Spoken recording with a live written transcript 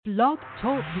Blog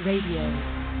Talk Radio.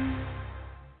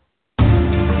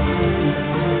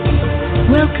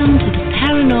 Welcome to the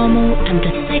Paranormal and the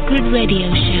Sacred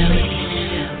Radio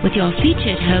Show with your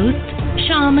featured host,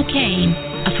 Shah McCain,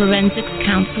 a forensics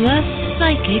counselor,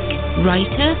 psychic,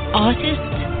 writer, artist,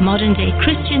 modern-day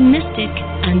Christian mystic,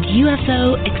 and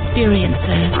UFO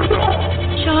experiencer.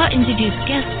 Shah introduced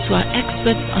guests who are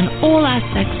experts on all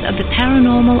aspects of the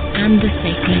paranormal and the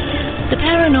sacred. The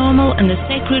Paranormal and the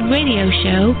Sacred Radio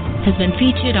Show has been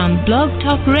featured on Blog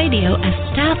Talk Radio as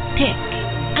staff pick.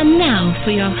 And now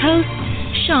for your host,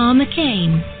 Shah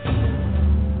McCain.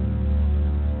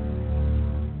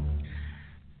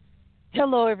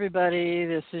 Hello, everybody.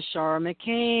 This is Shah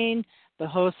McCain, the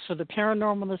host for the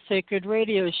Paranormal and the Sacred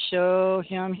Radio Show.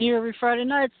 I'm here every Friday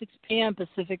night, 6 p.m.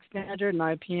 Pacific Standard,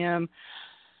 9 p.m.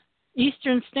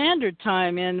 Eastern Standard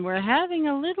Time, and we're having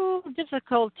a little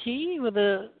difficulty with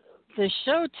the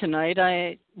show tonight.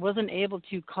 I wasn't able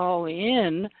to call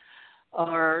in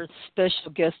our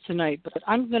special guest tonight, but what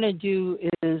I'm going to do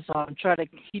is try to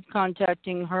keep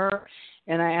contacting her,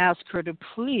 and I ask her to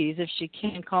please, if she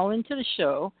can, call into the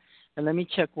show. And let me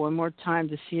check one more time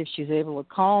to see if she's able to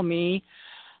call me.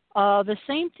 The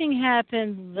same thing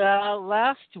happened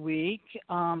last week.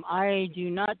 I do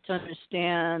not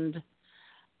understand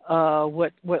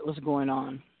what was going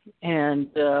on, and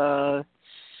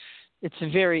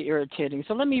it's very irritating.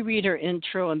 So let me read her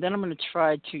intro, and then I'm going to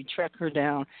try to track her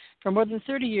down. For more than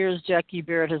 30 years, Jackie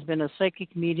Barrett has been a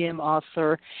psychic medium,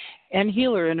 author, and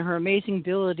healer, and her amazing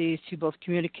abilities to both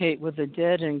communicate with the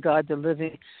dead and God the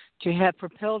living to have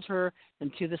propelled her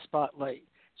into the spotlight.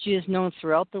 She is known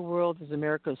throughout the world as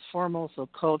America's foremost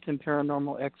occult and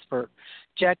paranormal expert.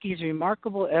 Jackie's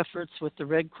remarkable efforts with the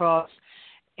Red Cross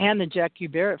and the Jackie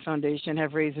Barrett Foundation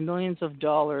have raised millions of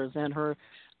dollars, and her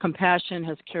compassion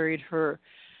has carried her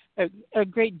a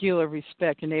great deal of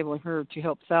respect, enabling her to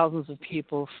help thousands of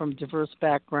people from diverse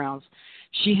backgrounds.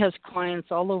 She has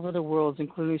clients all over the world,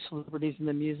 including celebrities in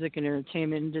the music and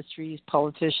entertainment industries,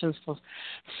 politicians,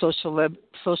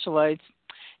 socialites,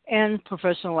 and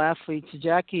professional athletes.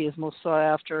 Jackie is most sought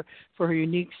after for her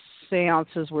unique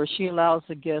seances where she allows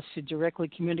the guests to directly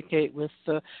communicate with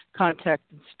the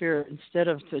contacted spirit instead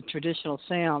of the traditional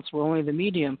seance where only the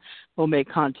medium will make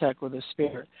contact with the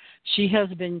spirit. She has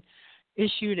been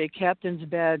issued a captain's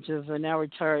badge of a now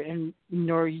retired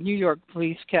New York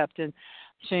police captain,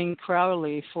 Shane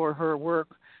Crowley, for her work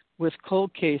with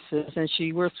cold cases, and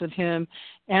she works with him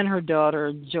and her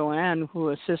daughter, Joanne,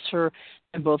 who assists her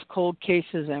in both cold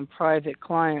cases and private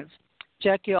clients.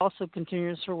 Jackie also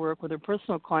continues her work with her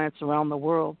personal clients around the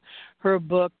world. Her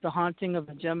book, The Haunting of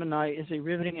the Gemini, is a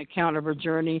riveting account of her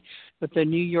journey with the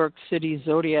New York City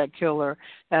Zodiac Killer.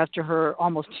 After her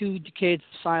almost 2 decades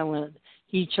of silence,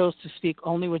 he chose to speak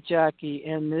only with Jackie,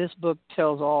 and this book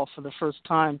tells all for the first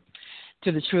time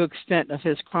to the true extent of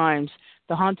his crimes.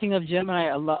 The Haunting of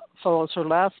Gemini follows her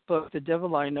last book, The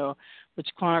Devil I Know,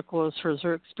 which chronicles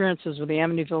her experiences with the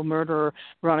Amityville murderer,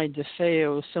 Ronnie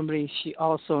DeFeo, somebody she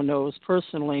also knows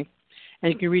personally.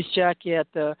 And you can reach Jackie at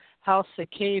the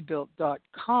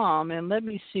housethatKbuilt.com, and let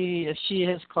me see if she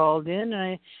has called in.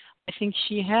 I think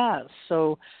she has,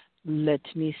 so let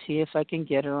me see if I can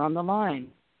get her on the line.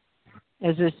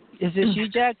 Is this you,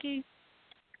 Jackie?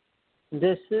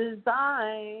 This is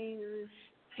I.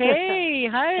 Hey,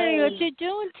 hi, Hey. what you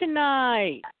doing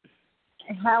tonight?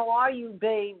 How are you,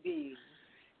 baby?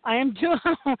 I am doing,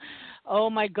 oh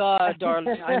my God,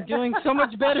 darling, I'm doing so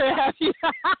much better to have you.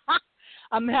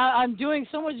 I'm doing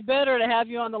so much better to have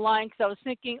you on the line because I was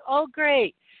thinking, oh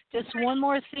great, just one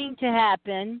more thing to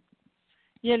happen,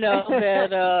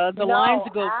 that the lines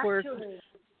go quick.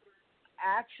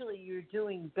 Actually, you're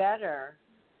doing better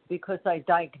because I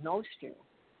diagnosed you.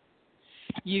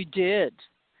 You did.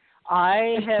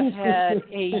 I have had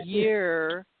a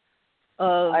year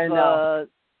of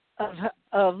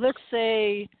let's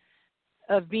say,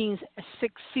 of being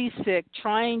seasick,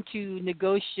 trying to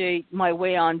negotiate my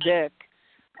way on deck.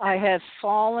 I have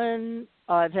fallen.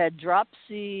 I've had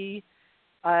dropsy.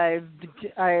 I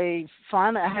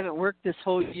haven't worked this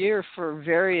whole year for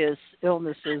various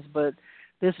illnesses, but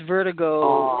this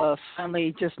vertigo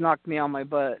finally just knocked me on my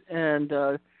butt. And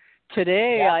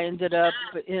today I ended up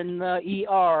in the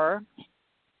ER.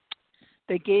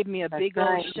 They gave me a big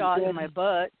old shot in my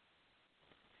butt,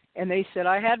 and they said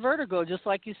I had vertigo, just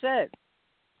like you said.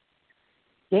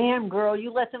 Damn, girl,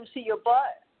 you let them see your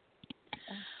butt.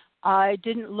 I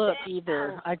didn't look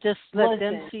either. I just let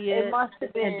them see it,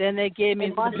 and then they gave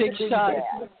me the big shot.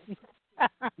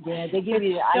 Yeah, they give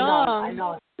you. I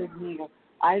know. It's big needle.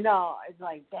 I know. It's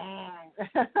like, dang.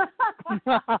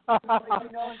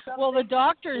 Well, the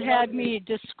doctor had me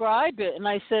describe it, and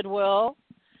I said, well,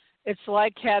 it's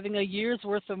like having a year's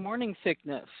worth of morning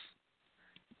sickness.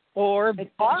 Or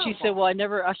she said, well,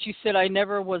 she said, I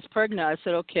never was pregnant. I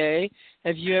said, okay,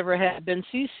 have you ever been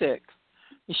seasick?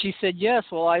 And she said, yes.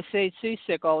 Well, I say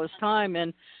seasick all this time.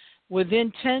 And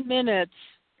within 10 minutes,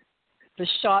 the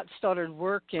shot started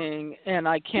working, and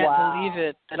I can't believe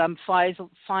it, that I'm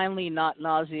finally not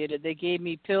nauseated. They gave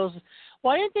me pills.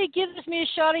 Why didn't they give me a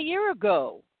shot a year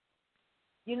ago?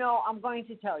 You know, I'm going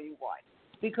to tell you why.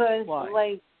 Because,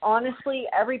 like, honestly,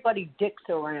 everybody dicks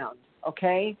around,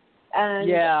 okay? And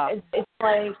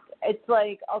it's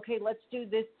like, okay, let's do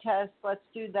this test, let's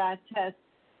do that test.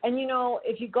 And, you know,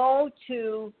 if you go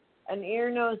to an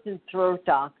ear, nose, and throat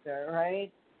doctor,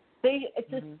 right,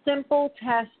 it's a simple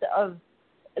test of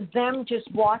them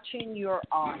just watching your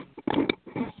eyes.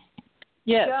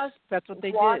 Yes, just that's what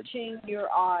they watching your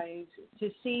eyes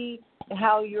to see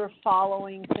how you're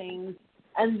following things.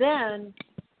 And then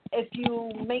if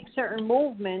you make certain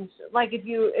movements, like if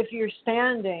you're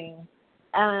standing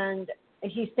and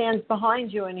he stands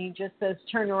behind you and he just says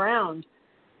turn around,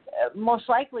 most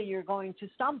likely you're going to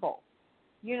stumble.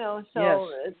 You know, so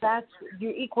that's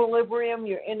your equilibrium,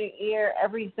 your inner ear,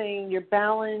 everything, your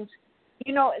balance.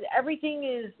 You know, everything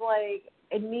is like,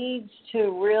 it needs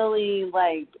to really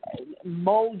like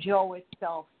mojo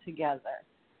itself together.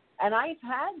 And I've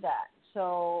had that.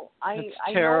 So I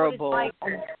terrible. know what it's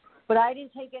like, but I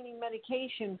didn't take any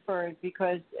medication for it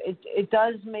because it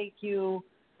does make you,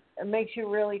 it makes you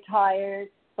really tired.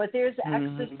 But there's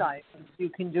exercises you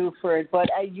can do for it. But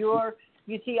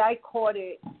you see, I caught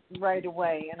it right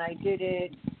away, and I did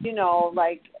it, you know,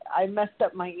 like I messed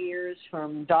up my ears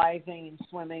from diving and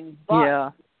swimming.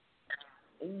 But,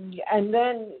 and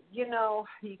then, you know,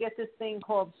 you get this thing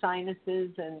called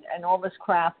sinuses and all this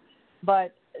crap.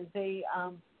 But they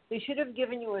should have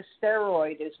given you a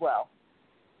steroid as well.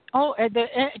 Oh,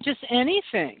 just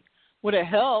anything would have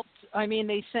helped. I mean,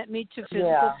 they sent me to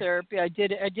physical therapy. I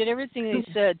did everything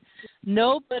they said.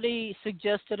 Nobody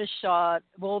suggested a shot.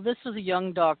 Well, this was a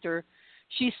young doctor.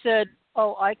 She said,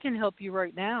 "Oh, I can help you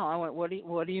right now." I went, "What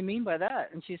do you mean by that?"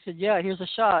 And she said, "Yeah, here's a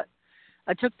shot."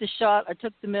 I took the shot. I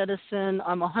took the medicine.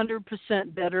 I'm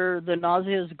 100% better. The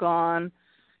nausea is gone,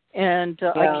 and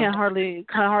I can't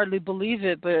hardly believe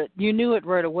it. But you knew it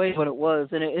right away what it was,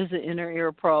 and it is an inner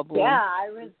ear problem. Yeah, I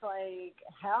was like,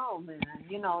 hell, man.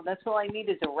 You know, that's all I need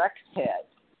is a Rex pad.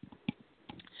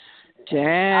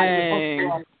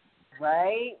 Dang.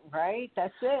 Right.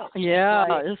 That's it. Yeah,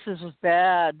 this was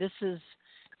bad. This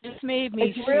made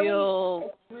me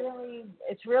feel.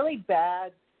 It's really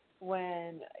bad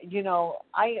when, you know,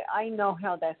 I know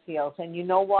how that feels, and you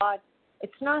know what?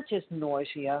 It's not just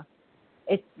nausea.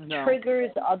 It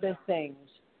triggers other things.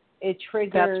 It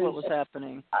triggers. That's what was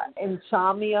happening.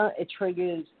 Insomnia. It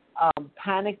triggers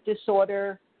panic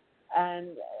disorder, and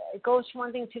it goes from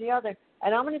one thing to the other.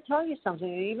 And I'm going to tell you something.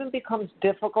 It even becomes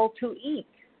difficult to eat.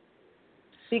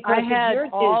 Because I had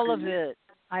all of it.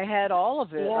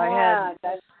 Yeah,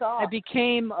 that sucks. I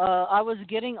became. I was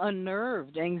getting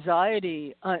unnerved,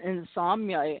 anxiety,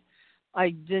 insomnia.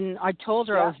 I told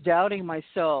her I was doubting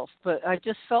myself, but I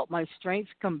just felt my strength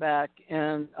come back,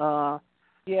 and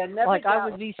never like I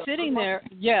would be sitting there.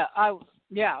 Yeah,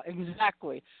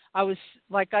 exactly. I was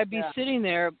like I'd be sitting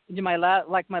there in my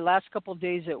last couple of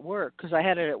days at work, because I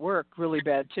had it at work really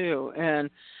bad too, and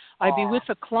I'd be with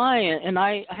a client, and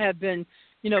I have been,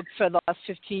 you know, for the last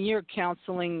 15 years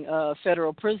counseling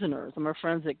federal prisoners. I'm a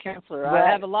forensic counselor. Right,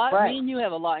 I have a lot. Me and you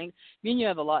have a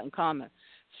lot. In common.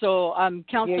 So I'm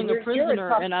counseling a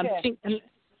prisoner, and I'm thinking.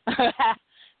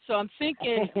 So I'm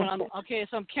thinking,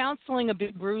 so I'm counseling a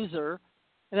big bruiser,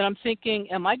 and then I'm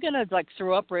thinking, am I gonna like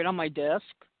throw up right on my desk?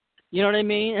 You know what I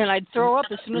mean? And I'd throw up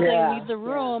as soon as I leave the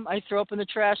room. I'd throw up in the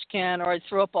trash can, or I'd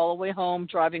throw up all the way home,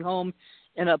 driving home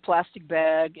in a plastic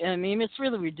bag. And I mean, it's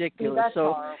really ridiculous. That's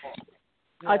horrible.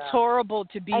 It's horrible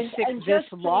to be sick this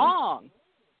long.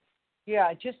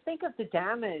 Just think of the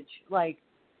damage, like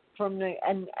from the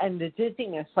and the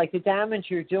dizziness, like the damage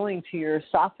you're doing to your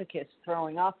esophagus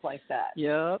throwing up like that.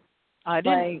 Yep. I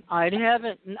don't know. I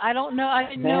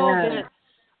didn't know that.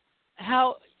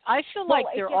 How I feel like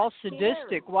they're all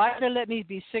sadistic. Why did they let me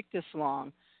be sick this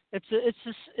long? It's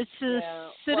sadistic.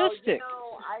 Well, you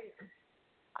know,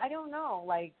 I don't know.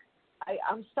 Like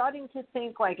I'm starting to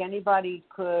think like anybody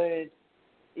could,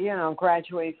 you know,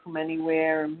 graduate from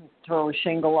anywhere and throw a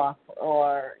shingle up,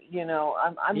 or, you know,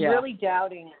 I'm really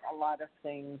doubting a lot of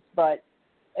things. But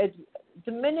it's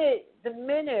the minute,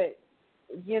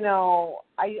 you know,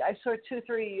 I saw 2-3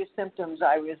 of your symptoms,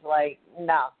 I was like,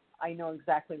 nah, I know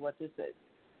exactly what this is.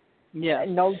 Yeah,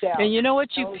 no doubt. And you know what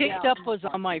you picked up was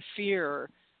on my fear.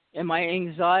 and my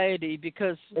anxiety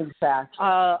because Exactly.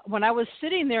 when I was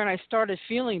sitting there and I started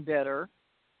feeling better,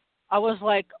 I was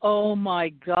like, oh my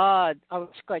God! I was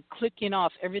like clicking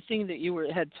off everything that you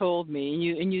had told me,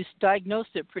 and you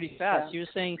diagnosed it pretty fast. Yeah. You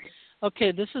were saying,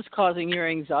 okay, this is causing your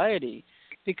anxiety,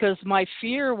 because my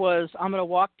fear was I'm going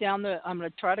to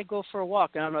try to go for a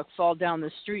walk, and I'm going to fall down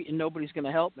the street, and nobody's going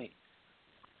to help me.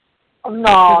 No,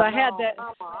 Because I had that.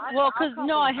 Well,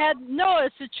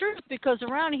 It's the truth. Because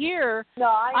around here, no,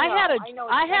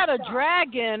 I had a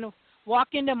dragon walk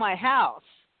into my house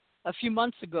a few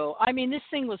months ago. I mean, this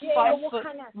thing was 5 foot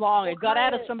long. It got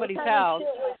out of somebody's house.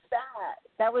 What was that?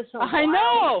 That was some I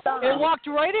know. stuff. It walked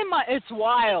right in my. It's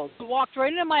wild. It walked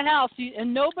right into my house,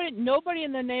 and nobody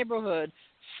in the neighborhood,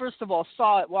 first of all,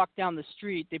 saw it walk down the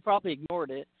street. They probably ignored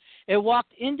it. It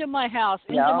walked into my house,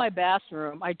 into my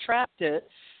bathroom. I trapped it.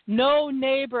 No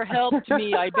neighbor helped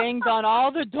me. I banged on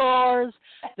all the doors.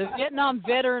 The Vietnam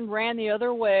veteran ran the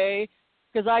other way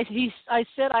because I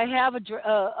said I have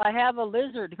a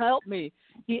lizard. Help me.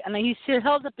 He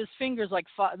held up his fingers like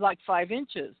 5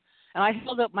 inches, and I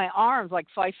held up my arms like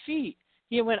 5 feet.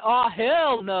 He went, oh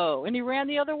hell no, and he ran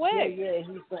the other way. Yeah,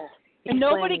 and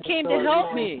nobody came to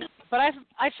help me. But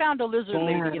I found a lizard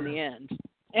lady in the end.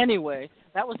 Anyway,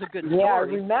 that was a good story. Yeah, I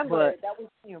remember. That was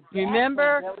your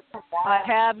remember, I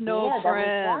have no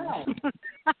friends.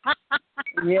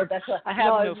 Yeah, that's what I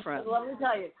have no friends. Let me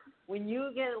tell you, when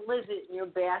you get a lizard in your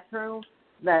bathroom,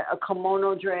 a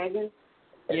kimono dragon,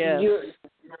 you're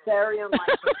very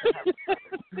unlikely.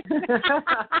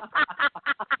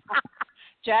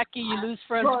 Jackie, you lose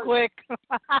friends quick.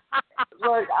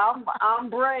 Look, I'm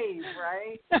brave,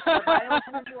 right? If I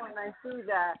don't see you and I see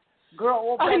that,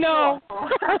 girl, I know.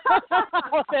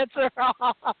 That's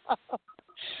right.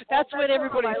 That's what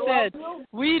everybody said.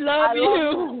 We love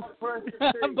you,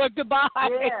 but goodbye.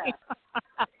 Yeah.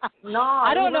 No,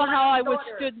 I don't know how I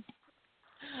withstood.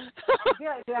 How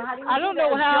do you I don't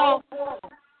know how.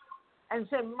 And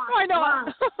said, I know.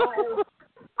 Mom,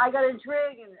 I got a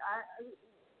dragon.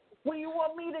 What do you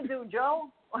want me to do, Joe?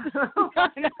 I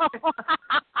know.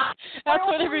 That's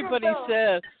what everybody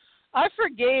said. I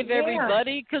forgave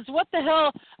everybody because what the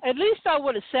hell? At least I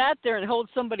would have sat there and held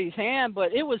somebody's hand,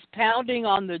 but it was pounding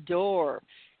on the door.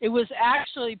 It was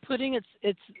actually putting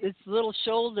its little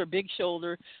shoulder, big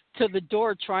shoulder, to the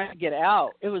door trying to get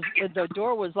out. The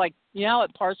door was like, you know,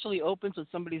 it partially opens when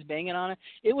somebody's banging on it.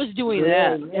 It was doing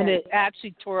that, and it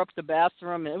actually tore up the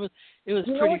bathroom. And it was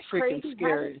pretty freaking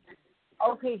scary.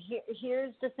 Okay,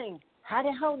 here's the thing. How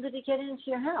the hell did it get into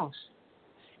your house?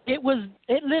 It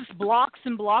lived blocks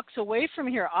and blocks away from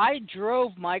here. I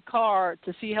drove my car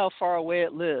to see how far away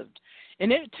it lived,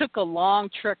 and it took a long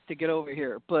trek to get over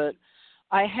here. But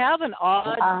I have an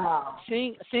odd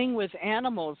thing with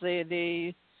animals.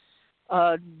 I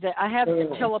have a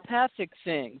telepathic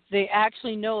thing. They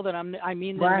actually know that I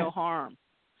mean them no harm.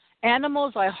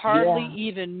 Animals I hardly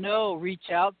even know reach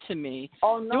out to me.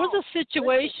 Oh, no. There was a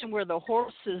situation where the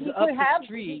horses up the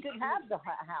street. He could have the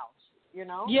house, you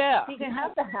know? Yeah. He can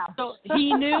have the house. So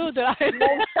he knew that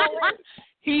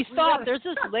he thought there's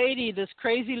this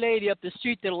crazy lady up the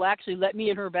street that'll actually let me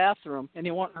in her bathroom and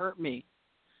it won't hurt me.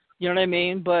 You know what I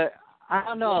mean? But I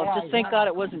don't know. Just thank God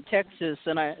it wasn't Texas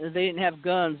and they didn't have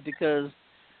guns because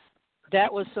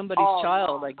that was somebody's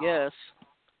child, I guess.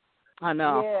 I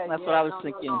know. That's what I was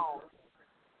thinking. No.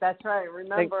 That's right.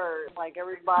 Remember, like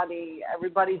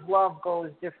everybody's love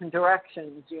goes different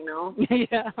directions, you know.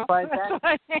 Yeah. But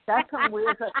that's some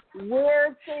weird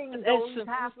things always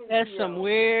happen. That's some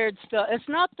weird stuff. It's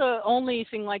not the only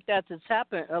thing like that that's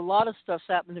happened. A lot of stuff's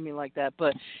happened to me like that.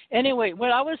 But anyway,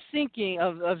 what I was thinking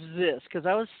of this, because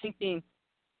I was thinking,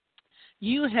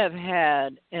 you have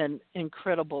had an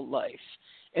incredible life,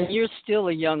 and you're still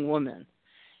a young woman.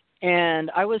 And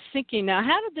I was thinking, now,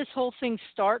 how did this whole thing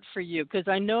start for you? Because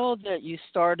I know that you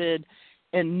started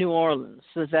in New Orleans.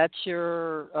 So that's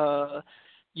your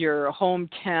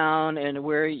hometown and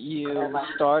where you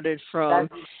started from.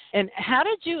 And how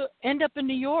did you end up in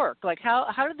New York? Like, how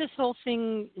did this whole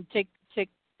thing take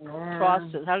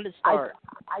process? How did it start?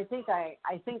 I think I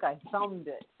thumbed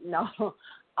it. No.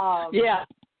 Yeah.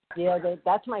 Yeah,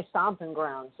 that's my stomping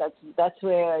grounds. That's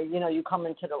where, you know, you come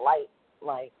into the light.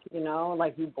 Like, you know,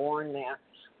 like you're born there.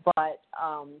 But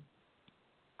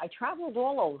I traveled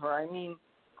all over. I mean,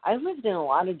 I lived in a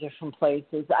lot of different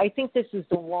places. I think this is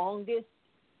the longest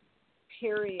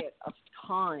period of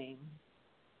time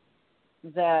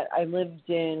that I lived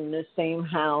in the same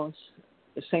house,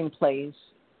 the same place.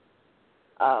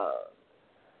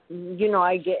 You know,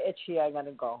 I get itchy, I got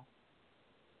to go.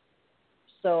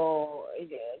 So,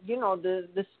 you know,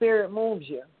 the spirit moves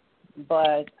you.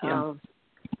 But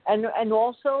And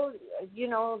also,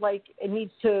 like it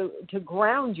needs to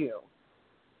ground you.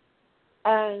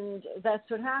 And that's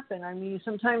what happened. I mean,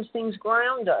 sometimes things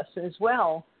ground us as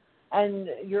well. And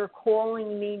your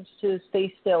calling needs to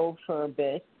stay still for a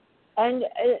bit. And,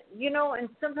 and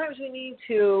sometimes we need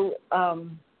to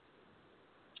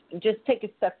just take a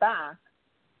step back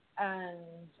and,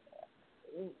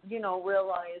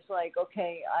 realize like,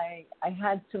 okay, I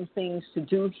had some things to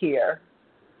do here.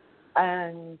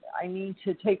 And I need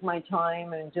to take my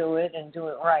time and do it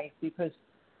right, because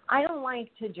I don't like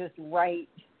to just write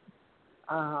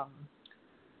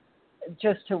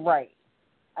just to write.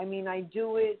 I mean, I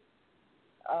do it,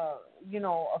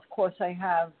 of course I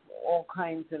have all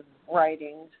kinds of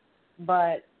writings,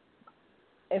 but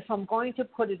if I'm going to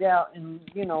put it out in,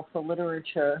 for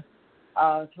literature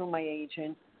through my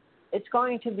agent, it's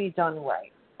going to be done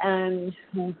right. And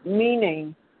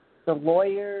meaning the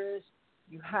lawyers,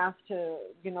 you have to,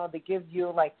 they give you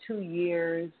like 2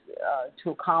 years to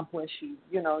accomplish,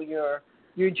 your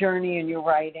journey and your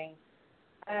writing.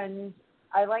 And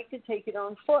I like to take it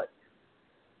on foot.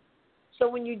 So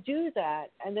when you do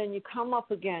that, and then you come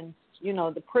up against,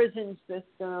 the prison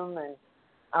system and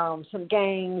some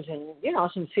gangs and,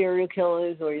 some serial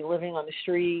killers, or you're living on the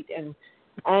street, and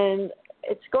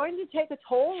it's going to take a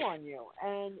toll on you.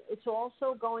 And it's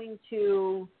also going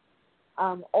to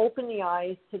open the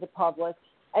eyes to the public,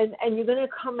 and you're going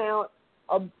to come out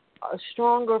a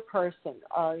stronger person,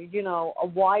 a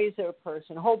wiser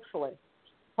person, hopefully.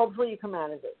 Hopefully you come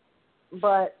out of it.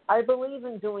 But I believe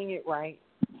in doing it right.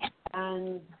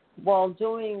 And while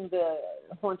doing the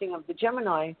Haunting of the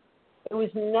Gemini, it was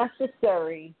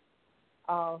necessary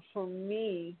for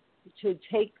me to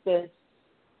take this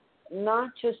not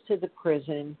just to the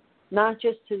prison, not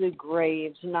just to the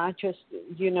graves, not just,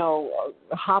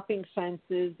 hopping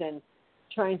fences and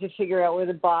trying to figure out where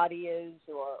the body is,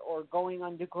 or going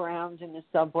underground in the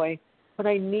subway, but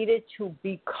I needed to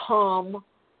become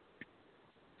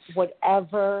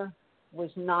whatever was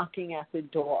knocking at the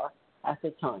door at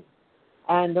the time.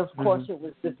 And, of course, it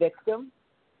was the victim,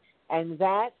 and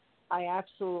that I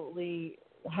absolutely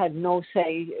had no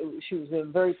say. She was a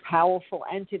very powerful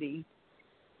entity.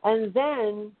 And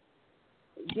then,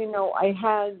 I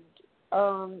had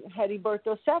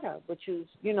Heriberto Serra, which is,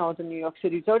 the New York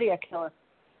City Zodiac Killer,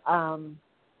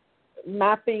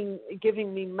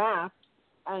 giving me maps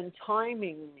and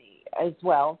timing me as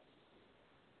well.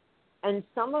 And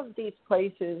some of these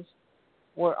places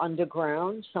were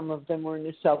underground. Some of them were in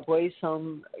the subway.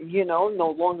 Some,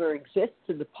 no longer exist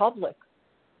to the public.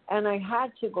 And I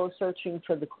had to go searching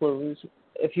for the clues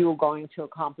if you were going to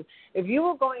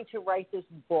write this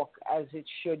book as it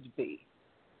should be.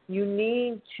 You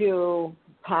need to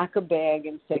pack a bag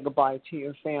and say goodbye to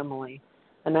your family.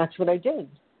 And that's what I did.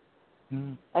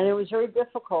 Mm. And it was very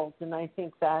difficult, and I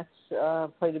think that's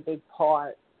played a big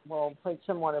part, played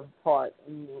somewhat of a part,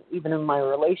 even in my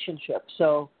relationship.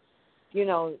 So,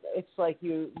 it's like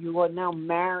you are now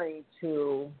married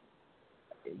to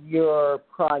your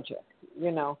project,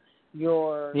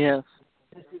 Yes.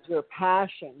 This is your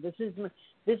passion. This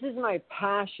is my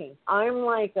passion. I'm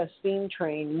like a steam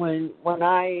train when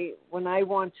I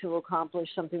want to accomplish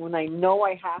something, when I know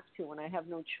I have to, when I have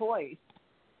no choice.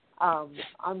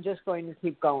 I'm just going to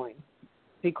keep going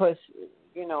because,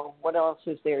 what else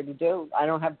is there to do? I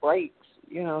don't have breaks,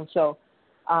 so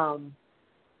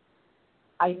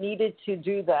I needed to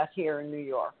do that here in New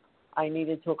York. I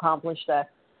needed to accomplish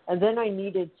that. And then I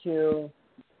needed to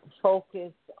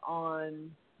focus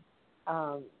on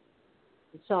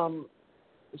some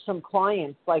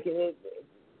clients, like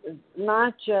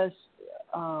not just,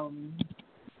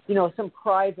 some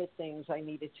private things I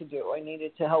needed to do. I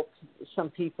needed to help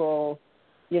some people,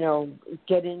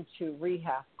 get into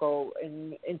rehab, go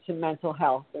into mental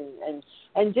health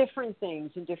and different things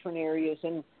in different areas.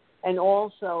 And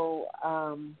also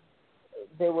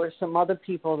there were some other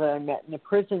people that I met in the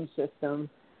prison system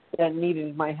that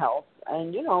needed my help.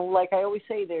 And, like I always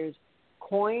say,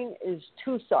 coin is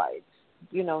two sides.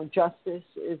 Justice,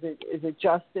 is it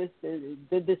justice?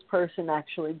 Did this person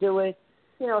actually do it?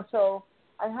 So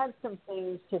I had some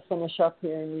things to finish up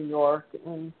here in New York.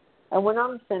 And when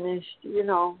I'm finished,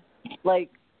 like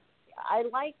I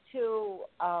like to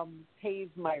pave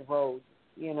my road,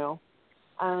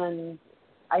 and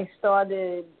I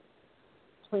started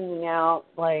cleaning out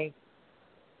like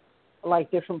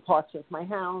different parts of my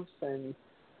house, and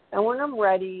when I'm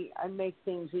ready, I make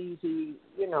things easy.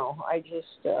 I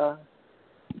just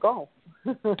go.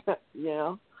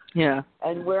 Yeah.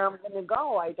 And where I'm going to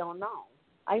go, I don't know.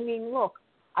 I mean, look,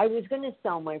 I was going to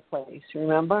sell my place.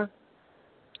 Remember?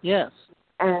 Yes.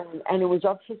 And it was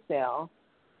up for sale,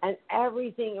 and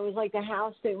everything. It was like the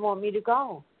house didn't want me to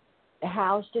go. The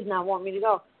house did not want me to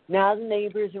go. Now the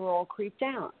neighbors are all creeped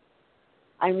out.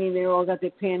 I mean, they all got their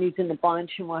panties in a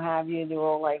bunch and what have you. They're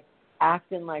all like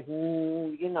acting like,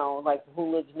 ooh, you know, like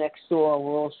who lives next door.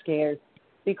 We're all scared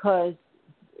because,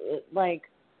 like,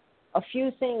 a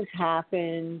few things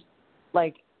happened.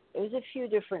 Like, there was a few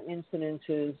different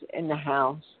incidences in the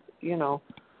house, you know.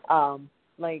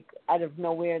 Like, out of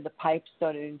nowhere, the pipes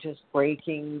started just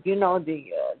breaking. You know, the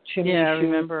chimney. Yeah, I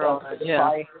remember all that.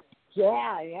 Yeah.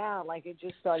 Yeah, like it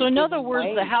just started. So in other giving words,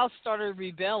 way. the house started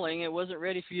rebelling. It wasn't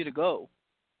ready for you to go.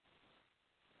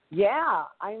 Yeah,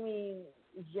 I mean,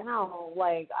 you know,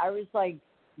 like I was like,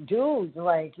 dude,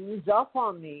 like ease up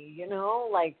on me, you know,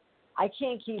 like I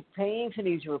can't keep paying for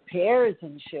these repairs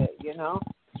and shit, you know.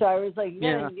 So I was like, you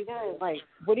gotta like,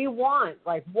 what do you want?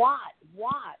 Like what?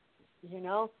 You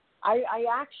know, I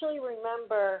actually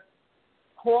remember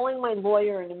calling my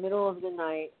lawyer in the middle of the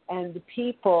night, and the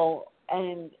people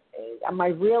and my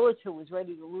realtor was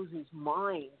ready to lose his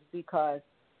mind because,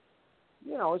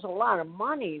 you know, it's a lot of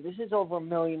money. This is over $1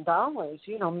 million,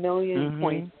 you know,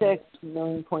 $1.6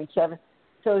 million, $1.7.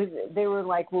 So they were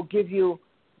like, we'll give you,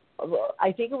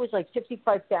 I think it was like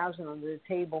 $55,000 under the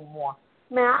table more.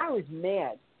 Man, I was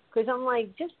mad because I'm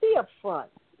like, just be upfront,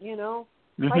 you know.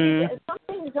 Like some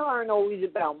things aren't always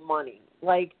about money.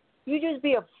 Like you just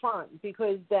be upfront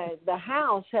because the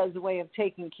house has a way of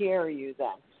taking care of you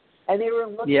then. And they were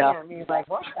looking at me like,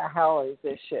 what the hell is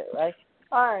this shit, right?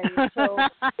 All right, so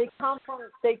they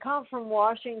come from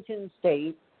Washington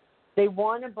State. They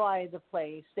want to buy the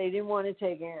place. They didn't want to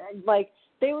take it. Like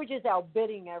they were just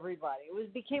outbidding everybody.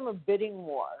 It became a bidding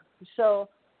war. So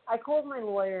I called my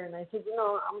lawyer and I said, you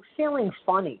know, I'm feeling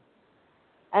funny.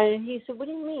 And he said, what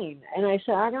do you mean? And I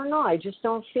said, I don't know. I just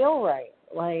don't feel right.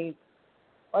 Like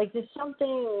there's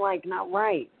something like not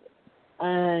right.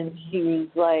 And he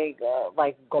was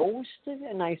like ghosted.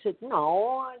 And I said,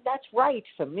 no, that's right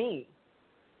for me.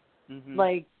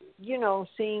 Like, you know,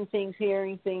 seeing things,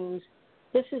 hearing things.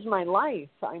 This is my life.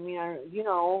 I mean, you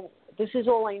know, this is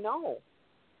all I know.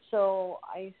 So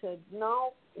I said,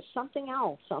 no, it's something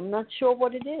else. I'm not sure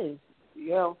what it is, you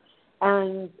know.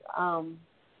 And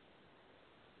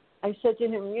I said to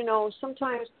him, you know,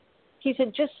 sometimes, he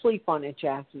said, just sleep on it,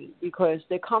 Jackie, because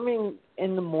they're coming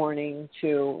in the morning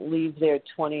to leave their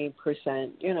 20%,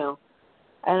 you know.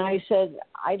 And I said,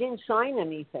 I didn't sign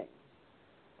anything.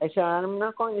 I said, I'm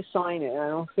not going to sign it. I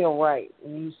don't feel right.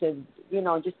 And he said, you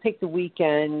know, just take the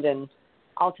weekend, and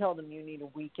I'll tell them you need a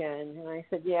weekend. And I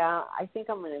said, yeah, I think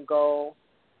I'm going to go,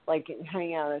 like,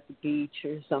 hang out at the beach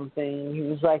or something. He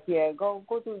was like, yeah, go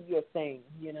do your thing,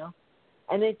 you know.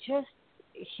 And it just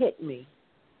hit me.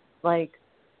 Like,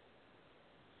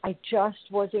 I just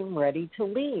wasn't ready to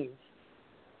leave.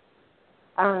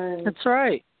 And that's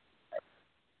right.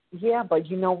 Yeah, but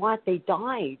you know what? They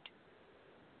died.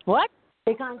 What?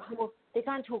 They got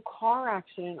into a car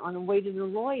accident on the way to the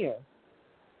lawyer.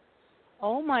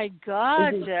 Oh my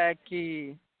God,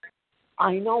 Jackie!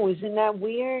 I know, isn't that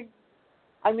weird?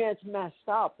 I mean, it's messed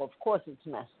up. Of course, it's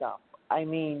messed up. I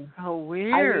mean, how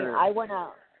weird. I went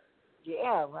out.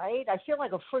 Yeah, right. I feel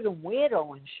like a friggin'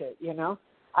 weirdo and shit. You know,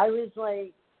 I was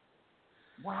like,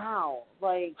 wow.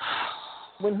 Like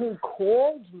when he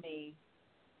called me,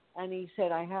 and he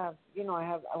said, I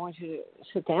want you to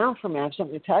sit down for me. I have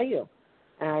something to tell you.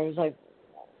 And I was like,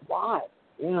 what?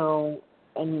 You know,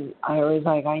 and I was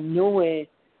like, I knew it.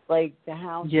 Like the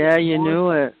house. Yeah, you knew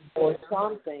it. Or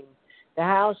something. The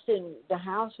house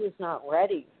was not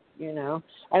ready, you know.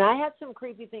 And I had some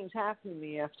creepy things happen to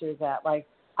me after that. Like,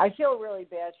 I feel really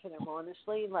bad for them,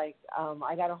 honestly. Like,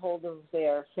 I got a hold of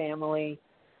their family,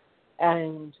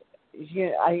 and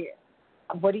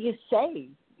what do you say?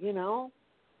 You know,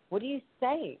 what do you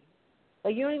say?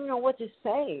 Like, you don't even know what to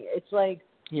say. It's like,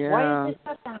 why did this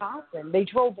have to happen? They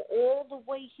drove all the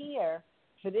way here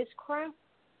for this crap,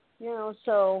 you know.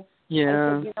 So I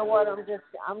said, you know what?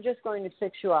 I'm just going to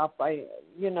fix you up.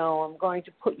 I'm going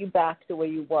to put you back the way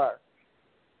you were.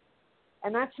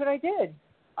 And that's what I did.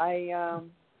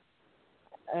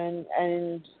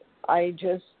 And I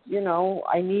just, you know,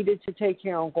 I needed to take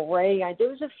care of Uncle Ray. There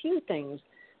was a few things.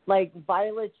 Like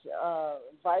Violet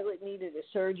needed a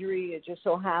surgery. It just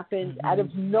so happened out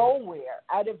of nowhere.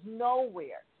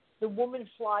 The woman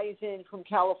flies in from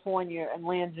California and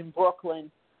lands in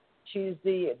Brooklyn. She's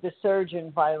the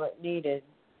surgeon Violet needed.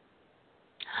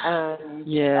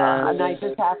 And I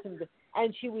just happened to,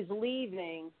 and she was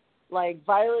leaving, like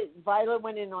Violet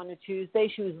went in on a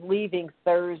Tuesday. She was leaving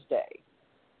Thursday.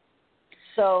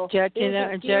 So Jackie,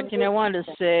 I wanted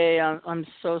to say I'm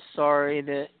so sorry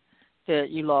that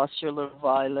you lost your little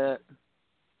Violet.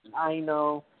 I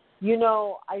know.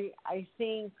 I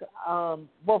think,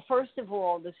 well, first of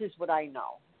all, this is what I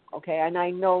know, okay? And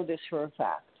I know this for a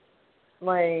fact.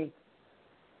 Like,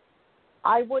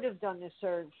 I would have done this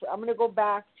surgery. I'm going to go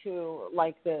back to,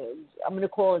 like, I'm going to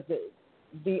call it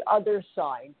the other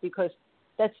side, because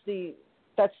that's the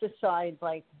side,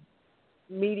 like,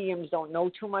 mediums don't know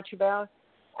too much about.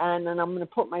 And then I'm going to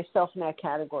put myself in that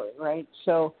category, right?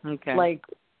 So, like,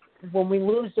 when we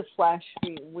lose the flesh,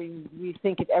 we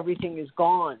think everything is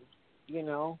gone,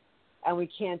 and we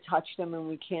can't touch them, and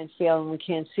we can't feel them, and we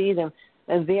can't see them,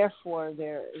 and therefore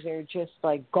they're just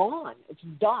like gone. It's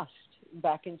dust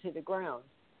back into the ground,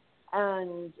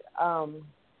 and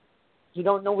you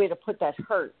don't know where to put that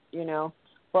hurt,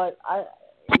 But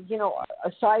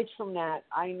aside from that,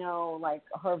 I know, like,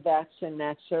 her vets and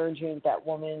that surgeon, that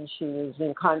woman, she was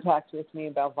in contact with me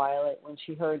about Violet when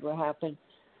she heard what happened.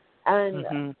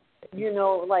 And,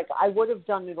 like, I would have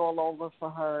done it all over for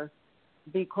her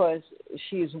because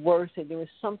she's worth it. There was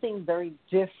something very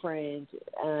different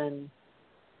and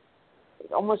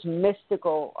almost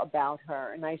mystical about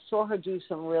her. And I saw her do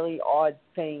some really odd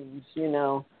things,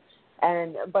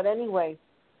 But anyway,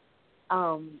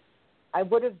 I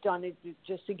would have done it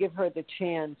just to give her the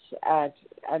chance at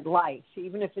life,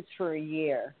 even if it's for a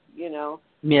year,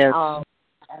 Yes.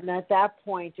 And at that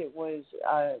point, it was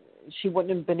she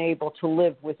wouldn't have been able to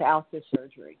live without the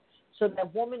surgery. So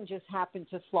that woman just happened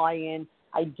to fly in.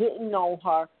 I didn't know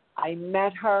her. I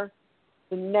met her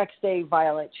the next day.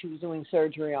 She was doing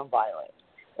surgery on Violet.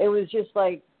 It was just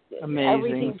like amazing.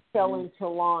 Everything fell into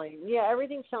line. Yeah,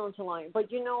 everything fell into line. But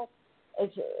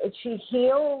she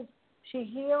healed. She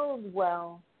healed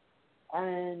well,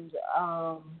 and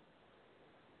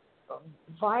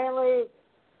Violet,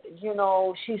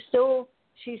 she's still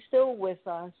with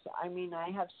us. I mean,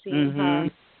 I have seen her.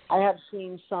 I have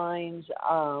seen signs.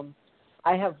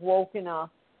 I have woken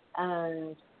up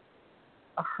and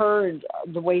heard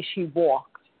the way she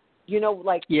walked.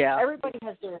 Everybody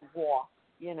has their walk.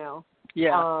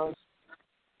 Yeah.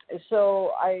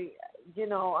 So I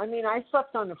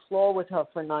slept on the floor with her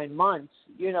for 9 months,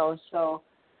 so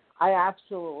I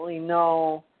absolutely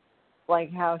know,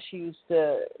 like, how she used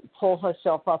to pull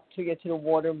herself up to get to the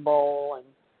water bowl. And,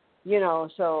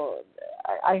 so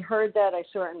I heard that, I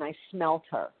saw it, and I smelt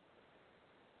her.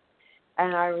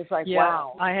 And I was like,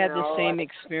 wow. I had the same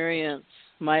experience.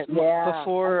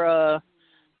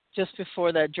 Just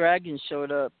before that dragon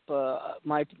showed up,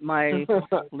 my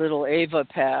little Ava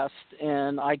passed,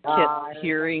 and I kept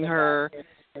hearing her,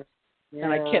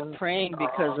 and I kept praying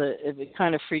because it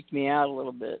kind of freaked me out a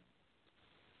little bit.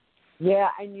 Yeah,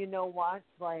 and you know what?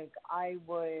 Like, I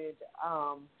would,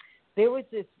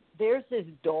 there's this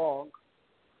dog,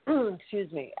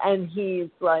 excuse me, and he's,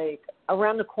 like,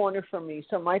 around the corner from me,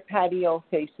 so my patio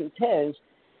faces his,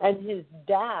 and his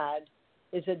dad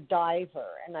is a diver,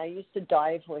 and I used to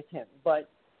dive with him, but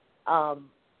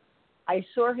I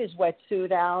saw his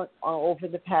wetsuit out over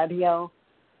the patio,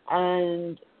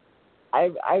 and I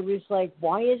was like,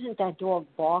 why isn't that dog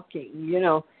barking,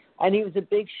 and he was a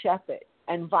big shepherd,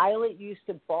 and Violet used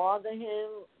to bother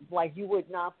him like you would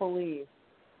not believe.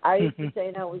 I used to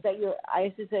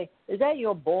say, is that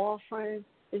your boyfriend?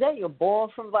 Is that your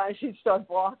boyfriend? Violet? She'd start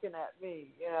barking at me,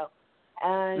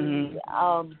 and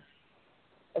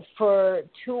for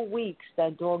 2 weeks,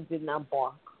 that dog did not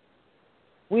bark.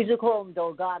 We used to call him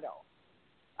Delgado.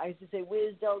 I used to say,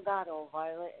 where's Delgado,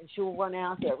 Violet? And she would run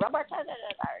out there,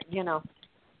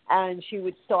 and she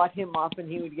would start him up,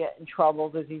 and he would get in trouble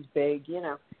because he's big,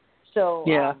 So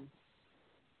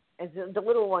and the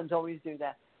little ones always do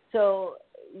that. So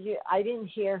I didn't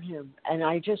hear him, and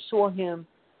I just saw him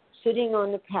sitting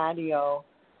on the patio,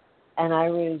 and I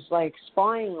was, like,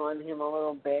 spying on him a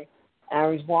little bit. And I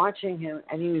was watching him,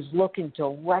 and he was looking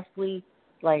directly,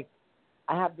 like,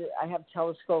 I have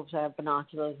telescopes, I have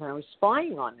binoculars, and I was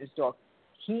spying on this dog.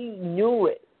 He knew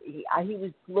it. He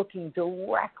was looking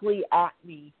directly at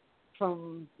me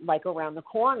from, like, around the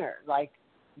corner.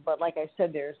 But like I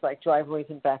said, there's, like, driveways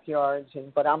and backyards,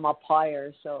 but I'm up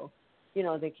higher, so, he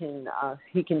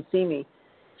can see me.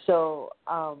 So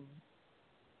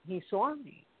he saw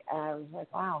me, and I was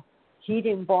like, wow. He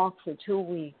didn't bark for 2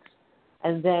 weeks.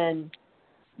 And then,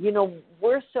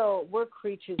 we're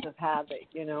creatures of habit,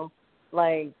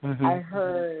 Like, I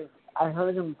heard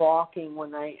him barking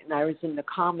when I was in the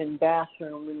common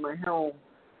bathroom in my home,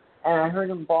 and I heard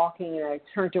him barking, and I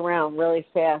turned around really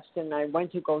fast, and I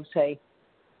went to go say,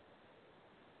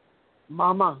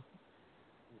 Mama,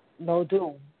 no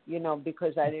do,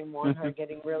 because I didn't want her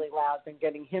getting really loud and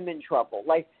getting him in trouble.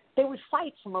 Like, there was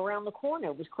fights from around the corner.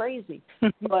 It was crazy.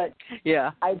 But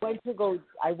yeah, I went to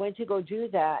go do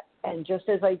that, and just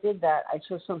as I did that, I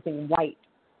saw something white,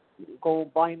 go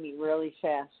by me really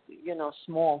fast,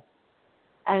 small.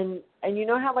 And you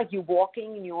know how, like, you're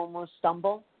walking and you almost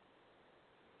stumble?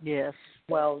 Yes.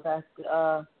 Well, that's,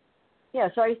 so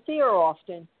I see her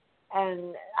often,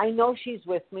 and I know she's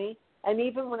with me. And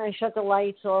even when I shut the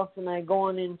lights off and I go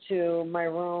on into my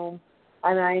room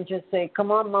and I just say, come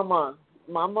on, mama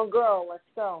girl, let's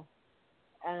go.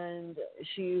 And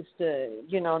she used to,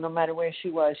 no matter where she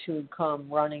was, she would come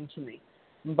running to me.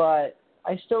 But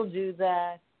I still do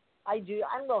that. I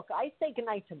say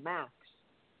goodnight to Max.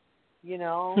 I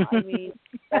mean,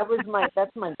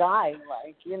 that's my guy.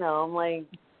 Like, I'm like,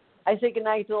 I say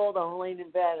goodnight to all of them. I'm laying in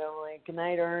bed. I'm like,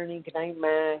 goodnight, Ernie. Goodnight,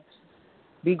 Max.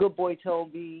 Be good boy,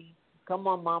 Toby. Come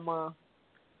on, mama.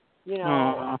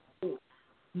 They're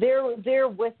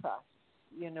with us.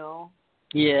 Yes.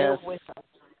 They're with us.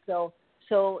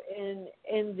 So in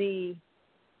the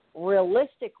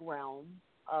realistic realm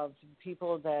of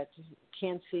people that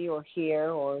can't see or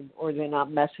hear or they're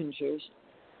not messengers,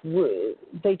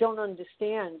 they don't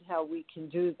understand how we can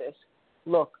do this.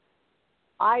 Look,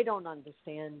 I don't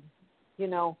understand.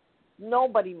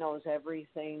 Nobody knows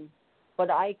everything, but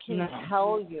I can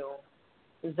tell you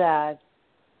that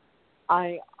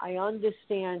I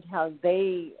understand how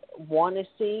they want to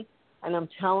see, and I'm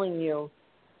telling you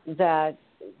that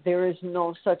there is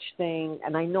no such thing,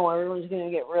 and I know everyone's going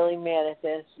to get really mad at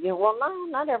this. Well,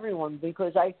 not everyone,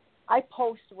 because I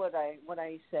post what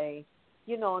I say,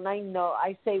 and I know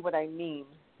I say what I mean,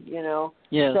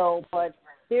 Yeah. So, but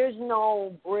there's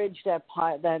no bridge that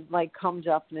like comes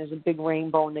up and there's a big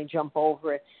rainbow and they jump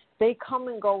over it. They come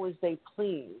and go as they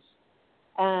please,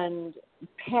 and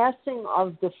passing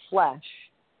of the flesh,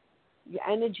 the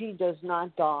energy does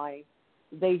not die;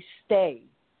 they stay.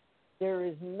 There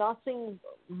is nothing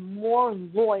more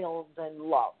loyal than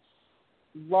love.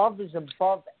 Love is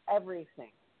above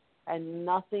everything, and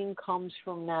nothing comes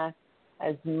from that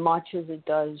as much as it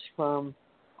does from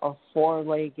a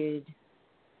four-legged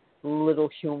little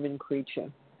human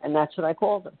creature. And that's what I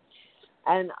call them.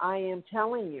 And I am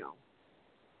telling you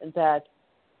that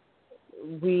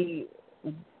they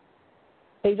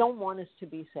don't want us to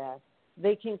be sad.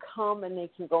 They can come and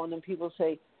they can go, and then people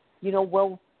say,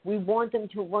 well, we want them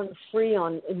to run free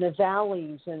in the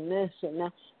valleys and this and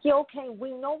that. Yeah, okay,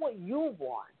 we know what you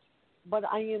want, but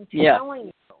I am telling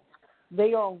you,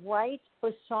 they are right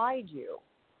beside you.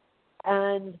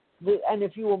 And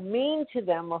if you are mean to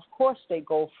them, of course they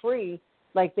go free.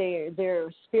 Like their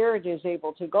spirit is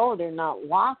able to go. They're not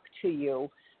locked to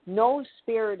you. No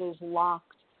spirit is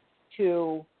locked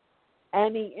to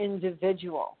any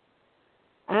individual.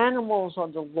 Animals are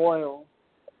the loyal,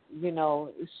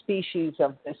 species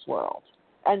of this world.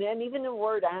 And even the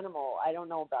word animal, I don't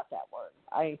know about that word.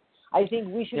 I think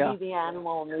we should be the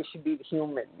animal and they should be the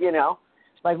human,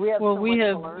 Like we have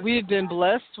we've been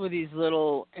blessed with these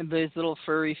little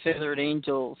furry feathered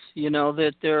angels,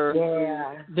 that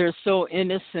they're so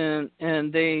innocent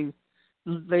and they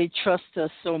trust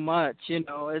us so much,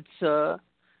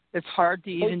 it's hard to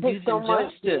even do them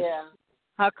justice.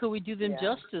 How could we do them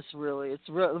justice, really? It's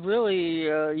really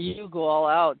you go all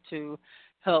out to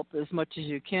help as much as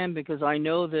you can, because I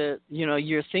know that,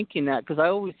 you're thinking that, because I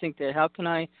always think that how can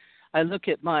I look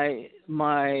at my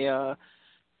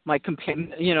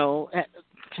companion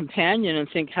and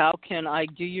think, how can I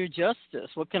do your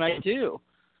justice? What can I do?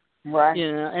 Right.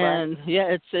 And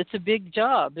it's a big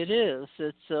job. It is.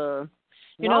 It's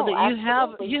you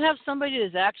have somebody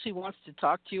that actually wants to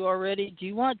talk to you already. Do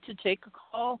you want to take a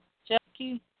call,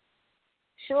 Jackie?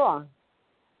 Sure.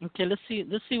 Okay, let's see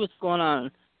what's going on.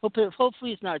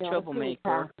 Hopefully it's not a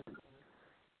troublemaker.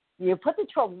 You put the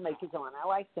troublemakers on. I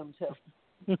like them too.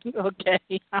 Okay.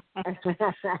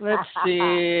 Let's see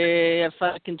if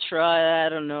I can try. I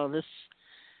don't know.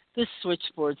 This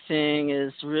switchboard thing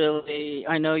is really.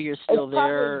 I know you're still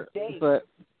there, but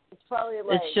it's probably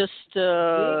it's just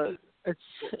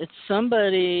it's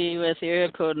somebody with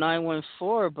area code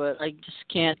 914, but I just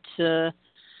can't.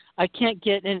 I can't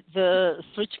get the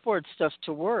switchboard stuff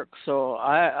to work, so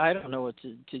I don't know what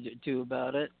to do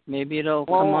about it. Maybe it'll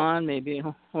come on. Maybe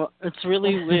it's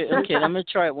really weird. Okay, I'm gonna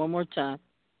try it one more time.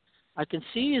 I can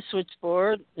see your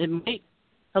switchboard. It might.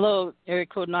 Hello, area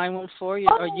code 914.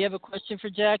 Do you have a question for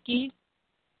Jackie?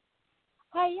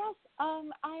 Hi, yes.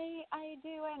 I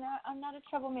do, and I'm not a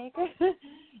troublemaker.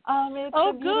 It's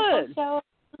a good show.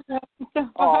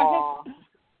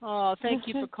 Oh, thank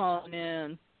you for calling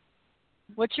in.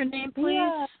 What's your name, please?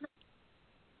 Yeah.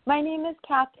 My name is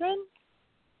Catherine.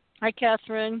 Hi,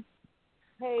 Catherine.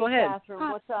 Hey, go ahead.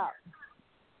 Catherine, what's up?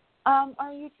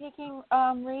 Are you taking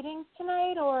readings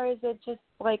tonight, or is it just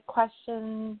like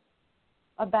questions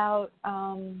about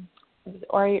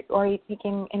or are you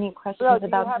taking any questions So,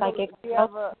 about psychic? Do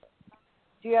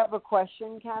you have a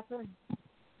question, Catherine?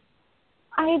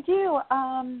 I do.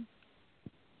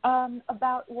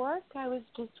 About work, I was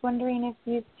just wondering if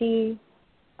you see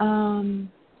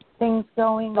things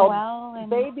going well. And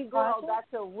baby girl,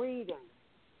 that's a reading.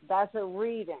 That's a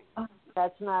reading.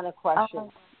 That's not a question.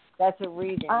 That's a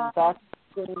reading.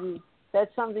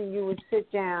 That's something you would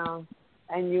sit down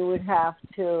and you would have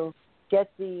to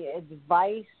get the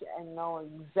advice and know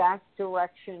exact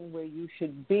direction where you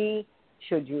should be,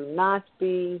 should you not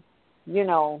be, you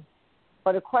know.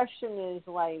 But a question is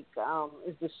like,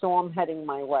 is the storm heading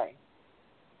my way?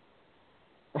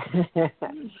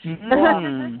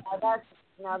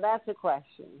 Now that's a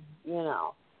question, you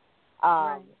know.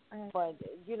 Right. But,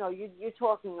 you know, you're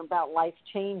talking about life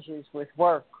changes with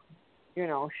work. You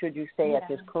know, should you stay at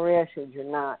this career, should you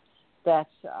not?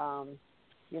 That's,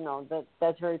 you know,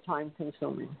 that's very time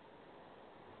consuming.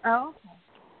 Oh, okay.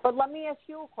 But let me ask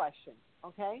you a question,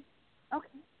 okay?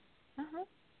 Okay. Uh-huh.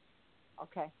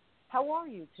 Okay. How are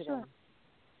you today? Sure.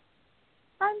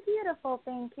 I'm beautiful,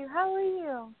 thank you. How are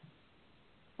you?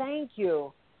 Thank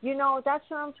you. You know, that's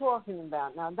what I'm talking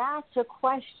about. Now, that's a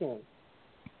question.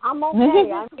 I'm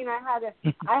okay. I mean, I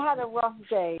had a rough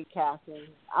day, Catherine.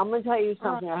 I'm going to tell you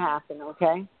something that happened,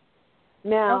 okay?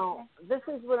 Now, this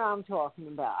is what I'm talking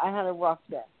about. I had a rough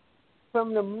day.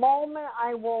 From the moment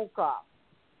I woke up,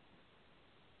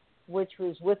 which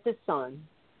was with the sun,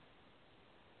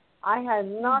 I had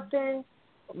nothing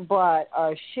but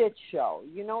a shit show.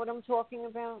 You know what I'm talking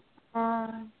about?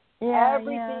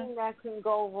 Everything that can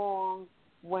go wrong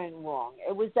went wrong.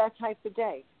 It was that type of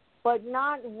day. But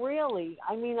not really.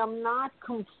 I mean, I'm not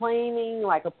complaining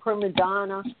like a prima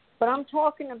donna, but I'm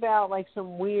talking about like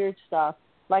some weird stuff.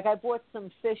 Like I bought some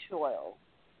fish oil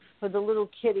for the little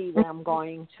kitty that I'm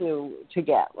going to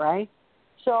get, right?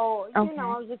 So, you know,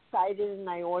 I was excited and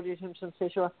I ordered him some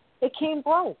fish oil. It came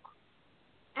broke.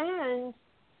 And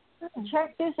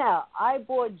check this out. I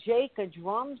bought Jake a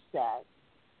drum set.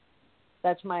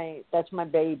 That's my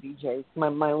baby, Jake.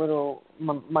 My little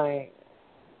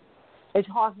it's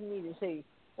hard for me to say.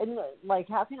 And like,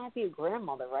 how can I be a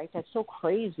grandmother, right? That's so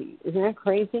crazy. Isn't that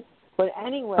crazy? But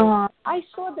anyway, I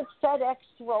saw the FedEx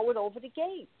throw it over the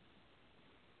gate.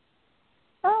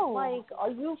 Oh. Like, are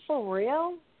you for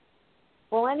real?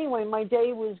 Well, anyway, my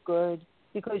day was good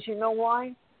because you know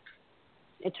why?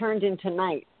 It turned into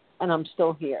night, and I'm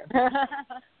still here.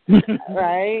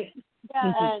 Right?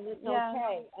 Yeah. And it's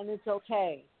okay. And it's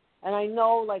okay. And I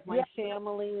know, like, my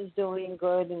family is doing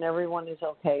good and everyone is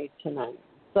okay tonight.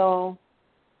 So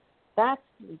that's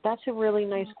a really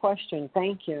nice question.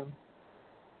 Thank you.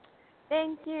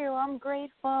 Thank you. I'm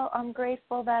grateful. I'm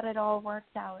grateful that it all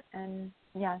worked out. And,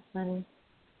 and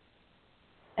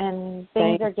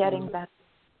things are getting better.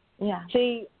 Yeah.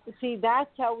 See, that's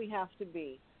how we have to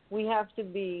be. We have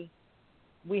to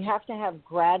have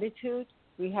gratitude.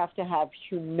 We have to have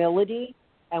humility.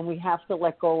 And we have to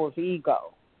let go of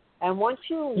ego. And once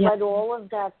you let all of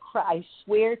that crap, I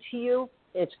swear to you,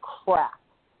 it's crap.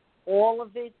 All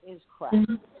of it is crap.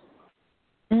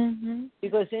 Mm-hmm.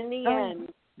 Because in the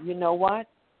end, you know what?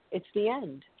 It's the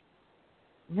end.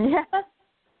 Yeah.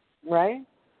 Right?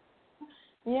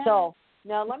 Yeah. So,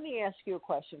 now let me ask you a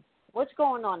question. What's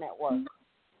going on at work?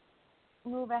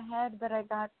 Move ahead, but I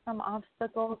got some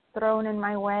obstacles thrown in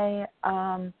my way.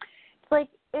 It's like,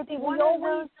 it's we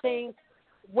always think,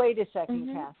 wait a second,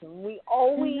 Catherine. We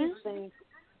always think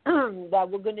that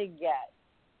we're going to get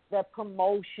the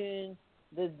promotion,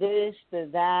 the this, the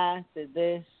that, the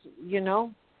this, you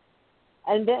know?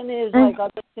 And then there's like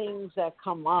other things that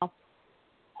come up,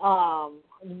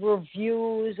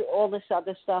 reviews, all this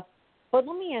other stuff. But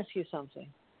let me ask you something.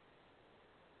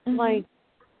 Like,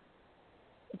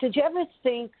 did you ever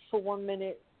think for 1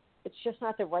 minute it's just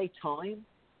not the right time?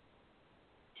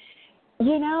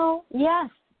 You know, yes,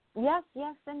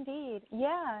 indeed.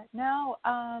 Yeah, no.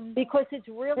 Because it's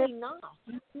really not.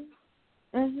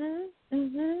 And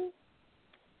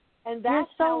that's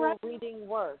how a reading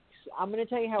works. I'm going to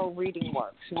tell you how a reading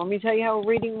works. You want me to tell you how a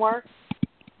reading works?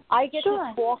 I get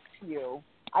to talk to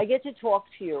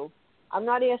you. I'm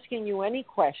not asking you any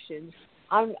questions.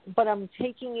 But I'm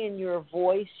taking in your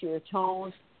voice, your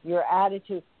tone, your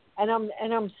attitude, and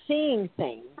I'm seeing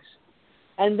things,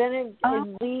 and then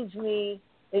it leads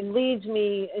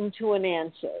me into an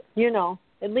answer. You know,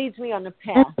 it leads me on a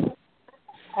path,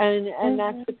 and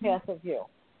that's the path of you.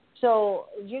 So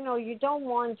you know, you don't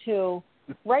want to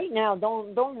right now.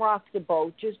 Don't rock the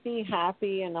boat. Just be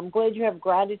happy, and I'm glad you have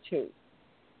gratitude.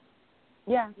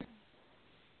 Yeah.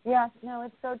 Yes. No,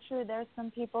 it's so true. There's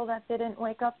some people that didn't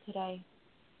wake up today.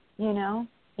 You know?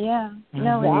 Yeah.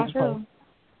 No, it's true.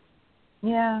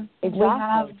 Yeah. Exactly. We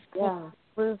have yeah.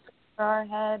 roof over our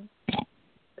head,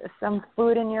 some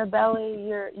food in your belly.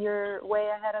 You're way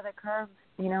ahead of the curve.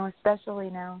 Especially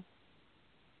now.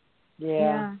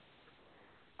 Yeah.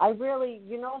 I really,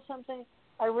 you know something?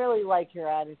 I really like your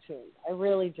attitude. I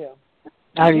really do.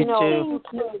 I do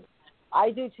too. I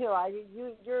do too.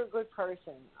 You're a good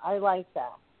person. I like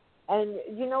that. And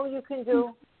you know what you can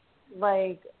do?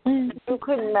 Like, you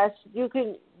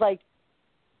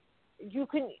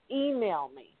can email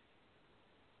me.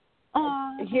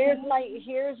 Here's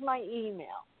my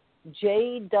email.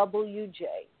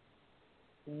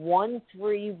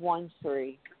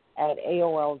 jwj1313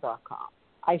 @AOL.com.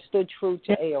 I stood true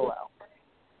to AOL.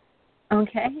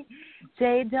 Okay.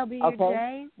 JWJ.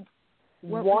 Okay.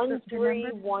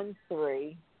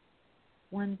 1313.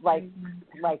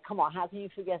 Like, come on, how can you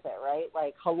forget that, right?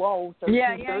 Like, hello,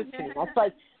 1313. Yeah.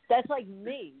 That's like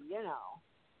me,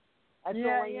 That's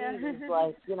all I need is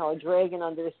like, a dragon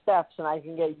under the steps, and I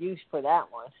can get used for that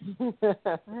one.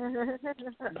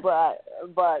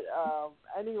 but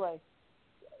anyway,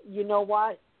 you know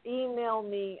what? Email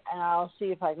me, and I'll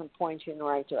see if I can point you in the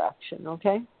right direction.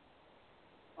 Okay?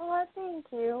 Oh, thank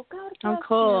you. God bless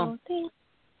cool. you.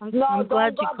 I'm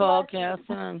glad you called,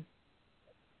 Catherine.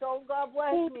 Don't God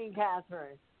bless me,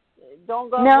 Catherine. Don't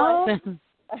God bless me.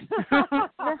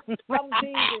 I'm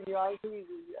teasing you.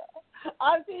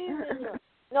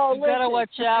 No, you gotta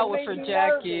watch out with her,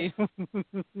 Jackie.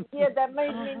 Yeah, that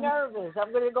made me nervous.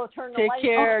 I'm gonna go turn the lights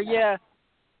Take care. on. Yeah.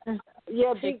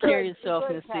 Yeah. Take care of yourself,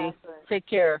 Missy. Take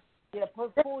care. Yeah,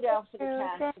 put food out for the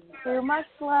cats. Thank you. Much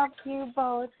love to you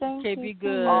both. Thank you. Okay, be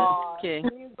good. Okay.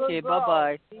 Okay,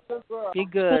 bye-bye. Be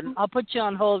good. Be I'll put you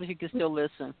on hold if you can still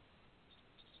listen.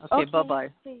 Okay, bye-bye.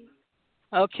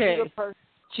 Okay.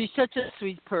 She's such a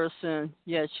sweet person.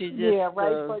 Yeah, she's just. Yeah,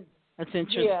 right. But that's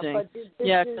interesting.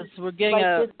 Yeah, because we're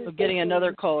getting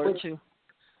another caller too.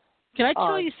 Can I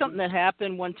tell you something that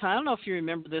happened one time? I don't know if you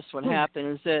remember this. What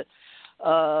happened is that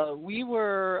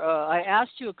I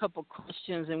asked you a couple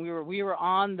questions, and we were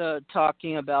on the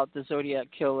talking about the Zodiac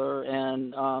killer,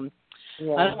 and I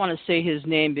don't want to say his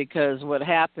name because what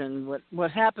happened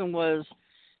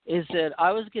is that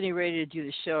I was getting ready to do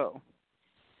the show.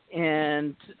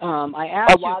 And I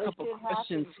asked you a couple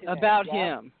questions about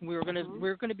him. We were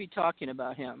gonna be talking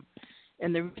about him,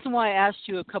 and the reason why I asked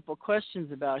you a couple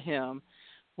questions about him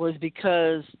was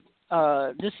because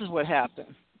this is what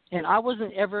happened. And I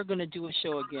wasn't ever going to do a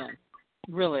show again.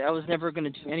 Really, I was never going to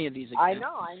do any of these again. I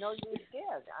know you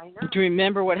did. I know. Do you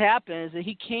remember what happened? Is that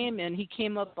he came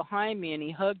up behind me and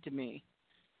he hugged me,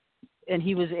 and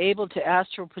he was able to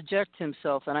astral project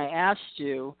himself. And I asked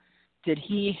you, did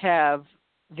he have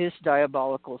this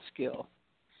diabolical skill?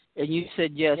 And you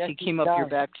said yes. He came up your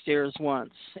back stairs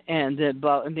once, and then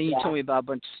you told me about a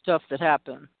bunch of stuff that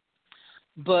happened.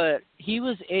 But he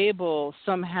was able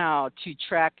somehow to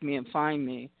track me and find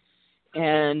me,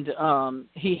 and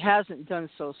he hasn't done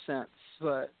so since.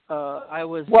 But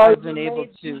I've been able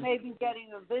to. You may be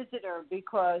getting a visitor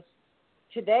because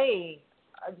today,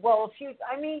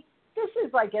 this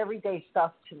is like everyday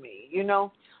stuff to me,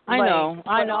 I know.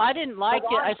 I didn't like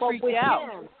it. I freaked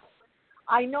out.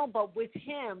 I know, but with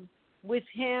him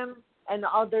and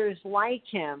others like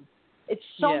him, it's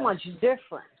so much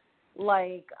different.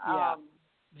 Like,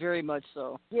 very much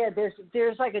so. Yeah,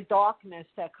 there's like a darkness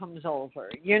that comes over,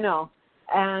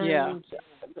 and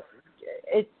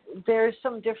there's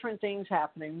some different things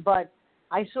happening. But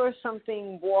I saw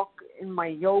something walk in my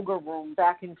yoga room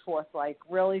back and forth like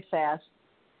really fast,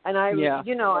 and I was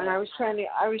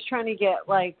trying to get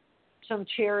like some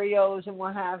Cheerios and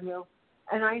what have you,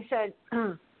 and I said,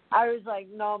 I was like,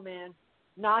 no man,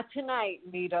 not tonight,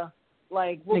 Mita.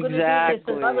 Like we're gonna do this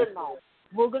another night.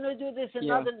 We're gonna do this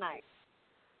another night.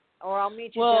 Or I'll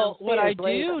meet you downstairs what I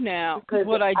later. do now, because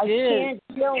what I did. can't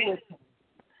deal with him.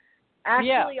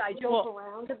 Actually, I joke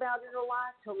around about it a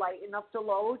lot to lighten up the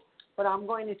load, but I'm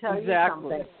going to tell you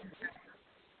something.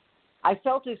 I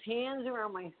felt his hands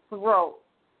around my throat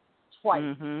twice.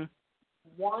 Mm-hmm.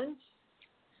 Once,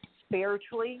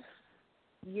 spiritually,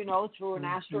 through an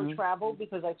astral travel,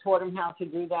 because I taught him how to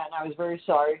do that, and I was very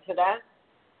sorry for that.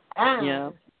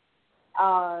 And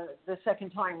the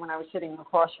second time when I was sitting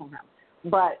across from him.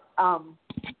 But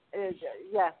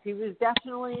yes, he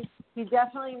definitely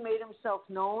made himself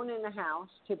known in the house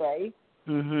today.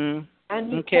 Mhm.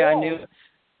 And he called. I knew.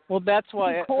 Well, that's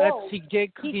why he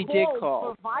did call. He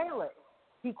called for Violet.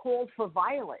 He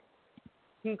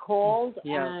called,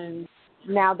 and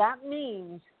now that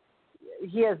means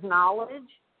he has knowledge.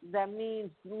 That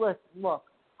means look.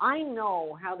 I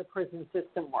know how the prison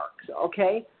system works.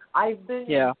 Okay, I've been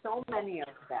in so many of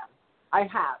them. I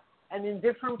have. And in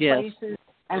different places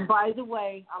And by the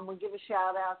way, I'm gonna give a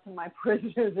shout out to my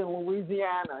prisoners in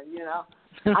Louisiana. You know,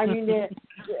 I mean,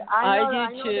 I know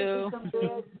they did some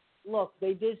bad. Look,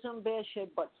 they did some bad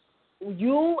shit, but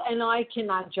you and I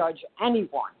cannot judge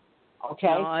anyone. Okay,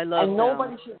 no, I love and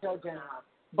nobody should judge anyone.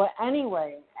 But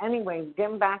anyway,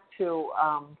 getting back to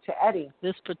Eddie.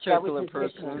 This particular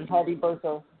person, Eddie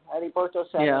Berto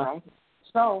said, yeah. Right?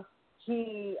 So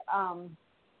he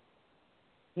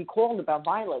called about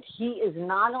Violet. He is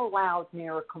not allowed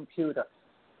near a computer,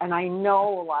 and I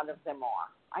know a lot of them are.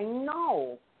 I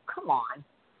know. Come on.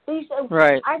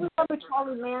 Right. I remember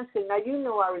Charlie Manson. Now you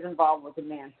know I was involved with the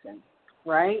Manson,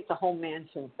 right? The whole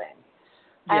Manson thing.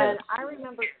 Yes. And I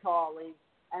remember Charlie.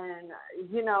 And,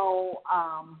 you know,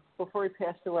 before he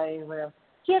passed away,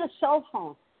 he had a cell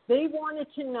phone. They wanted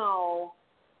to know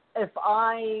if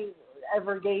I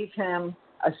ever gave him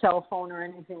a cell phone or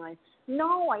anything like that.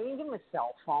 No, I didn't give him a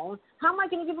cell phone. How am I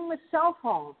going to give him a cell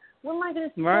phone? When am I going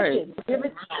to give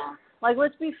it to him? Like,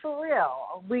 let's be for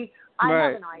real. I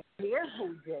have an idea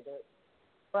who did it,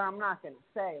 but I'm not going to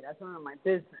say. That's none of my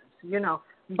business, you know.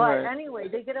 But anyway,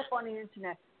 they get up on the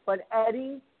Internet. But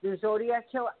Eddie, the Zodiac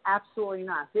Killer, absolutely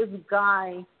not. This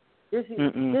guy can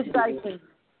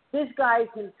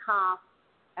top.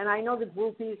 And I know the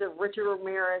groupies of Richard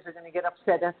Ramirez are going to get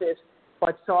upset at this,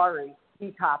 but sorry,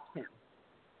 he tops him.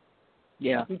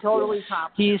 Yeah, he totally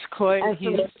tops. He's quite and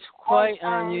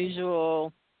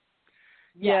unusual.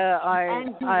 Yeah,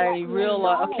 I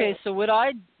realize. Okay, so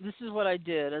this is what I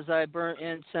did: as I burnt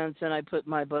incense and I put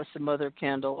my Blessed Mother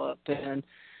candle up, and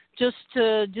just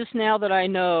now that I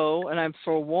know and I'm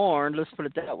forewarned, let's put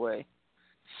it that way.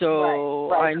 So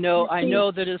right. I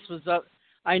know that this was up.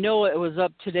 I know it was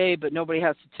up today, but nobody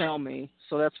has to tell me,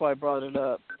 so that's why I brought it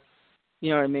up. You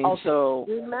know what I mean? Okay. So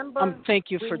thank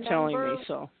you for telling me.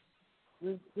 So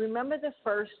remember the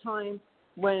first time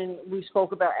when we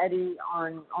spoke about Eddie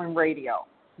on radio,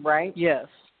 right? Yes.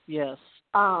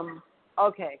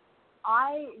 Okay.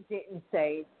 I didn't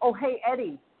say, oh, hey,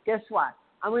 Eddie, guess what?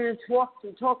 I'm going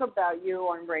to talk about you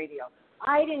on radio.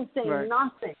 I didn't say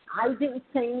nothing. I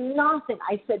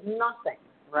said nothing,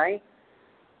 right?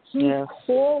 He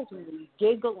called me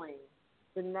giggling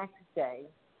the next day,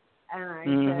 and I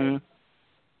said,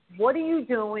 what are you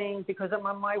doing? Because I'm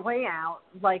on my way out.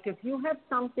 Like, if you have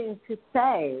something to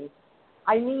say,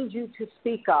 I need you to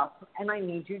speak up, and I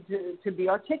need you to be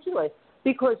articulate.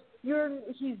 Because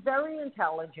he's very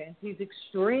intelligent. He's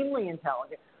extremely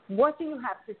intelligent. What do you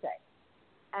have to say?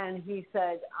 And he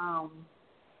said,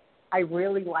 I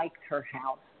really liked her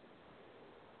house.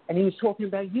 And he was talking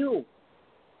about you.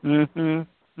 I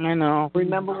know.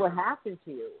 Remember what happened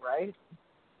to you, right?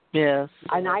 Yes.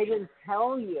 And I didn't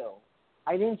tell you.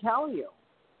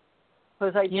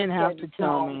 Because I didn't have to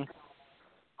tell me.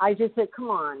 I just said, come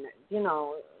on,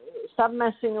 stop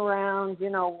messing around,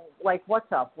 like,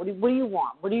 what's up? What do you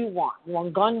want? You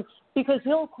want gun? Because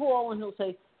he'll call and he'll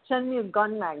say, send me a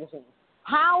gun magazine.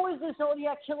 How is this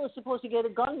Zodiac Killer supposed to get a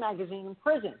gun magazine in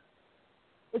prison?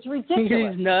 It's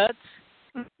ridiculous. He's nuts.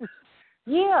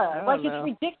 Yeah,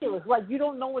 it's ridiculous. Like, you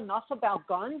don't know enough about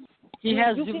guns? He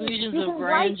has delusions of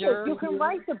grandeur. You can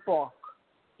write the book.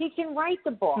 He can write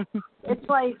the book. It's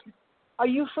like, are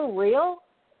you for real?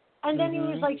 And then he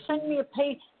was like, send me a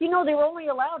page. They're only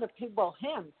allowed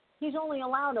he's only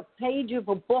allowed a page of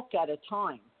a book at a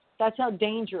time. That's how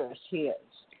dangerous he is.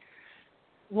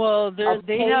 Well,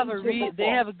 they have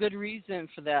a good reason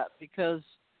for that, because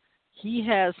he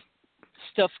has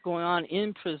stuff going on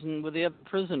in prison with the other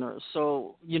prisoners,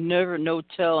 so you never know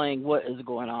telling what is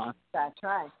going on. That's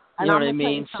right. You know what I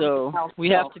mean? So we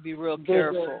have to be real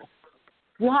careful.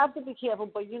 You have to be careful,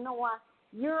 but you know what?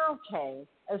 You're okay.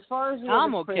 As far as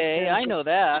I'm okay. I know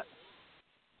that.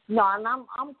 No, and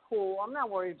I'm cool. I'm not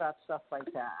worried about stuff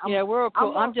like that. We're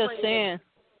cool. I'm just saying.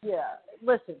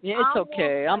 Listen. Yeah, it's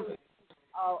okay. Of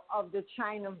the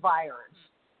China virus.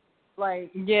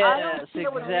 Like, yes, I don't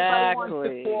care what anybody wants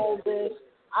to call this.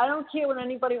 I don't care what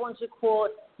anybody wants to call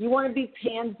it. You want to be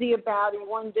pansy about it. You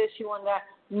want this, you want that.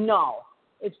 No.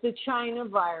 It's the China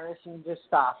virus, and just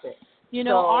stop it.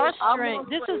 Our strength,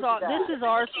 this is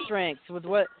our strength with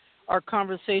what our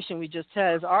conversation we just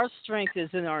had. Is our strength is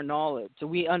in our knowledge. So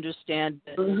we understand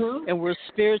it, and we're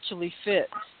spiritually fit.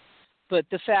 But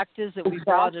the fact is that we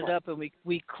brought it up and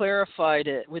we clarified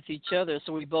it with each other,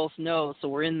 so we both know, so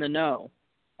we're in the know.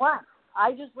 What?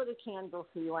 I just lit a candle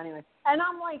for you anyway. And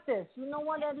I'm like this. You know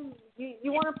what, Eddie?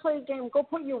 You want to play a game? Go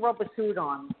put your rubber suit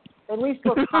on. At least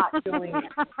look hot doing it.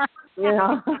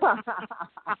 Not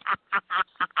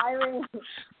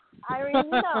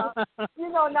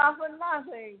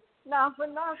for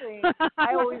nothing.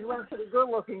 I always went for the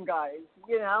good-looking guys,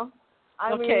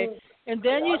 Okay. mean, And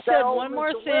then you that said old one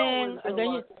more Mr. thing. Will And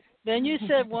was then you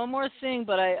said one more thing,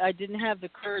 but I didn't have the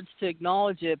courage to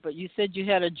acknowledge it. But you said you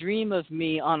had a dream of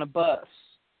me on a bus.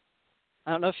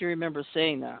 I don't know if you remember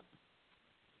saying that.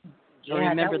 I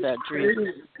remember that dream.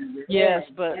 Crazy. Yes,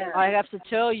 but yeah. I have to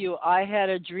tell you, I had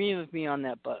a dream of me on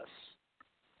that bus.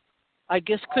 I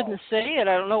just couldn't say it.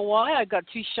 I don't know why. I got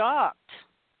too shocked.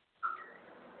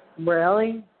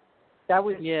 Really? That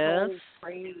was Yes. so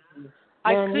crazy.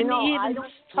 I And, couldn't even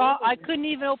talk. I really- couldn't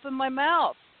even open my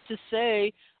mouth to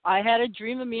say I had a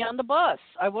dream of me on the bus.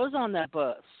 I was on that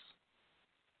bus.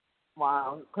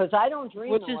 Wow, because I don't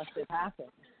dream Which unless it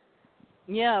happens.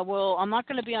 Yeah, well, I'm not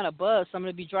going to be on a bus. I'm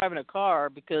going to be driving a car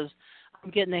because I'm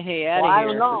getting the hay out Well, I of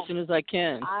don't here know. as soon as I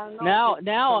can. I don't know.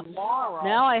 Now Tomorrow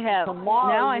I have.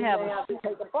 Now I you have. may have to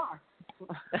take a bus.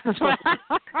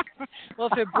 Well,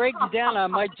 if it breaks down, I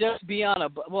might just be on a.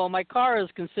 Well, my car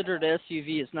is considered an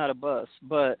SUV. It's not a bus,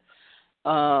 but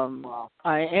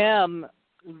I am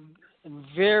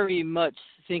very much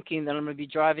thinking that I'm going to be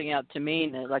driving out to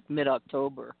Maine at like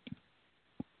mid-October.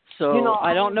 So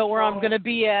I don't know where I'm going to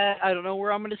be at. I don't know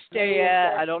where I'm going to stay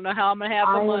at. I don't know how I'm going to have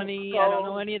the money. I don't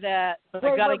know any of that. But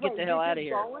I got to get the hell out of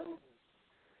here.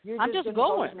 I'm just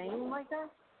going. To Maine like that?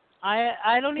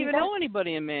 I don't even know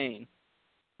anybody in Maine.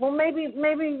 Well, maybe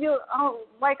you.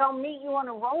 I'll meet you on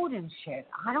the road and shit.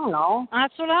 I don't know.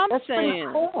 That's what I'm That's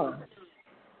saying. Pretty cool.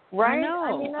 Right? I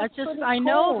know. mean, that's pretty I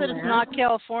know cool, that man. it's not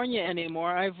California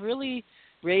anymore. I've really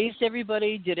raised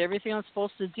everybody, did everything I'm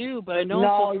supposed to do, but I know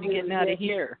I'm supposed to be getting out of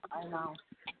here. I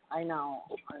know.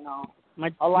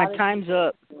 My of time's people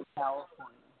up. in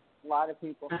California. A lot of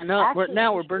people. I know. Actually,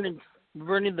 We're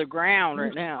burning the ground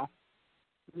right now.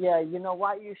 Yeah, you know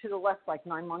what? You should have left like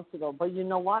 9 months ago. But you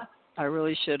know what? I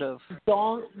really should have.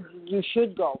 You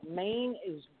should go. Maine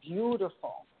is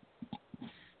beautiful.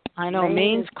 I know.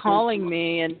 Maine's calling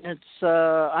me, and it's.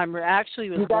 I'm actually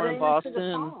was born in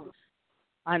Boston.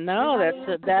 I know that's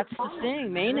the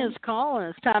thing. Maine is calling.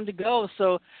 It's time to go.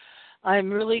 So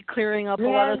I'm really clearing up a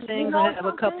lot of things. I have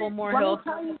a couple more health.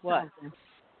 What?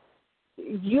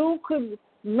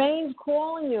 Maine's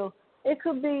calling you. It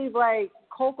could be like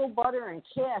cocoa butter and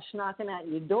cash knocking at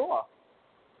your door.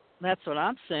 That's what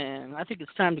I'm saying. I think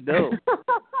it's time to go.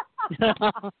 You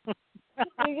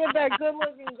get that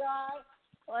good-looking guy.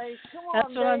 Like, come on,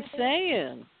 that's what I'm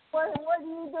saying. What are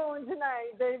you doing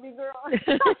tonight, baby girl?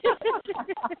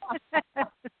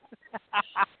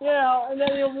 And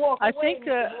then you walk away.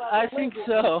 I think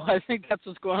so. I think that's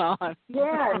what's going on.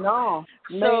 Yeah, no.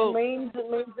 So, Maine's,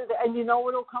 and you know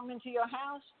what'll come into your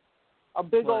house? A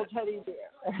big old teddy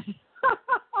bear.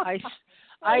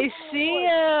 I see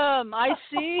him. I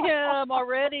see him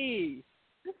already.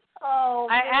 Oh,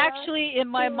 I actually, in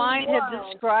my mind, have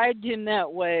described him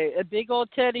that way. A big old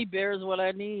teddy bear is what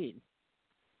I need.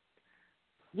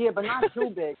 Yeah, but not too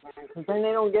big, man, because then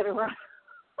they don't get around.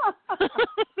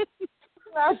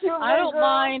 Not too big. I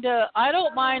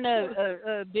don't mind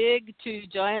a big to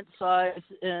giant size,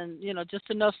 and just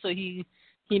enough so he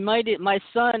might. My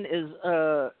son is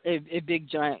a big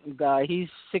giant guy. He's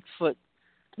 6 foot.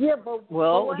 Yeah, but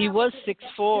he was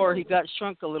 6'4". He got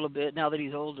shrunk a little bit now that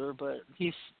he's older, but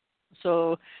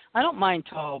so I don't mind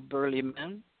tall, burly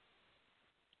men.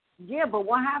 Yeah, but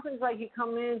what happens like he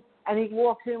come in and he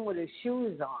walks in with his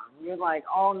shoes on? You're like,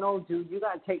 oh no, dude, you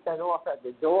gotta take that off at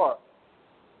the door.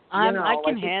 I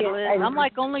can handle it.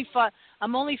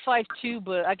 I'm only 5'2",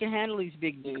 but I can handle these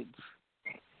big dudes.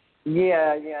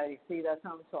 Yeah. You see, that's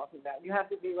what I'm talking about. You have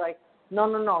to be like,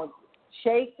 no.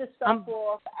 Shake the stuff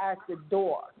off at the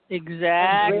door.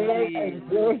 Exactly.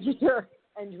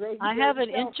 I have an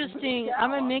interesting.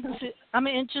 I'm an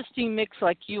interesting mix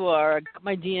like you are. I got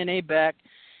my DNA back.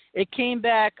 It came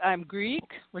back. I'm Greek,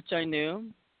 which I knew.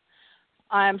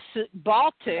 I'm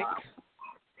Baltic,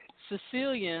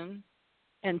 Sicilian,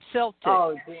 and Celtic.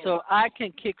 Oh, so I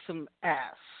can kick some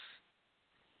ass.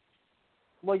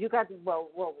 Well, you got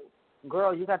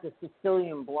girl, you got the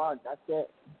Sicilian blood. That's it.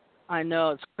 I know,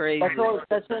 it's crazy.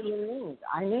 That's what you need.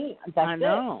 I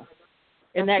know.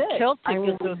 And that Celtic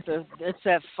is it's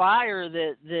that fire,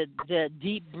 that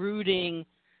deep brooding.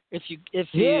 If you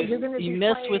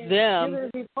mess with them, you're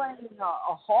gonna be playing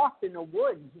a harp in the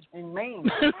woods in Maine.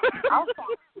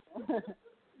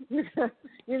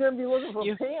 You're gonna be looking for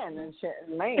pan and shit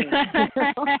in Maine.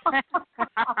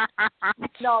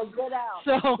 No, get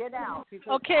out. Get out.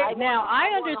 Okay, now I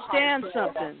understand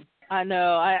something. I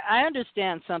know. I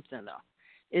understand something though.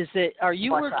 Is that are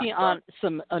you working on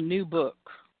a new book?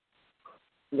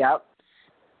 Yep.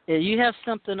 Yeah, you have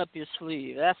something up your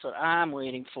sleeve. That's what I'm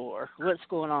waiting for. What's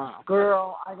going on?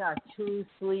 Girl, I got 2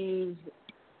 sleeves.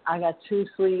 I got 2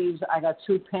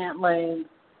 pant legs.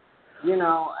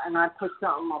 and I put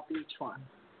something up each one.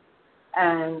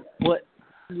 And What?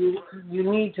 you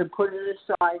need to put it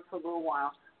aside for a little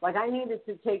while. Like I needed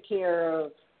to take care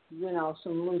of,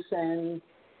 some loose ends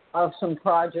of some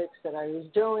projects that I was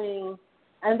doing.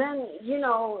 And then,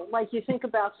 like you think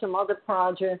about some other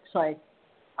projects, like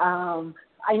you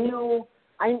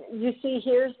see,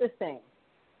 here's the thing.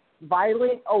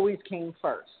 Violet always came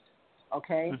first,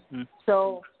 okay? Mm-hmm.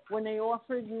 So when they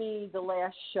offered me the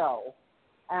last show,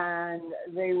 and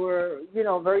they were,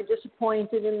 very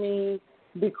disappointed in me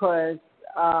because,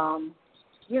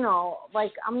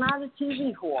 like I'm not a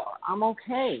TV whore. I'm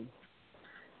okay.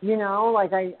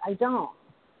 Like I don't.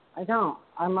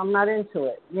 I'm not into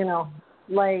it.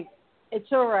 Like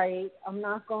it's all right. I'm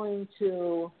not going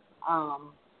to,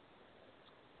 I'm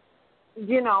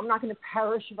not going to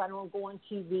perish if I don't go on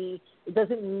TV. It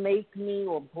doesn't make me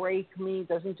or break me. It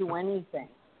doesn't do anything.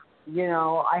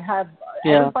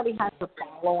 Everybody has a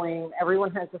following.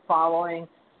 Everyone has a following.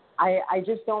 I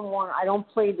just I don't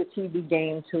play the TV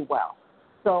game too well.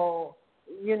 So,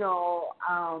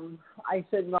 I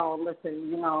said, no,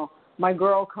 listen, my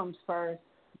girl comes first.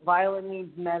 Violet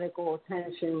needs medical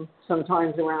attention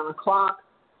sometimes around the clock.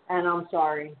 And I'm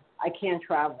sorry, I can't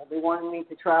travel. They wanted me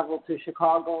to travel to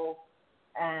Chicago,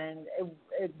 and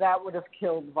that would have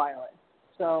killed Violet.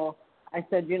 So I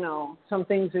said, some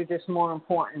things are just more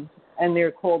important, and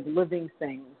they're called living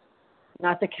things,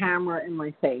 not the camera in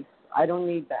my face. I don't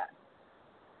need that.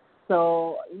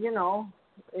 So,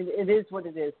 it is what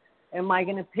it is. Am I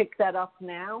going to pick that up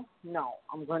now? No.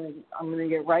 I'm going to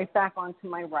get right back onto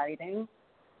my writing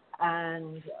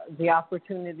and the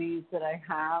opportunities that I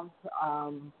have,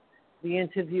 the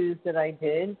interviews that I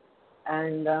did,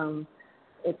 and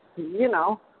it's,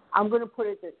 I'm going to put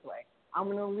it this way. I'm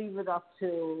going to leave it up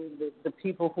to the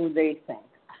people who they think.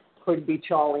 Could be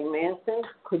Charlie Manson,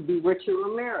 could be Richard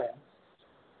Ramirez.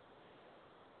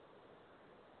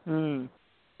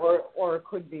 Or it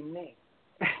could be me.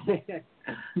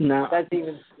 No. That's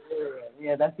even scarier.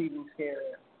 Yeah, that's even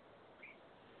scarier.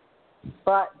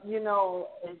 But,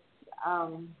 it's,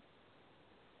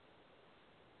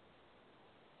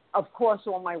 of course,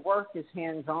 all my work is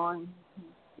hands-on.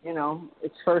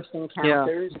 It's first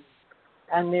encounters. Yeah.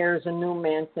 And there's a new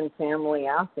Manson family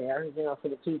out there, for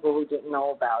the people who didn't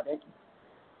know about it.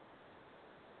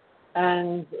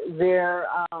 And they're,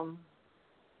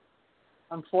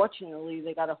 unfortunately,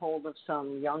 they got a hold of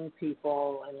some young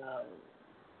people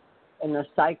in a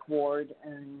psych ward,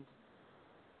 and,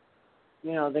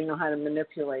 they know how to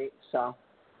manipulate. So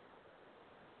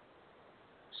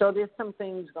there's some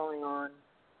things going on.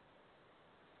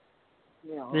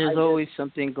 There's always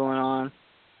something going on.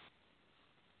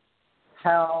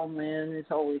 Hell, man,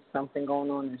 there's always something going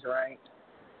on is right.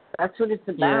 That's what it's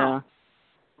about.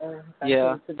 Yeah. That's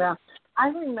what it's about. I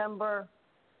remember,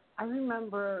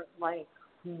 like,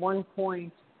 one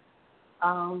point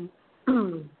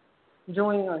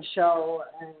doing a show,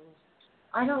 and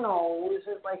I don't know, was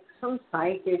it like some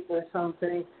psychic or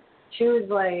something? She was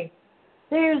like,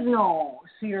 there's no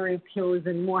serial killers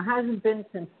anymore. Hasn't been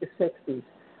since the 60s.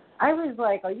 I was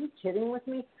like, are you kidding with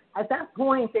me? At that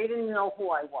point, they didn't know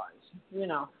who I was. They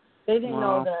didn't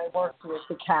know that I worked with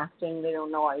the casting. They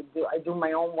don't know I do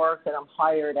my own work, that I'm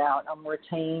hired out. I'm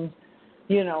retained,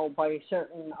 by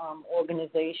certain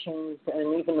organizations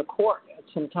and even the court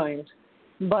sometimes.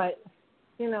 But,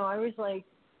 I was like,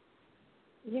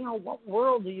 what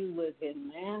world do you live in,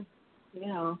 man?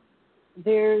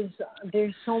 There's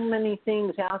so many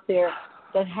things out there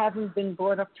that haven't been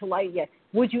brought up to light yet.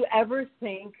 Would you ever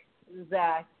think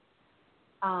that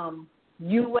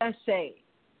USA,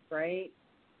 right?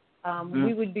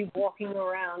 We would be walking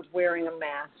around wearing a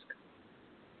mask?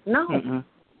 No. Mm-mm.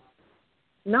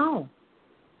 No.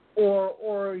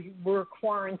 Or we're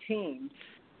quarantined.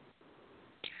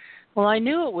 Well, I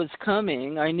knew it was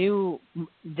coming. I knew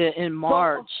that in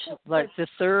March, like the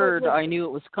 3rd, I knew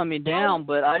it was coming down,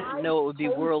 but I didn't know it would be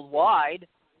worldwide.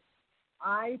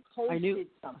 I posted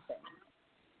something,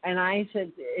 and I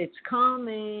said, it's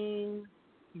coming.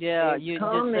 Yeah, it's you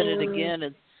coming. just said it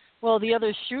again. Well, the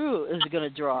other shoe is going to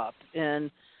drop, and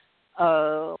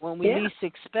when we least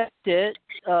expect it,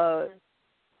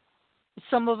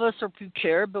 some of us are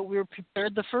prepared, but we were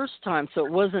prepared the first time, so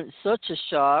it wasn't such a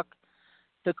shock.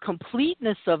 The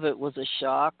completeness of it was a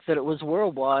shock, that it was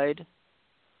worldwide.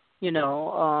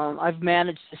 I've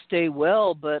managed to stay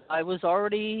well, but I was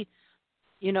already,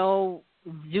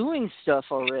 doing stuff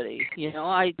already.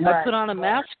 I put on a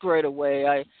mask right away.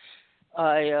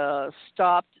 I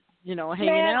stopped, hanging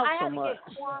out so much.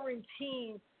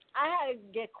 I had to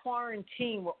get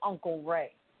quarantined with Uncle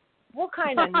Ray. What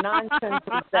kind of nonsense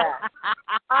is that?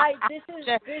 This is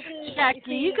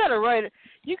Jackie, you gotta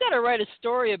write a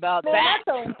story about that.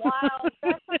 That's a wild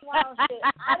shit.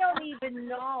 I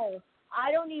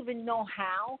don't even know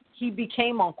how he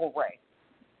became Uncle Ray.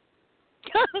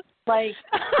 Like,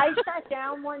 I sat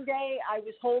down one day, I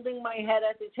was holding my head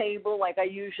at the table like I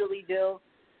usually do,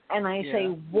 and I say,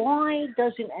 why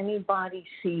doesn't anybody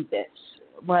see this?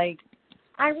 Like,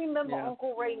 I remember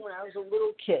Uncle Ray when I was a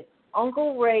little kid.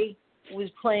 Uncle Ray was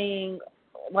playing,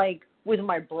 like, with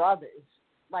my brothers.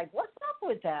 Like, what's up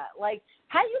with that? Like,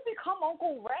 how you become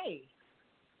Uncle Ray?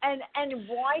 And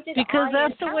why did Because I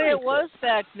that's the way it inherit was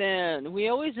back then. We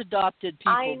always adopted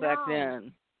people back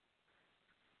then.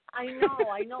 I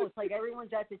know. It's like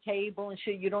everyone's at the table and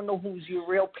shit. You don't know who's your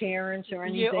real parents or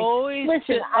anything. You always,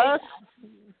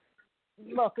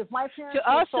 look, if my parents to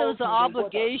us, it was an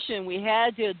obligation. We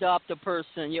had to adopt a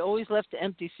person. You always left the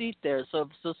empty seat there, so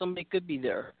somebody could be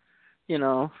there. You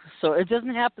know, so it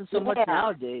doesn't happen so much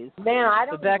nowadays. Man, I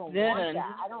don't but back even then, want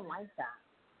that. I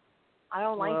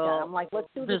don't like that. I'm like, let's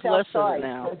do this there's outside. less of it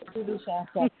now. Let's do this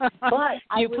outside.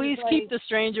 But you please keep the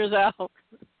strangers out.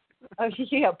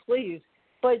 Yeah, please.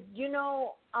 But you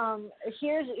know,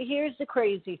 here's the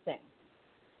crazy thing.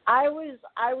 I was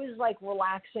like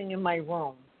relaxing in my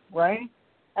room, right?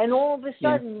 And all of a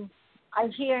sudden, I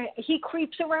hear he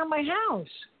creeps around my house.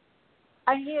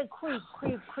 I hear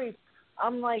creep.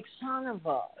 I'm like, son of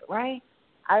a, right?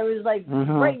 I was like,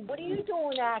 Ray, what are you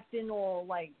doing acting all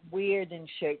like weird and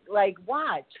shit? Like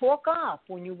what? Talk up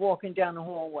when you're walking down the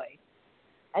hallway.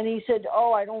 And he said,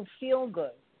 oh, I don't feel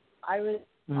good. I was,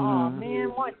 oh man,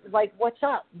 what? Like, what's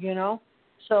up? You know?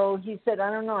 So he said,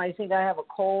 I don't know. I think I have a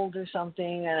cold or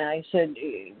something. And I said,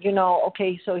 you know,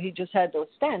 okay. So he just had those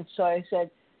stents. So I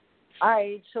said, all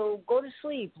right, so go to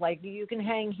sleep. Like, you can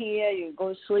hang here. You go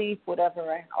to sleep, whatever.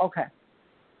 Right? Okay.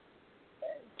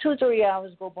 2-3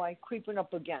 hours go by, creeping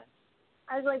up again.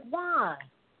 I was like, why?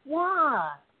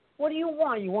 Why? What do you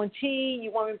want? You want tea?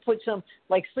 You want me to put some,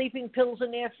 like, sleeping pills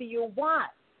in there for you? What?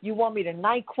 You want me to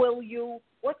NyQuil you?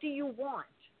 What do you want?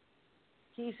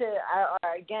 He said,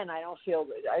 again, I don't feel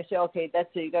good. I said, okay, that's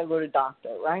it. You got to go to the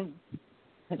doctor, right?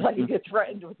 It's like you get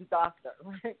threatened with the doctor,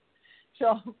 right?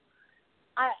 So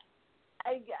I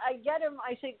get him.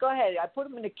 I said, go ahead. I put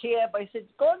him in a cab. I said,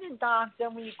 go to the doctor.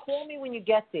 When you call me when you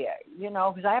get there, you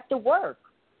know, because I have to work.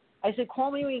 I said,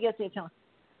 call me when you get there. Tell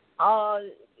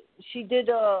me. She did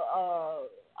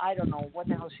I don't know what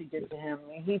the hell she did to him.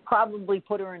 He probably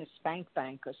put her in a spank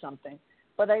bank or something.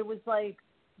 But I was like,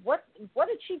 what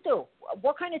did she do?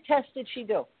 What kind of test did she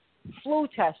do? Flu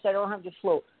test. I don't have the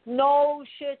flu. No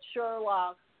shit,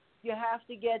 Sherlock. You have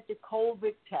to get the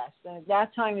COVID test. And at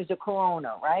that time it was the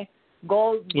corona, right?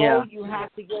 Go. Yeah. You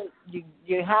have to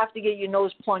get your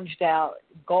nose plunged out.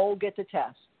 Go get the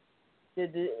test.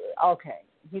 Okay.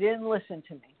 He didn't listen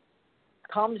to me.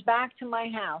 Comes back to my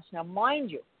house. Now,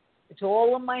 mind you, it's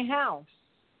all in my house,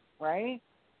 right?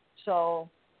 So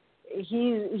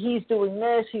he's doing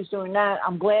this, he's doing that.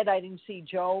 I'm glad I didn't see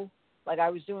Joe. Like I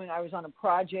was on a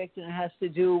project, and it has to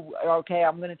do. Okay,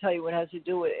 I'm going to tell you what it has to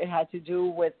do with. It had to do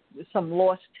with some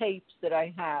lost tapes that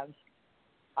I have.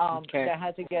 That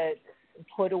had to get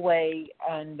put away,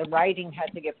 and the writing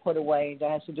had to get put away.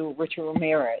 That has to do with Richard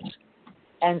Ramirez,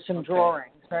 and some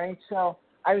drawings, right? So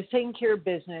I was taking care of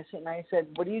business, and I said,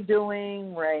 what are you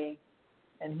doing, Ray?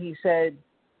 And he said,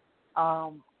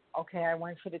 okay, I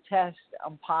went for the test.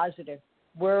 I'm positive.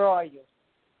 Where are you?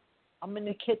 I'm in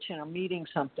the kitchen. I'm eating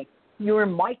something. You're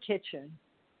in my kitchen.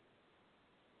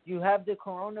 You have the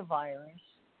coronavirus,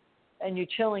 and you're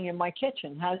chilling in my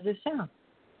kitchen. How does this sound?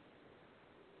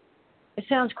 It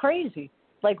sounds crazy.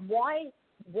 Like, why,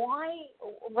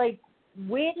 like,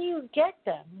 where do you get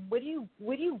them? Where do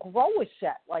you grow a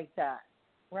set like that,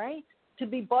 right? To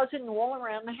be buzzing all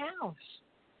around the house.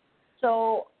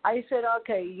 So I said,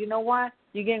 okay, you know what?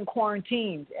 You're getting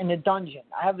quarantined in a dungeon.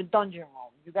 I have a dungeon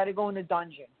room. You got to go in the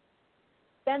dungeon.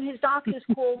 Then his doctors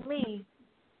called me.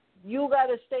 You got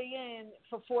to stay in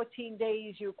for 14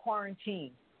 days. You're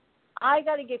quarantined. I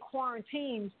got to get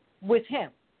quarantined with him.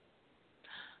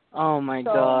 Oh, my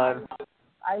God.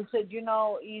 I said, you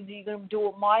know, either you're going to do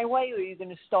it my way or you're going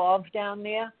to starve down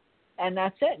there, and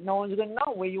that's it. No one's going to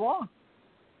know where you are.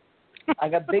 I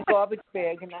got a big garbage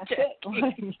bag, and that's it.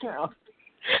 You know,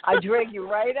 I drag you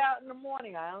right out in the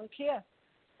morning. I don't care.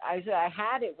 I said, I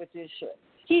had it with this shit.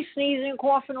 He's sneezing and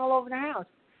coughing all over the house.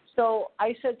 So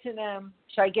I said to them,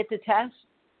 should I get the test?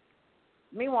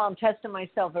 Meanwhile, I'm testing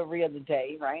myself every other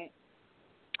day, right?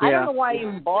 Yeah. I don't know why I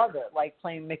even bother, like,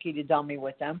 playing Mickey the Dummy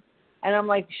with them. And I'm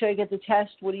like, should I get the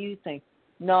test? What do you think?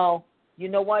 No. You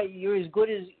know what? You're as good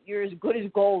as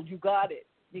gold. You got it.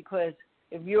 Because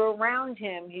If you're around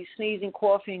him, he's sneezing,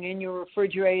 coughing in your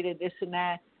refrigerator, this and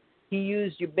that. He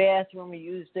used your bathroom, he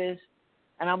used this.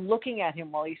 And I'm looking at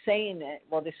him while they're saying it,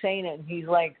 and he's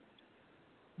like,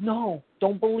 no,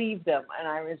 don't believe them. And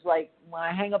I was like, when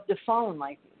I hang up the phone,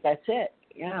 like, that's it,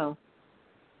 you know.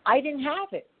 I didn't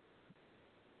have it.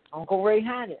 Uncle Ray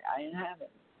had it. I didn't have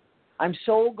it. I'm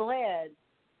so glad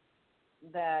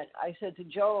that I said to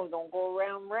Joe, don't go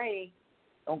around Ray.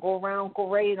 Don't go around Uncle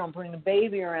Ray. Don't bring the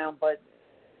baby around. But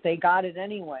they got it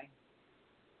anyway.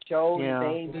 Joe, the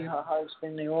baby, her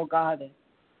husband, they all got it.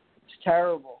 It's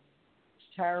terrible.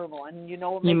 It's terrible. And you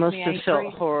know what makes me angry? You must have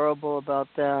felt horrible about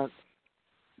that.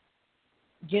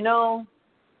 You know,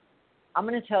 I'm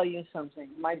going to tell you something.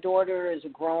 My daughter is a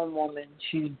grown woman.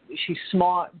 She's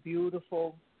smart,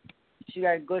 beautiful. She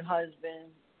got a good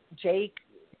husband. Jake,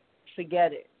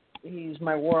 forget it. He's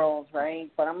my world,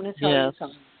 right? But I'm going to tell you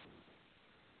something.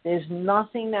 There's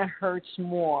nothing that hurts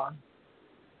more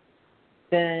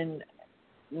than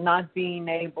not being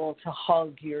able to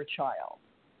hug your child.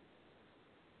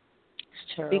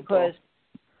 It's terrible. Because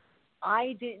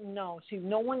I didn't know. See,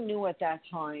 no one knew at that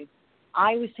time.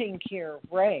 I was taking care of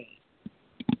Ray.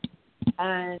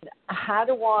 And how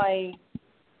do I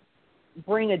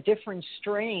bring a different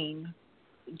strain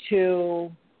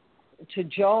to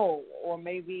Joe, or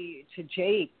maybe to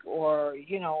Jake, or,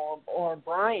 you know, or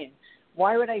Brian?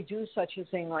 Why would I do such a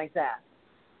thing like that?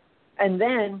 And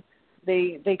then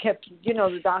they kept, you know,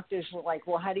 the doctors were like,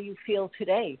 well, how do you feel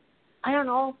today? I don't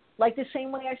know, like the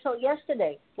same way I felt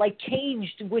yesterday, like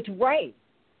caged with Ray.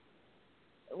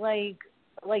 Like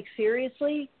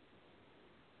seriously?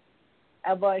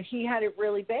 But he had it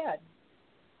really bad.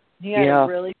 He had it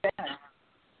really bad.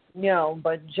 You know,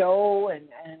 but Joe and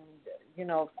you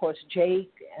know, of course,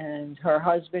 Jake and her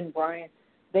husband, Brian,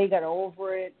 they got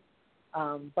over it.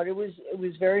 But it was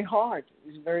very hard.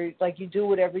 It was very, like, you do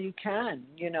whatever you can,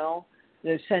 you know.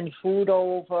 They send food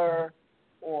over,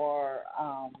 or,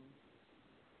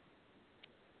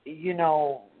 you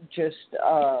know, just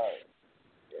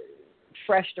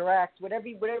fresh direct, whatever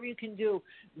you can do.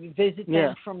 You visit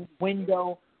them from the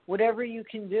window, whatever you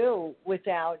can do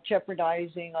without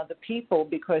jeopardizing other people,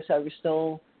 because I was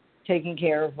still taking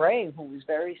care of Ray, who was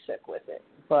very sick with it.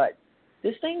 But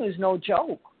this thing was no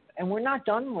joke, and we're not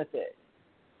done with it.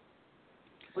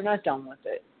 We're not done with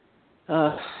it.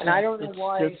 And I don't know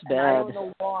why. It's bad.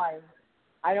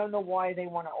 I don't know why they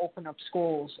want to open up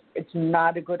schools. It's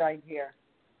not a good idea.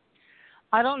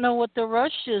 I don't know what the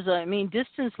rush is. I mean,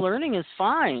 distance learning is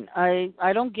fine.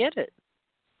 I don't get it.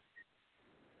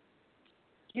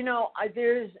 You know,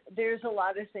 there's a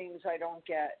lot of things I don't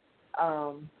get.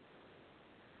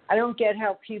 I don't get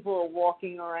how people are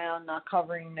walking around not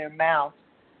covering their mouth.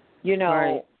 You know,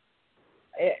 right.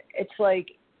 It's like,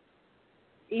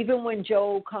 even when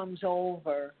Joe comes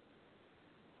over,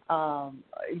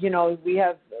 you know, we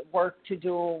have work to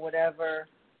do or whatever.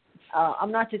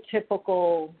 I'm not the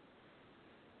typical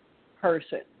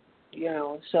person, you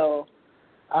know, so,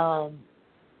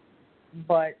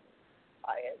 but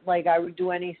I would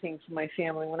do anything for my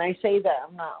family. When I say that,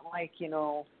 I'm not like, you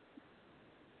know,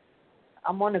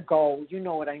 I'm on a go, you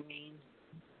know what I mean.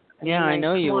 I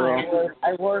know you will.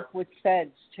 I work with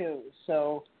feds too,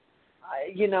 so,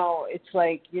 you know, it's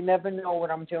like you never know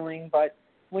what I'm doing. But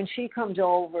when she comes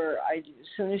over, as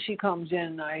soon as she comes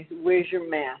in, where's your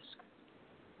mask?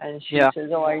 And she says,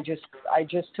 oh, I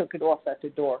just took it off at the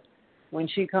door. When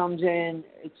she comes in,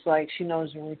 it's like she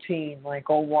knows the routine, like,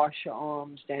 go wash your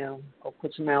arms down, go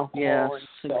put some alcohol in.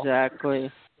 Yes,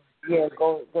 exactly. Yeah,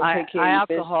 go take care of your alcohol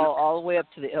business. all the way up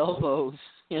to the elbows,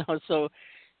 you know, so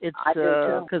it's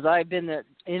because I've been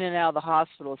in and out of the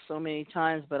hospital so many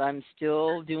times, but I'm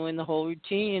still doing the whole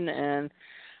routine, and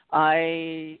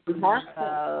I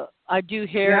do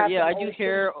hair.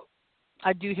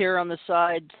 I do hair on the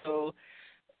side, so.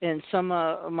 And some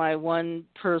of my one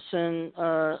person,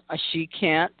 she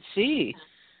can't see,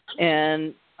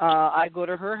 and I go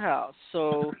to her house.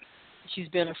 So she's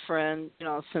been a friend, you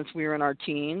know, since we were in our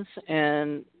teens,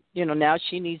 and you know, now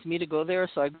she needs me to go there,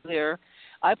 so I go there.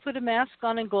 I put a mask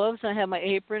on and gloves, and I have my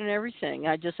apron and everything.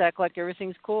 I just act like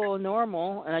everything's cool and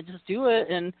normal, and I just do it,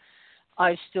 and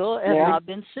I still have not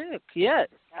been sick yet.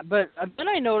 But then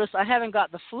I noticed I haven't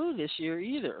got the flu this year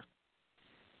either.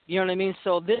 You know what I mean?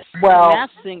 So this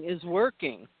mask thing is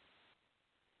working.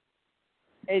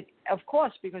 Of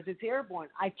course, because it's airborne.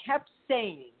 I kept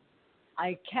saying,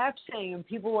 and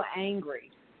people were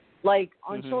angry. Like,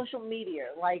 on social media,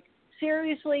 like,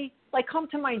 seriously, like, come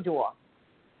to my door.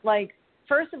 Like,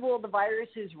 first of all, the virus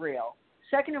is real.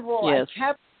 Second of all, I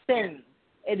kept saying,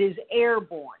 it is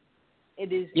airborne.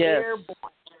 It is airborne.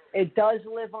 It does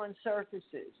live on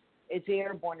surfaces. it's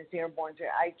airborne, it's airborne.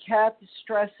 I kept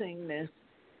stressing this,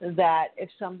 that if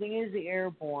something is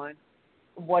airborne,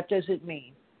 what does it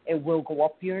mean? It will go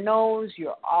up your nose,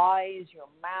 your eyes, your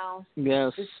mouth.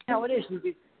 Yes. This is how it is.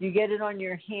 You get it on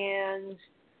your hands.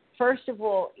 First of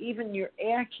all, even your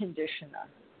air conditioner,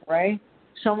 right?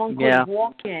 Someone could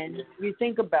walk in. You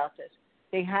think about this.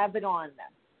 They have it on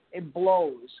them. It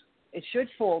blows. It should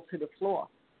fall to the floor,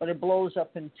 but it blows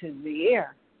up into the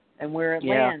air. And where it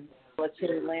lands, let's say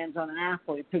it lands on an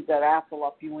apple, you pick that apple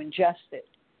up, you ingest it,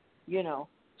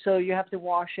 So you have to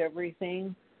wash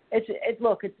everything.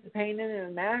 Look, it's a pain in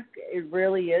the neck. It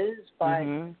really is, but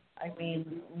I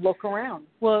mean, look around.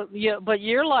 Well, yeah, but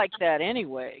you're like that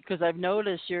anyway, because I've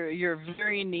noticed you're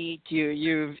very neat.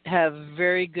 You have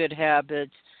very good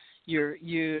habits. You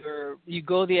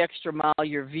go the extra mile.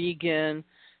 You're vegan.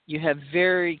 You have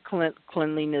very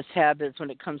cleanliness habits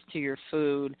when it comes to your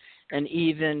food, and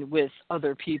even with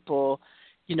other people.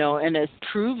 And it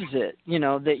proves it.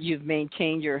 That you've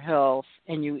maintained your health,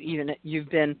 and you've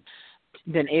been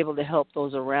able to help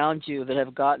those around you that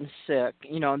have gotten sick.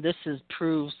 And this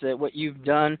proves that what you've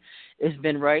done has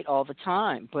been right all the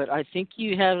time. But I think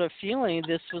you had a feeling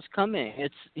this was coming.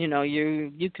 It's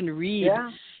you can read. Yeah.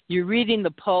 You're reading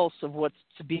the pulse of what's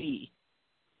to be.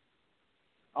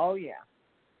 Oh yeah,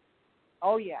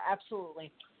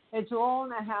 absolutely. It's all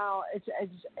in how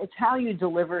it's how you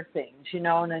deliver things,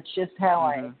 and it's just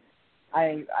how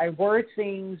I word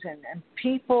things, and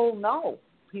people know.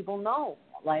 People know.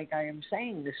 Like I am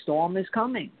saying, the storm is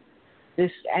coming.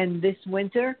 This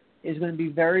winter is going to be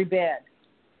very bad.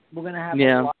 We're going to have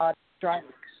a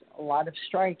lot of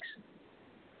strikes.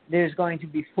 There's going to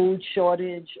be food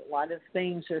shortage. A lot of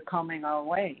things are coming our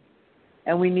way,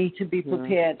 and we need to be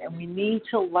prepared. And we need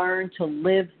to learn to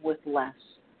live with less.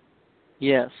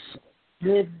 Yes.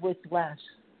 Live with less.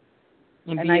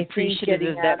 And be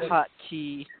appreciative of that hot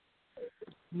tea.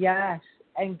 Yes.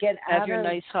 And have your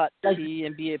nice hot tea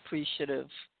and be appreciative.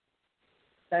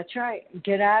 That's right.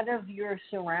 Get out of your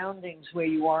surroundings where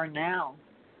you are now.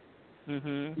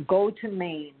 Mm-hmm. Go to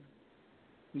Maine.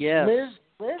 Yes.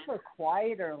 Live a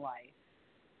quieter life.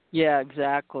 Yeah,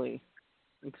 exactly.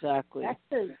 That's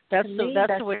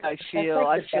the way I feel.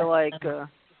 Like I feel like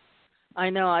I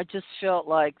know. I just felt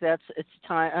like it's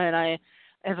time, and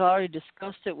I've already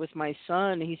discussed it with my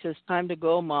son. He says, "Time to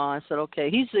go, Ma." I said,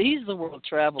 "Okay." He's the world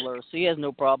traveler, so he has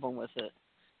no problem with it.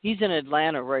 He's in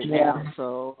Atlanta right now,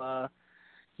 so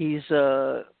he's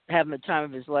having the time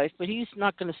of his life. But he's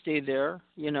not going to stay there.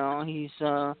 He's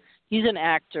an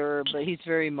actor, but he's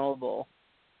very mobile.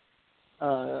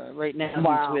 Right now,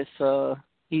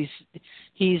 he's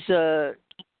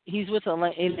with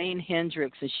Elaine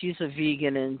Hendricks, and she's a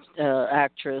vegan and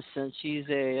actress, and she's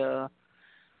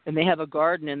and they have a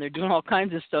garden, and they're doing all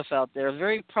kinds of stuff out there.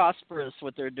 Very prosperous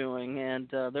what they're doing, and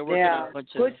they're working on a bunch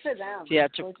of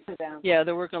theatrical. Good for them. Yeah,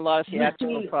 they're working on a lot of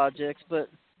theatrical projects. But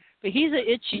he's an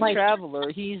itchy traveler.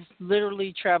 He's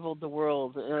literally traveled the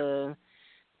world. You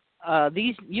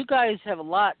guys have a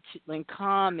lot in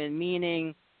common,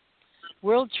 meaning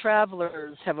world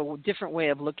travelers have a different way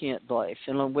of looking at life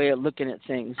and a way of looking at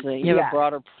things. You have a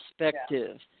broader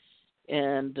perspective. Yeah.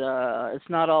 And it's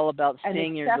not all about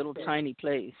staying in your little tiny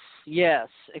place. Yes,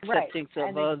 accepting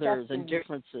of others and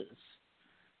differences.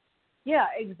 Yeah,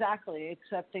 exactly.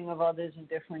 Accepting of others and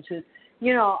differences.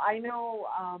 I know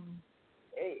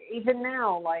even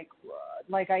now, like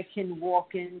I can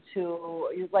walk into,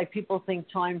 like people think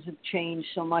times have changed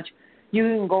so much. You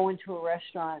can go into a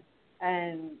restaurant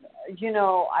and,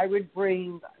 I would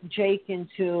bring Jake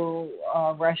into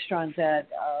a restaurant that,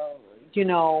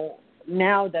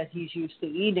 now that he's used to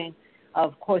eating,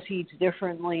 of course he eats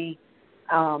differently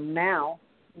now,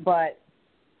 but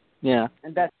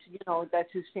and that's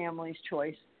his family's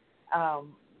choice.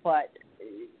 But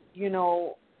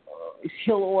he'll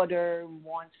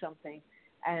want something,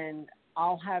 and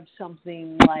I'll have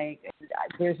something like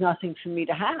there's nothing for me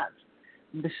to have,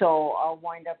 so I'll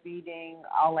wind up eating.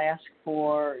 I'll ask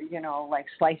for like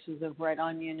slices of red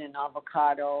onion and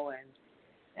avocado,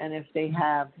 and if they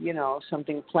have,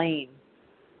 something plain,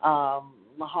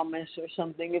 hummus or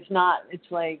something. If not, it's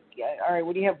like, all right,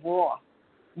 what do you have raw?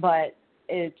 But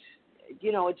it's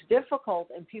difficult,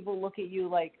 and people look at you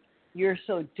like you're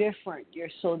so different. You're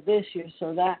so this, you're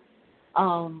so that.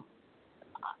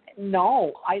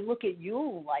 No, I look at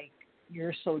you like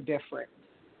you're so different.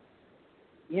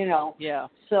 Yeah.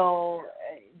 So,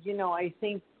 I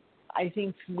think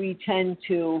we tend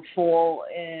to fall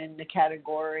in the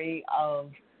category of,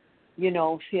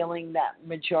 feeling that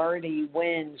majority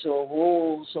wins or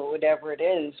rules or whatever it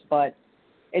is, but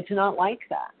it's not like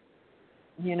that.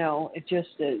 It's just,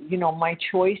 my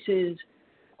choices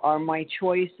are my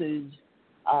choices,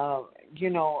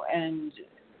 and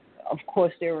of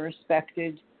course they're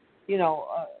respected,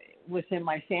 within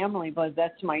my family, but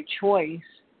that's my choice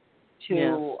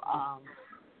to,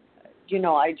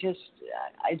 I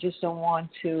just don't want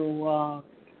to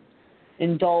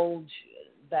indulge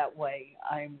that way.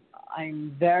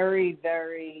 I'm very,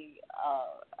 very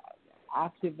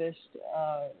activist,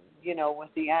 with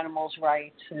the animals'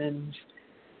 rights, and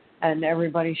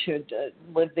everybody should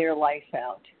live their life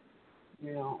out.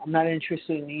 I'm not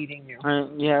interested in eating you.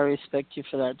 I respect you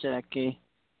for that, Jackie.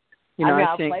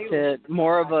 I think that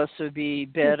more of us would be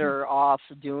better off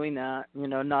doing that.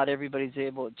 Not everybody's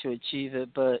able to achieve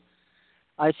it, but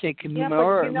I think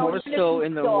more so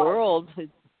in the world.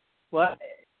 What?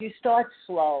 You start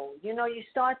slow. You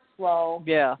start slow.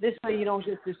 Yeah. This way you don't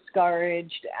get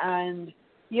discouraged. And,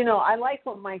 I like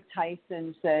what Mike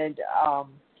Tyson said.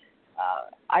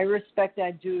 I respect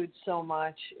that dude so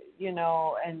much,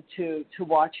 and to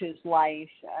watch his life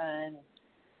and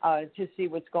to see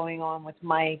what's going on with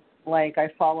Mike. Like, I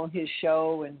follow his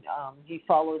show, and he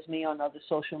follows me on other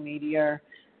social media.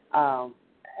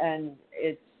 And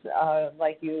it's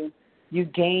like you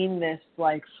gain this,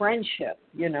 like, friendship,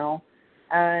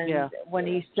 And when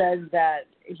he said that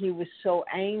he was so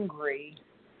angry,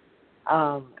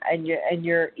 and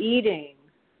you're eating,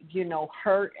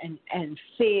 hurt and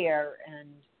fear,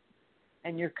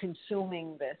 and you're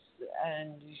consuming this,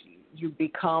 and you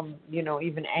become,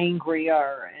 even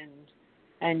angrier,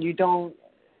 and you don't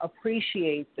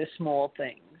appreciate the small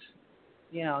things,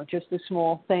 just the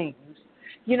small things.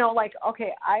 Like,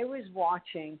 okay, I was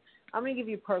watching, I'm going to give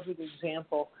you a perfect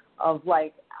example of,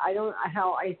 like,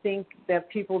 how I think that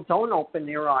people don't open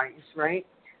their eyes, right?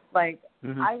 Like,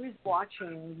 I was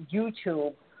watching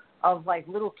YouTube of, like,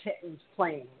 little kittens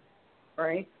playing,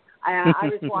 right? I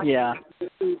was watching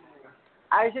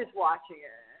I was just watching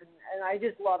it, and I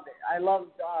just loved it. I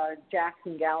loved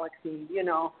Jackson Galaxy,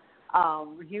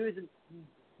 He was a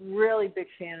really big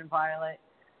fan of Violet,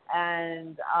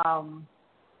 and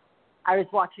I was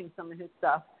watching some of his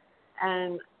stuff,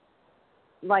 and,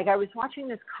 like, I was watching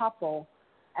this couple,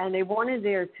 and they wanted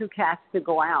their two cats to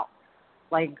go out,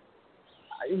 like,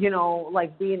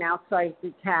 like being outside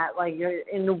the cat, like you're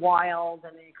in the wild,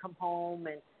 and they come home,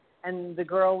 and the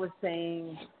girl was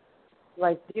saying,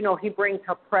 like, he brings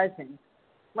her presents.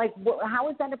 Like, how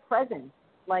is that a present?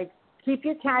 Like, keep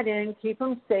your cat in, keep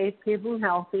him safe, keep him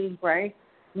healthy, right?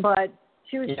 But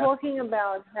she was talking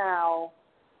about how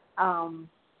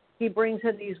he brings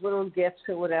her these little gifts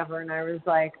or whatever, and I was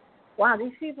like, wow,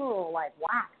 these people are, like,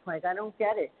 whack. Like, I don't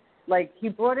get it. Like, he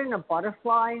brought in a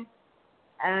butterfly,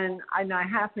 and I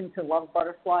happen to love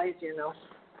butterflies,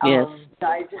 Yes.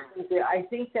 I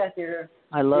think that they're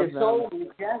so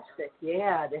majestic.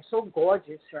 Yeah, they're so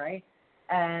gorgeous, right?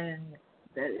 And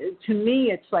to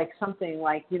me, it's like something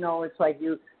like, it's like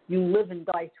you live and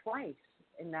die twice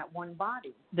in that one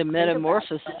body. The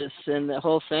metamorphosis and the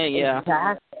whole thing,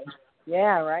 Exactly.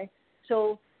 Yeah, right?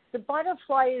 So the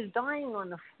butterfly is dying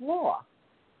on the floor,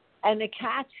 and the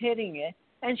cat's hitting it,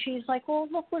 and she's like, oh,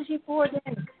 look what he brought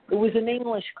in. It was an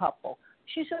English couple.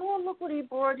 She said, oh, look what he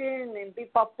brought in, and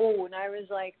beep, bop, boo. And I was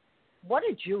like, what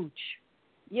a jooch.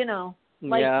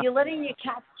 Like, you're letting your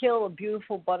cat kill a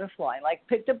beautiful butterfly. Like,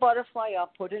 pick the butterfly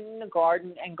up, put it in the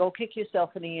garden, and go kick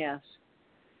yourself in the ass.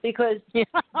 Because,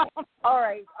 all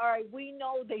right, we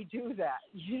know they do that,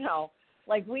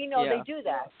 Like, we know they do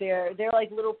that. They're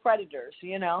like little predators,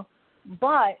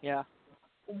 But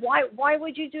why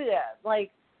would you do that?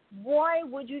 Like, why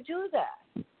would you do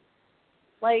that?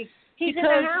 Like, he's in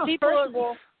the house. First of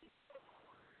all,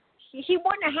 he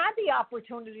wouldn't have had the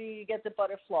opportunity to get the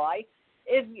butterfly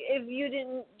if you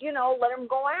didn't, let him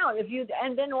go out.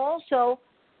 And then also,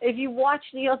 if you watch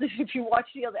the other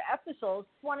episodes,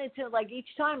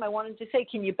 each time I wanted to say,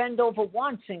 can you bend over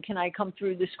once and can I come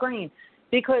through the screen?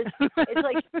 Because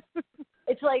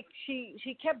it's like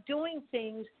she kept doing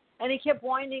things and he kept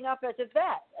winding up at the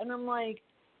vet, and I'm like,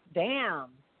 damn,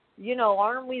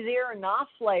 aren't we there enough?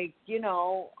 Like,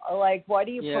 like, why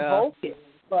do you provoke it?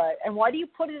 And why do you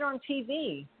put it on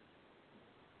TV?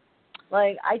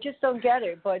 Like, I just don't get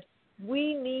it. But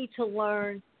we need to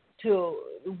learn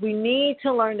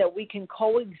that we can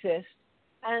coexist,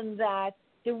 and that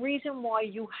the reason why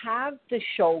you have the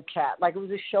show cat, like, it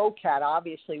was a show cat,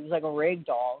 obviously, it was like a rag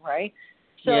doll, right?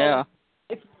 So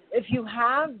if you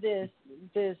have this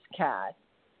cat,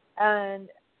 and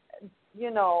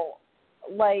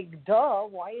like, duh,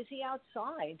 why is he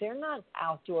outside? They're not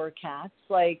outdoor cats.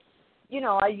 Like, you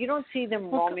don't see them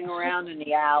roaming around in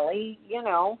the alley,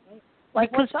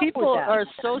 Like, because people are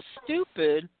so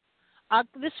stupid.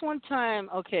 This one time,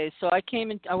 okay, so I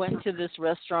went into this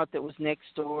restaurant that was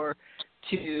next door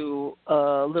to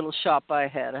a little shop I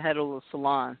had. I had a little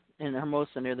salon in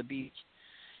Hermosa near the beach.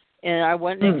 And I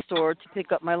went next door to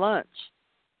pick up my lunch.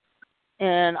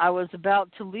 And I was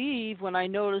about to leave when I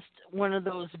noticed one of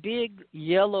those big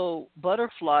yellow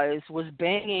butterflies was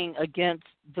banging against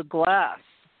the glass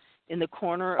in the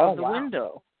corner of the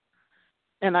window.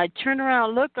 And I turned around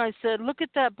and looked. I said, "Look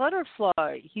at that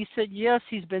butterfly." He said, "Yes,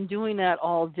 he's been doing that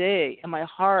all day." And my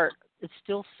heart, it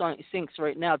still sinks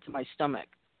right now to my stomach.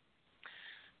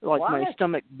 Like my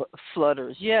stomach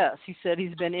flutters. Yes, he said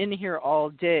he's been in here all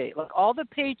day. Like all the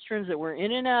patrons that were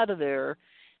in and out of there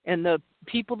and the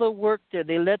people that worked there,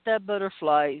 they let that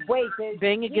butterfly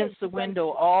bang against the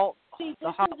window,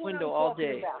 the hot window all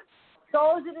day. About.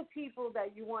 Those are the people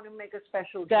that you want to make a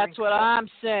special drink. That's what I'm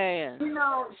saying. You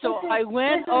know, so I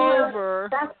went over.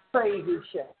 That's crazy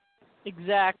shit.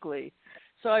 Exactly.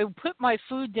 So I put my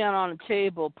food down on a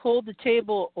table, pulled the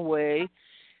table away,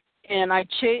 and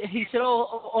he said,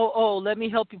 oh, let me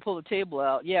help you pull the table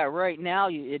out. Yeah, right now,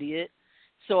 you idiot.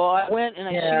 So I went and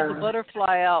I threw the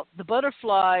butterfly out. The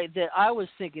butterfly that I was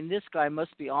thinking, this guy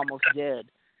must be almost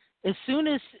dead. As soon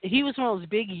as he was one of those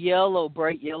big yellow,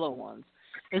 bright yellow ones.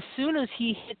 As soon as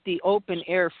he hit the open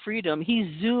air freedom,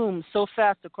 he zoomed so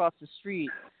fast across the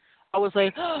street. I was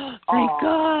like, oh, thank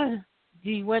God.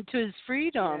 He went to his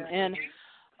freedom. And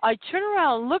I turned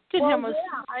around and looked at him. I was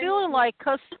feeling like,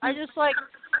 I just like,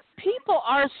 people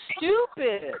are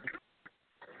stupid.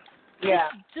 Yeah.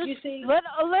 Just you see,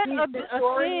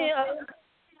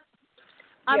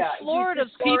 I'm floored of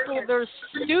people. They're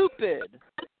stupid.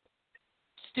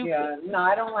 Yeah. No,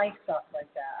 I don't like stuff like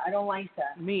that. I don't like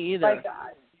that. Me either. Like,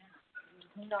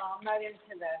 no, I'm not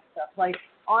into that stuff. Like,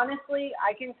 honestly,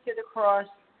 I can sit across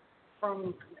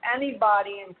from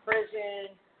anybody in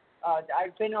prison.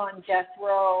 I've been on death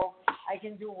row. I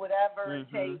can do whatever it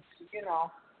takes, you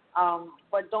know.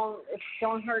 But don't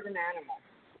hurt an animal.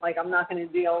 Like, I'm not going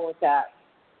to deal with that.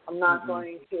 I'm not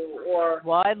going to. Or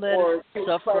why let it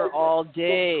suffer all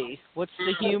day? What's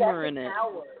the humor in it?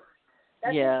 Coward.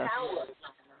 That's a coward.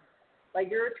 Like,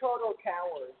 you're a total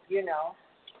coward, you know.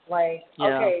 Like,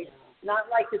 okay, not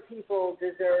like the people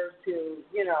deserve to,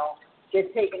 you know,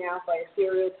 get taken out by a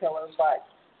serial killer, but,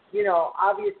 you know,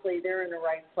 obviously they're in the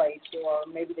right place, or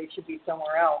maybe they should be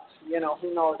somewhere else. You know,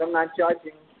 who knows? I'm not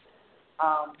judging.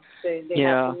 They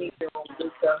have to meet their own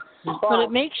wisdom. But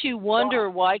it makes you wonder,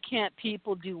 why can't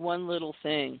people do one little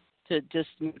thing to just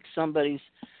make somebody's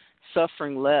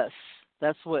suffering less?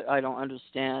 That's what I don't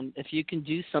understand. If you can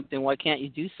do something, why can't you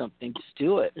do something? Just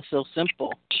do it. It's so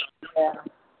simple.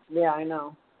 Yeah, I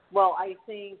know. Well, I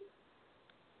think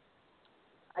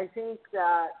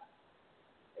that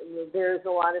there's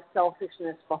a lot of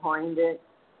selfishness behind it,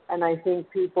 and I think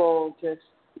people just,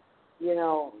 you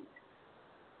know,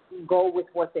 go with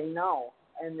what they know,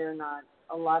 and they're not.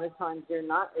 A lot of times, they're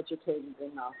not educated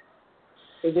enough.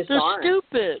 They're aren't.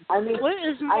 Stupid. I mean,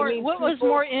 what was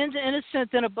more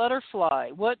innocent than a butterfly?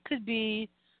 What could be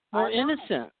more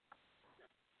innocent?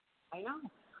 I know.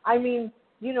 I mean,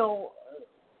 you know,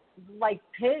 like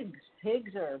pigs.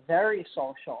 Pigs are very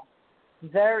social,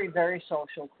 very, very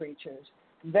social creatures,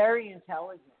 very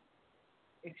intelligent,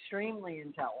 extremely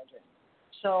intelligent.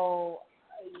 So,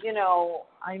 you know,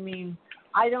 I mean,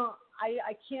 I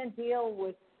can't deal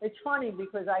with. It's funny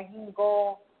because I can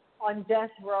go on death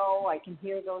row, I can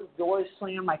hear those doors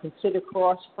slam, I can sit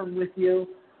across from with you,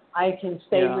 I can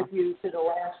stay with you to the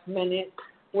last minute,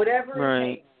 whatever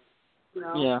it takes, you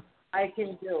know, I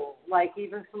can do. Like,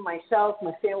 even for myself,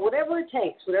 my family, whatever it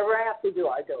takes, whatever I have to do,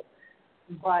 I do.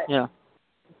 But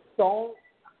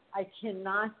I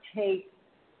cannot take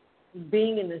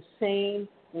being in the same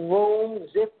room,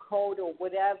 zip code, or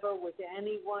whatever with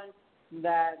anyone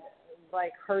that,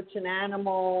 like, hurts an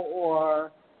animal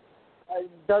or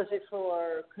does it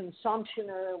for consumption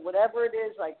or whatever it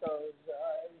is, like those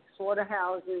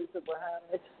slaughterhouses.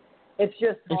 It's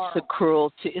just horrible. It's the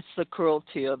cruelty. It's the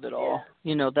cruelty of it all.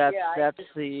 You know, that's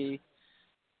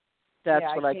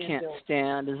what I can't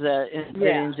stand. Is that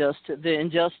the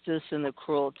injustice and the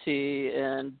cruelty,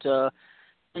 and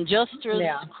injustice,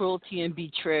 cruelty, and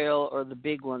betrayal are the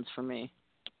big ones for me.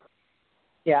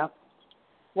 Yeah.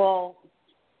 Well,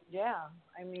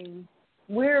 I mean,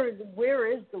 where is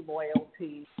the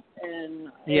loyalty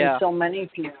in so many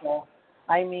people?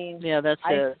 I mean, I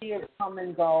see it come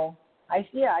and go. I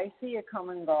see it come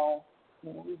and go.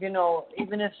 You know,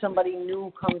 even if somebody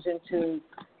new comes into,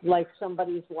 like,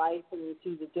 somebody's life and you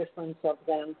see the difference of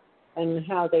them and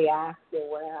how they act or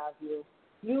what have you,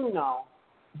 you know.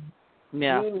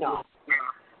 Yeah. You know.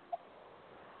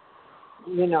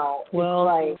 You know, well,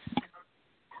 it's like,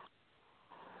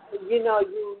 you know,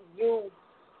 you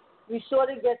sort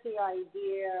of get the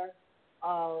idea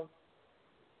of,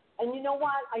 and you know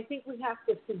what? I think we have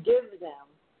to forgive them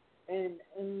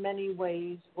in many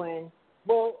ways when,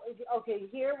 well, okay,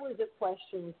 here was a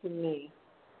question to me.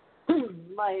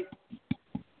 Like,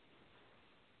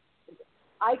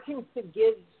 I can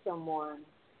forgive someone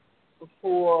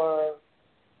for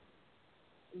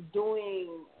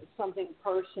doing something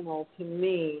personal to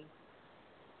me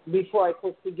before I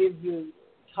could forgive you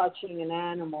touching an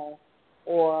animal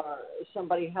or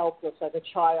somebody helpless like a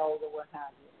child or what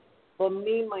have you. But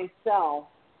me, myself,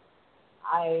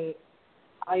 I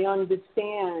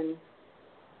understand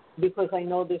because I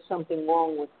know there's something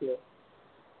wrong with you.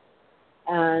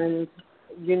 And,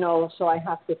 you know, so I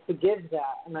have to forgive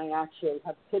that, and I actually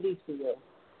have pity for you.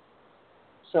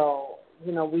 So,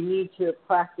 you know, we need to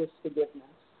practice forgiveness.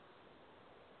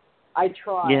 I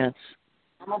try. Yes.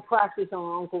 I'm going to practice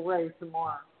on Uncle Ray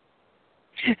tomorrow.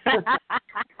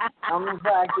 I'm going to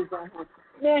practice on him.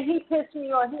 Man, he pissed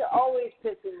me off. He always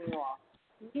pisses me off.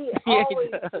 He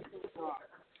always pisses me off.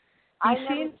 He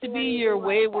seems to be your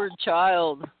wayward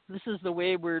child. This is the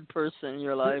wayward person in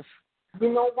your life.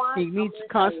 You know what? He needs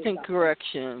constant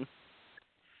correction.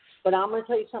 But I'm going to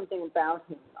tell you something about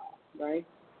him, though, right?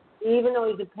 Even though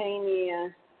he's a pain in the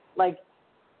ass,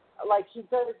 like he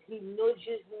does, he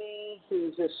nudges me,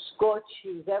 he's a scotch,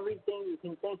 he's everything you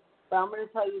can think. But I'm going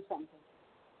to tell you something.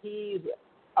 He's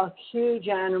a huge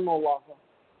animal lover.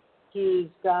 He's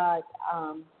got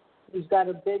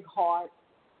a big heart,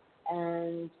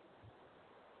 and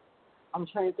I'm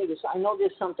trying to think of. I know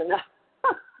there's something else.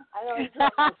 I know it's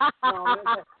not, no,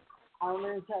 I'm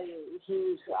going to tell you,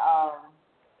 he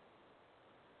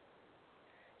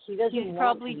doesn't. He's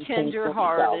probably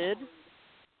tender-hearted.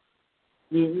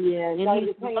 Yeah, and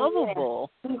he's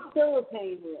lovable. He's still a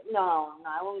pain in the ass. No,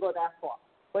 I won't go that far.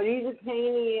 But he's a pain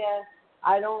in the ass.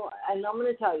 And I'm going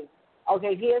to tell you.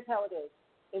 Okay, here's how it is.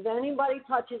 If anybody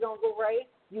touches Uncle Ray,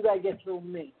 you got to get through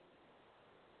me.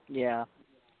 Yeah.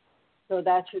 So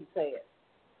that should say it.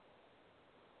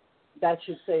 That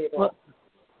should say it all.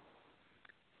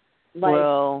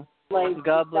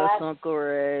 God bless Uncle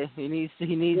Ray. He needs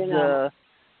you know,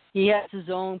 he has his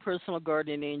own personal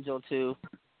guardian angel too.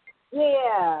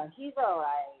 Yeah, he's all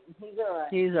right.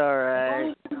 He's all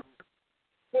right.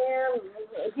 Damn,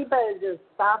 he better just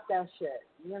stop that shit,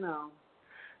 you know.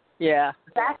 Yeah.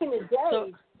 Back in the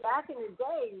day,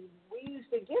 we used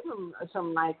to give him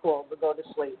some NyQuil to go to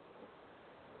sleep.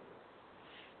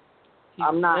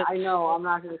 I'm not going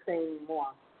to say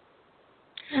anymore.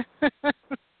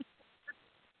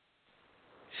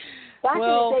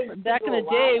 Back in the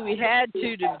day, we had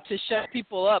to shut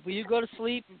people up. Will you go to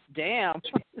sleep? Damn.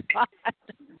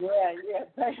 Yeah,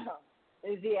 damn.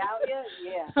 Is he out yet?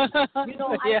 Yeah. You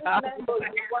know, I remember,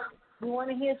 you want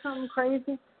to hear something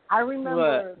crazy? I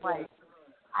remember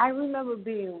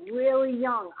being really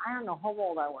young. I don't know how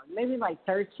old I was. Maybe like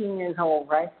 13 years old,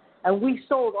 right? And we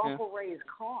sold Uncle Ray's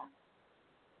car.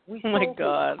 Oh, my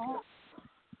God.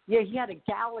 Yeah, he had a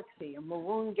Galaxy, a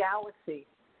maroon Galaxy.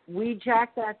 We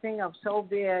jacked that thing up so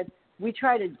bad. We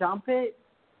tried to dump it.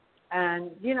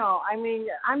 And, you know, I mean,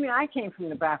 I came from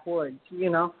the backwoods, you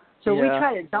know. So we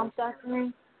tried to dump that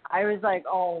thing. I was like,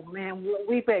 oh, man,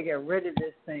 we better get rid of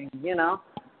this thing, you know.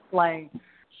 Like,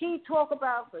 he talked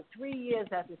about for 3 years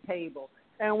at the table.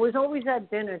 And it was always at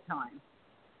dinner time.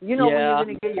 You know, when you're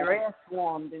going to get your ass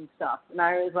warmed and stuff. And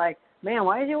I was like, man,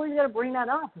 why is you always got to bring that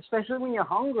up, especially when you're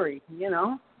hungry, you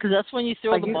know? Because that's when you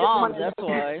throw the bombs, that's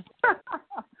why.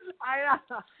 I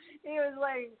know. He was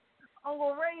like,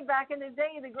 Uncle Ray, back in the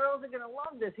day, the girls are going to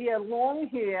love this. He had long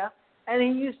hair, and he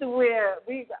used to wear,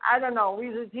 we used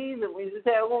to tease him. We used to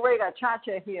say, Uncle Ray got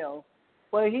cha-cha heels.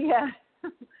 Well, he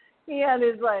had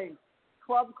his, like,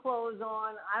 club clothes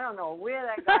on. I don't know where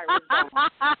that guy was going.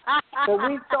 But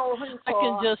we stole his car. I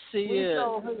can just see it. We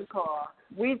stole his car.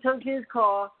 We took his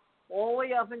car all the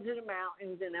way up into the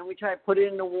mountains, and then we tried to put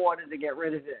it in the water to get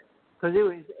rid of it. Because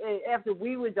after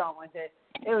we were done with it,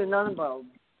 it was nothing but a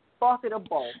bucket of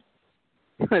bowl.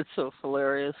 That's so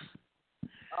hilarious.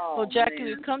 Oh, well, Jackie, man.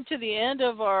 we've come to the end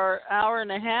of our hour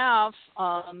and a half.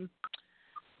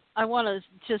 I want to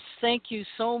just thank you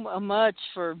so much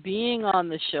for being on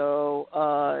the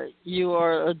show. You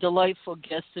are a delightful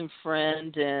guest and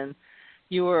friend, and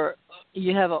you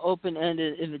have an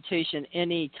open-ended invitation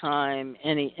anytime,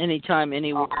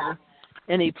 anywhere,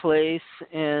 any place.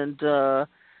 And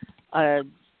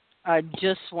I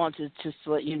just wanted to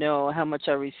let you know how much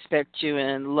I respect you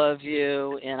and love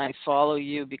you, and I follow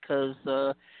you because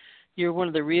you're one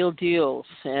of the real deals.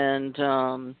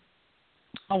 And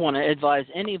I want to advise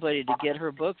anybody to get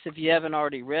her books if you haven't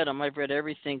already read them. I've read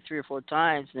everything 3 or 4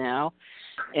 times now,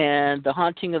 and The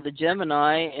Haunting of the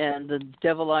Gemini and The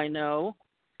Devil I Know,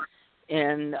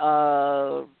 and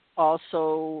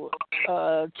also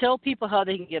tell people how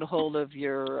they can get a hold of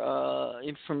your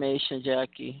information,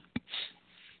 Jackie.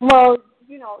 Well,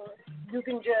 you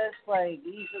can just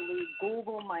easily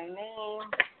Google my name,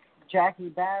 Jackie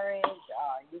Barrett.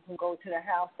 You can go to the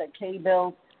house that Kay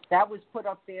built. That was put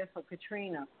up there for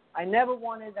Katrina. I never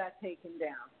wanted that taken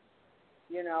down,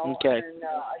 Okay. And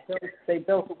they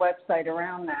built a website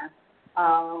around that.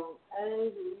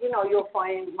 And, you'll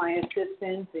find my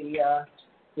assistant, the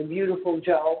beautiful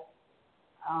Jo,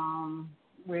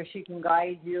 where she can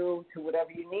guide you to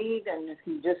whatever you need. And if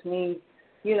you just need,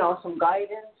 some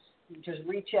guidance, you just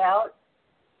reach out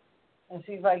and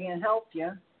see if I can help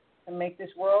you and make this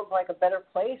world a better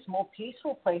place, more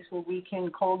peaceful place where we can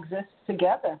coexist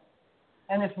together.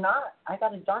 And if not, I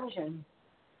got a dungeon.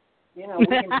 We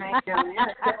can hang down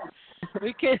there.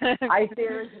 We can. I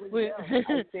seriously will.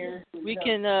 We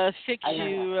can fix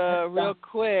you real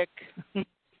quick.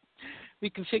 We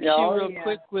can fix you real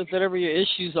quick with whatever your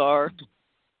issues are.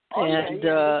 And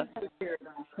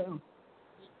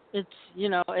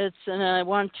and I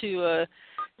want to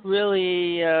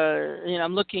really,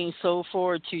 I'm looking so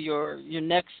forward to your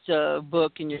next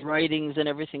book and your writings and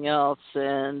everything else.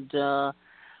 And,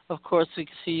 of course, we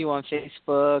can see you on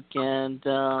Facebook. And,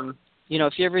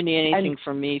 if you ever need anything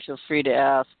from me, feel free to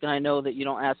ask. And I know that you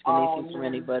don't ask anything from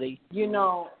anybody.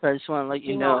 But I just want to let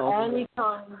you know.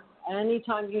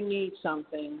 Anytime you need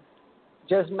something,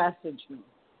 just message me.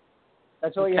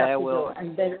 That's all you have to do.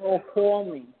 And then call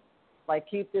me.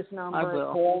 Keep this number,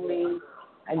 call me,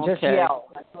 and just yell.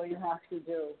 That's all you have to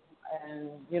do. And,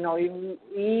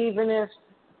 even if,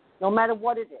 no matter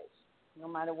what it is,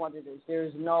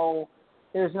 there's no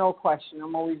question.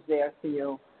 I'm always there for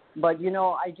you. But,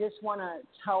 I just want to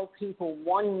tell people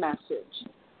one message.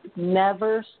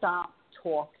 Never stop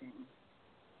talking.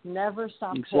 Never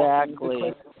stop talking.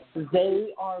 Because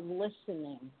they are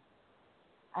listening.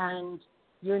 And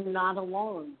you're not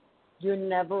alone. You're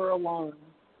never alone.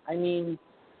 I mean,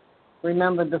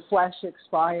 remember, the flesh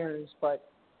expires, but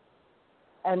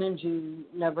energy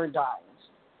never dies.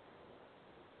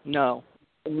 No.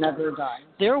 It never dies.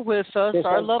 They're with us.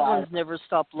 Our loved ones never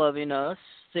stop loving us.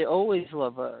 They always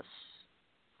love us.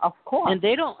 Of course. And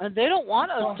they don't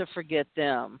want us to forget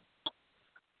them.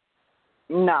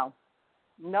 No,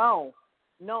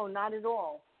 not at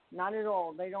all. Not at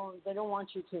all. They don't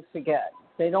want you to forget.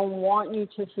 They don't want you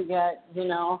to forget,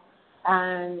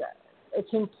 and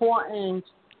it's important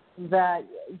that,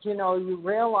 you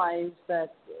realize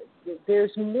that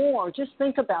there's more. Just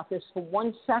think about this for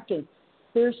 1 second.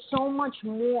 There's so much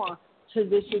more to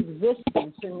this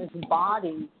existence in this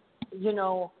body,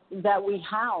 that we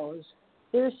house.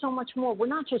 There's so much more. We're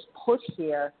not just put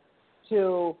here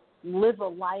to live a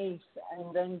life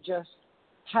and then just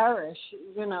perish,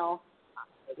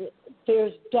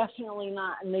 There's definitely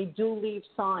not, and they do leave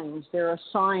signs. There are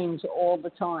signs all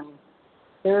the time.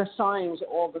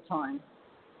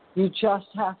 You just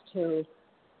have to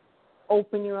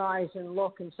open your eyes and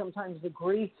look, and sometimes the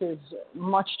grief is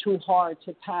much too hard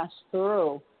to pass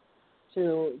through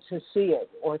to see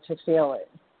it or to feel it.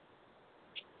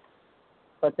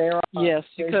 But there are... Yes,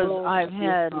 because I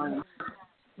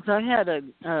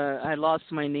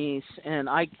lost my niece, and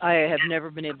I have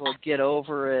never been able to get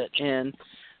over it, and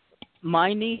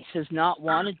my niece has not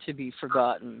wanted to be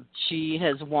forgotten. She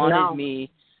has wanted me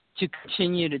to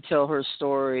continue to tell her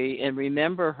story and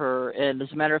remember her. And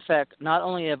as a matter of fact, not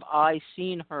only have I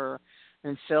seen her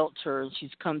and felt her, and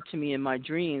she's come to me in my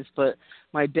dreams, but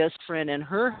my best friend and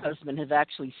her husband have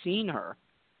actually seen her.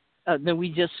 Then we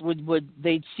just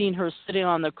they'd seen her sitting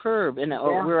on the curb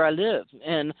where I live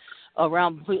and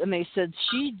around, and they said,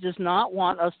 she does not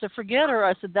want us to forget her.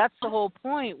 I said, that's the whole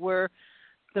point, where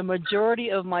the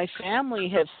majority of my family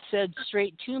have said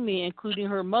straight to me, including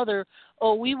her mother,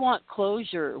 oh, we want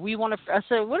closure. We want to. I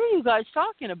said, what are you guys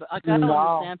talking about? I don't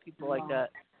understand people like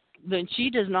that. Then she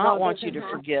does not want you to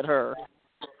forget her.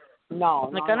 I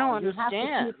don't understand. You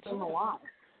have to keep them alive.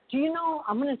 Do you know,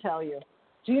 I'm going to tell you,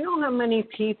 do you know how many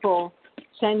people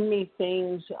send me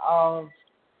things of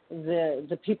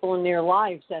the people in their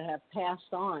lives that have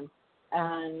passed on?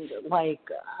 And, I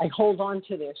hold on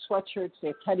to their sweatshirts,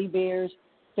 their teddy bears.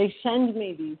 They send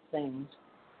me these things,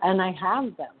 and I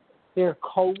have them. Their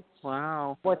coats,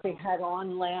 what they had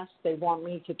on last, they want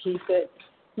me to keep it.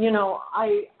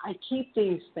 I keep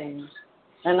these things,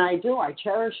 and I do. I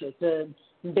cherish it. The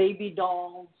baby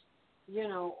dolls,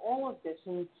 all of this.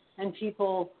 And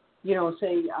people,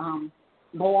 say,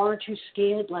 well, aren't you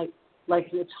scared? like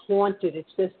it's haunted.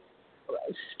 It's just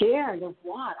scared of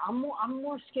what? I'm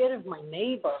more scared of my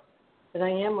neighbor than I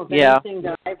am of anything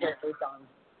that I've ever done.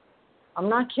 I'm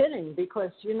not kidding,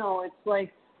 because it's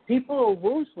like people are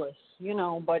ruthless,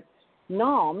 but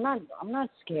no, I'm not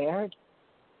scared.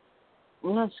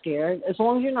 I'm not scared as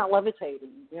long as you're not levitating,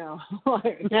 Your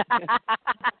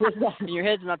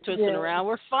head's not twisting around.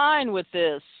 We're fine with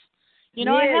this.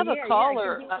 I have a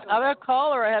caller. I have a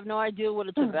caller. I have no idea what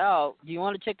it's about. Do you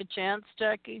want to take a chance,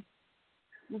 Jackie?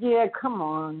 Yeah, come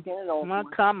on, get it over.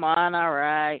 Come on, all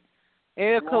right.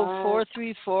 Area code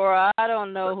 434. I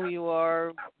don't know who you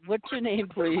are. What's your name,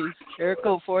 please? Area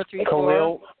code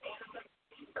 434.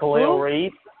 Khalil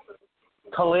Reed.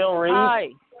 Khalil Reed. Hi.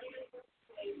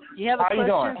 You have a question?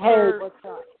 How you doing? Hey, what's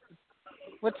up?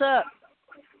 What's up?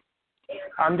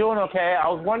 I'm doing okay. I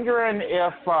was wondering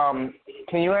if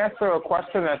can you answer a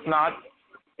question that's not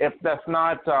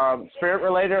spirit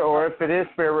related, or if it is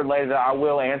spirit related, I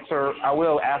will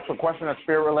ask a question that's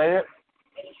spirit related.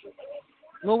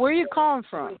 Well, where are you calling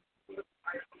from?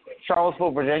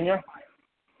 Charlottesville, Virginia.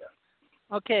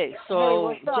 Okay, so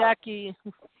hey, Jackie,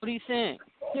 what do you think?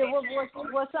 Yeah,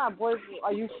 what's up? What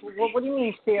do you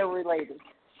mean spirit related?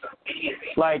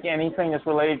 Like anything that's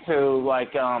related to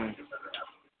like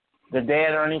the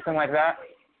dead or anything like that?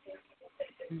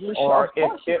 Or of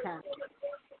course you if can.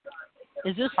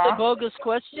 Is this a bogus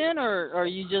question, or are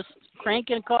you just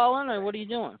cranking calling, or what are you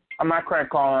doing? I'm not crank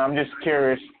calling. I'm just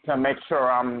curious to make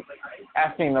sure I'm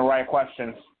asking the right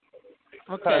questions.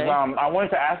 Okay. Because I wanted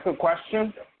to ask a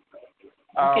question.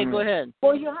 Okay, go ahead.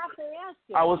 Well, you have to ask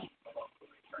it.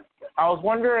 I was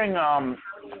wondering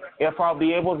if I'll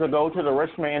be able to go to the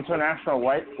Richmond International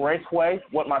Raceway,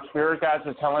 what my spirit guides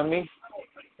are telling me.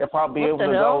 If I'll be able to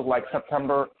go like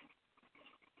September.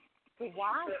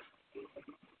 What?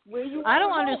 Where you I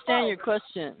don't understand your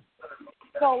question.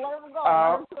 So let him go.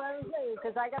 Let him say,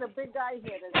 because I got a big guy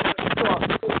here that's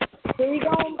talk. Where you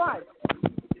going, bud?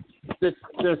 This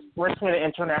Richmond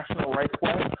International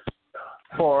Raceway.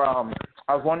 For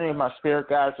I was wondering if my spirit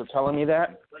guides are telling me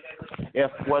that,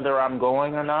 if whether I'm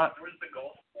going or not.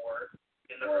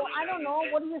 Well, I don't know.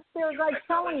 What are your spirit guides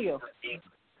telling you?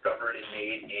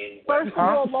 First of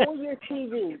all, lower your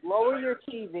TV. Lower your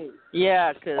TV.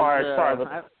 Yeah, because. All right, sorry. All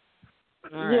right.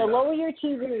 Yeah, lower your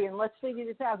TV and let's figure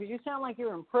this out, because you sound like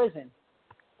you're in prison.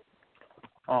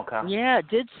 Okay. Yeah, it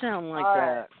did sound like all that.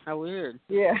 Right. How weird.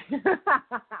 Yeah.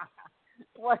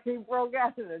 Well, he broke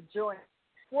out of the joint.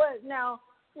 What now?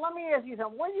 Let me ask you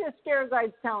something. What are your spirit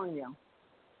guides telling you?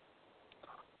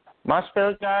 My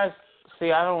spirit guides?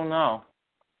 See, I don't know.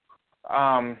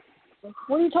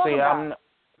 What are you talking about?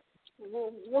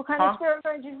 What kind of Huh? spirit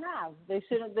guides you have?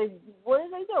 What do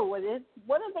they do?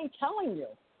 What are they telling you?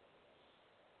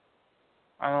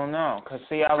 I don't know. Because,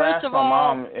 see, I've First asked of my all,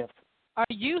 mom if...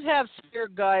 You have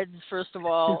spirit guides, first of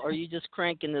all, or are you just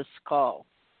cranking this call?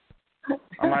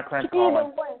 I'm not crank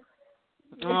calling.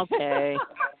 Okay.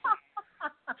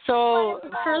 So,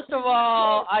 first of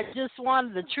all, I just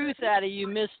wanted the truth out of you,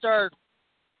 Mr.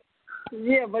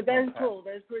 Yeah, but that's cool.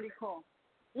 That's pretty cool.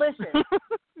 Listen.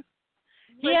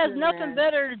 He has nothing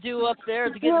better to do up there.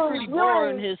 It's getting pretty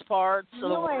boring in his parts of the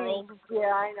world. Yeah,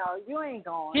 I know. You ain't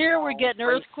going. Here we're getting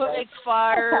earthquakes,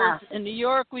 fires. In New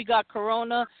York, we got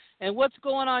corona. And what's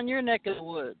going on in your neck of the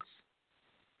woods?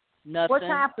 Nothing. What's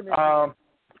happening?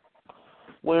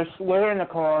 We're in the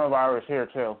coronavirus here,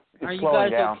 too. It's Are you slowing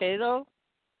guys down. okay, though?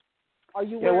 Are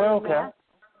you we're wearing okay. a mask?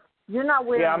 You're not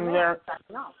wearing I'm a there. mask.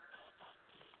 No.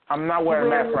 I'm not wearing a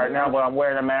mask right now, but I'm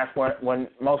wearing a mask when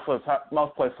most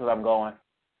places I'm going.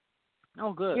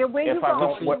 Oh, good. Yeah, where If you I going?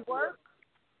 don't, You work?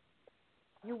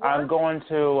 You work? I'm going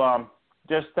to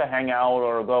just to hang out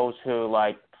or go to,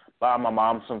 like, buy my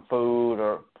mom some food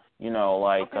or, hang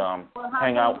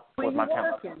out with my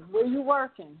family. Where you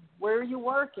working? Where are you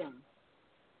working?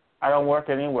 I don't work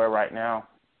anywhere right now.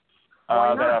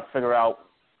 Why I gotta figure out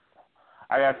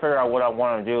what I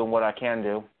want to do and what I can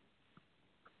do.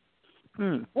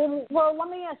 Well, let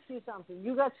me ask you something.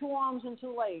 You got 2 arms and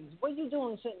 2 legs. What are you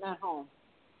doing sitting at home?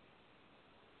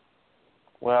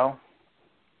 Well.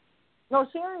 No,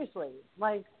 seriously.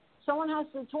 Like, someone has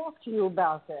to talk to you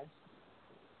about this.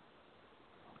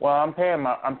 Well, I'm paying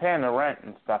the rent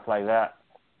and stuff like that.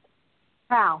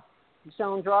 How? You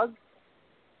selling drugs?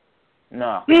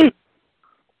 No.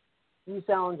 You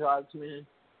selling drugs, man.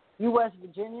 You West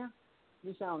Virginia?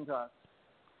 You selling drugs.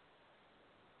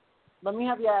 Let me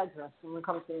have your address when we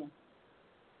come see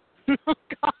you. Oh,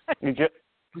 God. You just...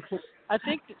 I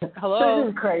think. Hello.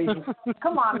 This is crazy.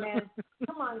 Come on, man.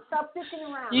 Come on, stop dicking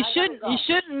around. You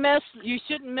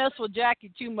shouldn't mess with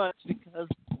Jackie too much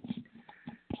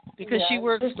because she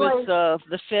works with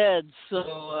the feds,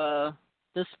 so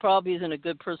this probably isn't a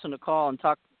good person to call and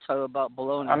talk to about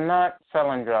baloney. I'm not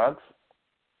selling drugs.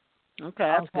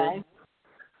 Okay, that's good.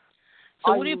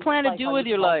 So what do you plan to do with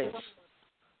your life?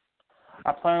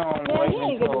 I plan on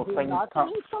waiting until things come.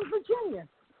 He's from Virginia.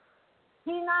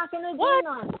 He's not going to do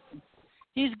nothing.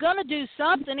 He's going to do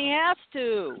something. He has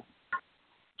to.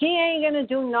 He ain't going to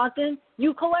do nothing.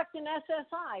 You collect an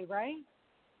SSI, right?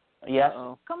 Yes.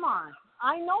 Come on.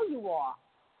 I know you are.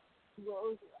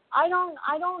 I don't,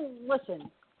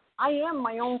 listen, I am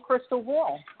my own crystal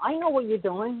ball. I know what you're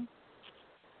doing.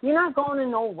 You're not going to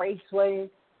no raceway.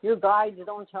 Your guides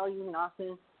don't tell you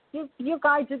nothing. Your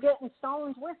guides are getting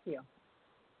stones with you.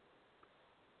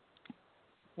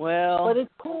 Well, but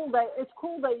it's cool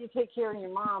that you take care of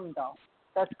your mom, though.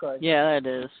 That's good. Yeah, that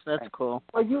is. That's cool.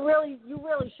 But you really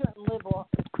shouldn't live off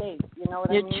the state. You know what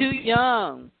I mean? You're too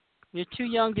young. You're too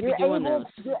young to be doing this.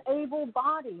 You're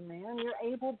able-bodied, man.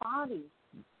 You're able-bodied.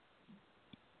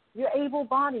 You're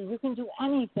able-bodied. You can do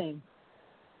anything.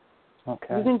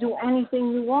 Okay. You can do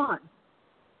anything you want.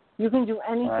 You can do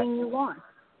anything you want.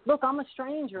 Look, I'm a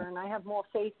stranger, and I have more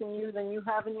faith in you than you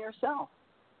have in yourself.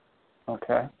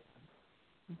 Okay.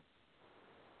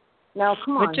 Now,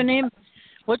 come on.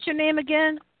 What's your name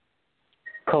again?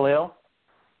 Khalil.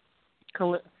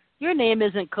 Your name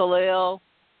isn't Khalil.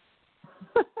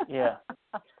 Yeah.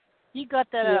 You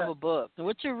got that out of a book.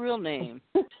 What's your real name?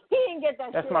 He didn't get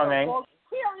that. That's shit my out of a name. book.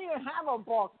 He don't even have a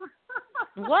book.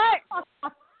 What?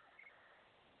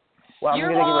 Well, I'm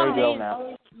going to get ready to go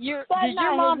now. Did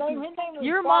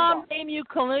your mom name you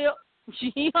Khalil?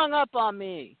 He hung up on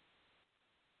me.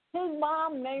 His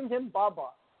mom named him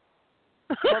Bubba.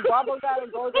 So Bubba got to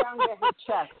go down and get his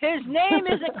check. His name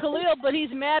isn't Khalil, but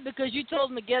he's mad because you told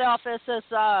him to get off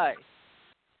SSI.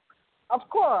 Of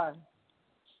course.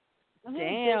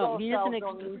 Damn, he isn't.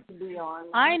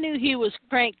 I knew he was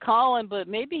crank calling, but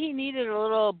maybe he needed a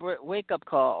little wake-up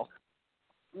call.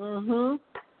 Mhm.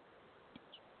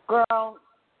 Girl,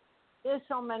 there's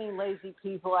so many lazy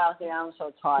people out there. I'm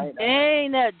so tired.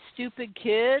 Dang, that stupid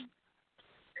kid.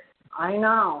 I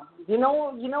know. You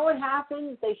know what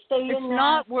happened? They stay in there. It's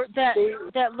not worth that.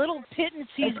 That little pittance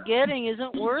he's getting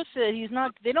isn't worth it. He's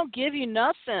not. They don't give you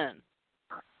nothing.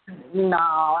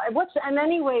 No. And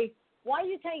anyway, why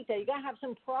you take that? You gotta have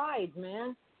some pride,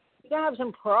 man. You gotta have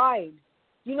some pride.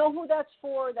 You know who that's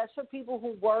for? That's for people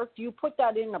who work. You put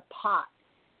that in a pot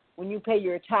when you pay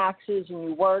your taxes and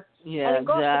you work. Yeah, and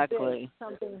exactly. If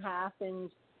something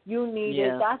happens, you need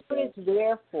it. That's what it's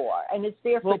there for, and it's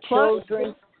there for plus,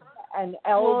 children and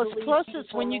elderly. Plus,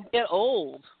 it's when you get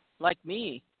old, like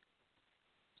me.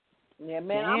 Yeah,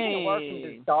 man, I'm gonna work and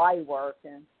just die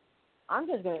working. I'm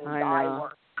just gonna die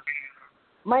working.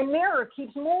 My mirror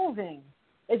keeps moving.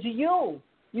 It's you.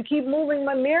 You keep moving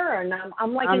my mirror, and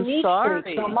I'm like a knee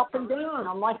streak, so I'm up and down.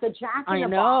 I'm like a jack in the box. I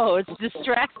know, it's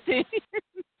distracting.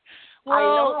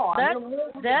 Well,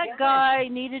 that guy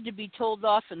needed to be told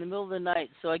off in the middle of the night,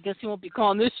 so I guess he won't be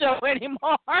calling this show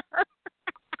anymore.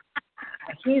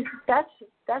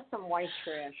 That's some white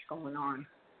trash going on.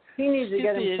 He needs to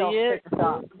get himself fixed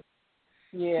up.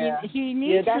 Yeah. He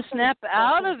needs to snap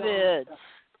out of it.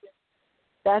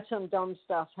 That's some dumb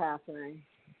stuff happening.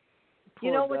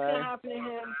 You know what's going to happen to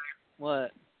him?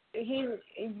 What? He's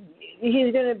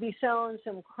going to be selling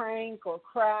some crank or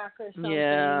crack or something.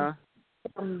 Yeah.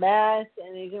 Some meth,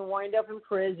 and he's going to wind up in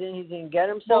prison. He's going to get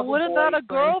himself what about a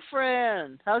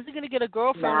girlfriend? How's he going to get a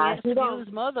girlfriend? He has to be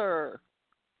his mother.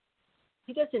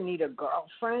 He doesn't need a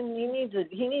girlfriend. He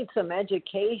needs some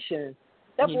education.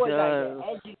 That boy got to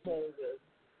get educated.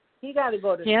 He got to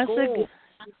go to school.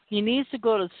 He needs to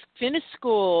go to finish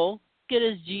school, get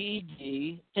his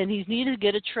GED, and he needs to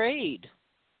get a trade.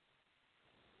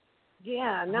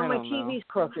 Yeah, now my TV's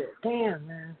crooked. Damn,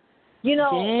 man.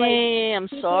 I'm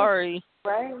sorry.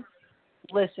 Right?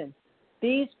 Listen,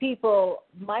 these people,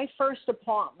 my first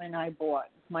apartment I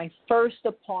bought.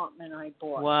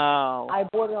 Wow. I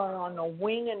bought it on a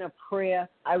wing and a prayer.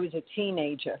 I was a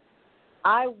teenager.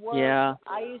 I worked. Yeah.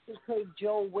 I used to take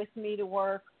Joe with me to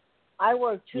work. I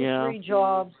worked 2-3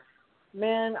 jobs.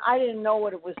 Man, I didn't know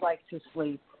what it was like to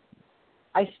sleep.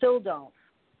 I still don't.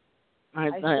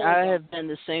 I have been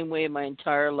the same way my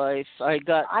entire life. I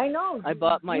know. I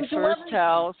bought my first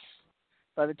house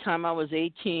by the time I was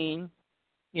 18.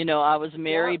 I was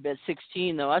married at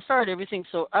 16, though. I started everything,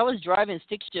 so I was driving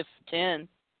stick shift for 10.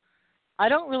 I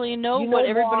don't really know what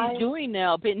everybody's doing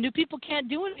now, but new people can't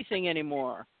do anything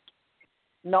anymore.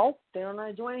 No, they don't know how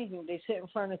to do anything. They sit in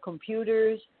front of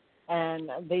computers,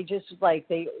 and they just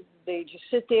they just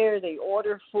sit there. They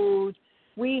order food.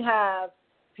 We have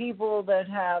people that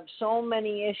have so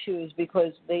many issues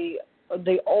because they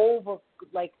they over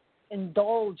like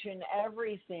indulge in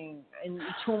everything and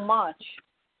too much.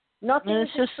 Nothing. And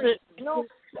it's just that,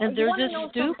 and they're just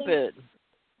stupid.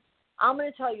 I'm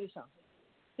going to tell you something.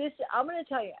 I'm going to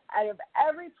tell you, out of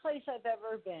every place I've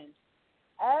ever been,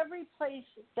 every place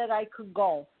that I could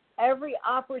go, every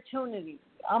opportunity,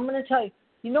 I'm going to tell you,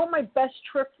 you know what my best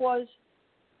trip was?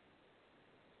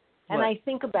 And I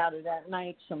think about it at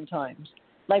night sometimes,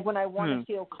 like when I want to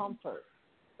feel comfort,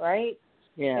 right?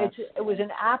 Yeah. It was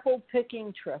an apple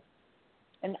picking trip.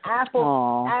 An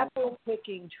apple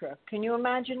picking trip. Can you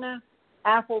imagine that?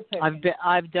 Apple picking.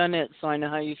 I've done it, so I know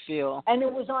how you feel. And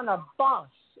it was on a bus.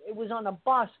 It was on a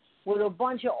bus with a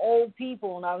bunch of old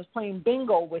people, and I was playing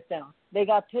bingo with them. They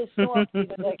got pissed off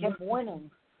because I kept winning,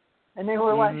 and they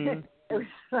were like, it was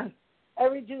like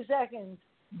every 2 seconds,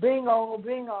 bingo,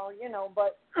 bingo, you know.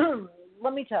 But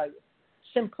let me tell you,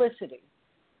 simplicity.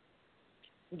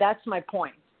 That's my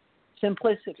point.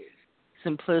 Simplicity.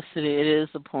 Simplicity. It is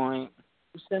the point.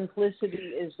 Simplicity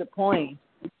is the point.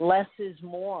 Less is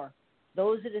more.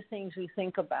 Those are the things we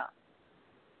think about.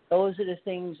 Those are the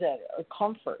things that are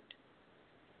comfort,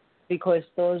 because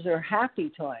those are happy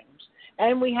times.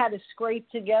 And we had to scrape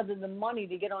together the money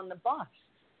to get on the bus.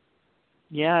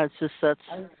 Yeah, it's just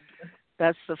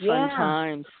that's the fun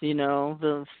times, you know,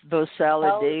 those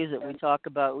salad days that we talk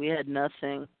about. We had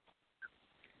nothing.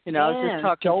 You know, I was just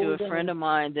talking to a friend of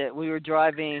mine that we were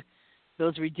driving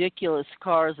those ridiculous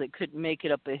cars that couldn't make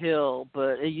it up a hill,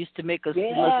 but it used to make us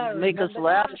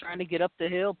laugh trying to get up the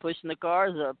hill, pushing the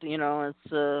cars up. You know,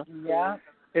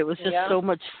 it was just so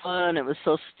much fun. It was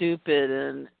so stupid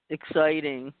and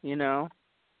exciting. You know.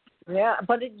 Yeah,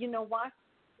 but you know what?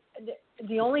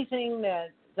 The only thing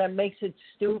that makes it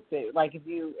stupid, like if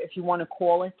you want to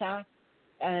call it that,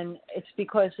 and it's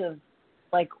because of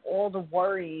like all the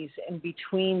worries in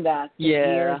between that.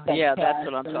 Years that that's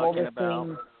what I'm talking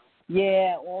about.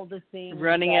 Yeah, all the things.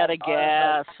 Running out of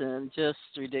gas and just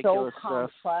ridiculous so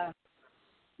stuff.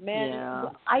 Man,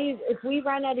 if we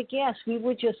ran out of gas, we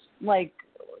would just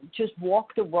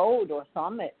walk the road or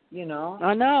thumb it, you know.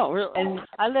 I know. And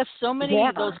I left so many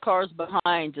of those cars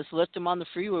behind. Just left them on the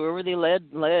freeway wherever they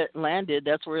landed.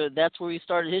 That's where we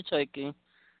started hitchhiking.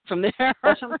 From there.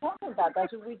 That's what I'm talking about.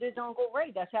 That's what we did to Uncle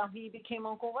Ray. That's how he became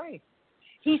Uncle Ray.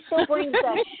 He still brings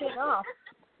that shit up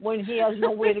when he has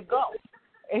nowhere to go.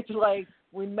 It's like,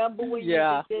 remember when you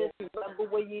did this? Remember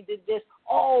when you did this?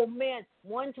 Oh man!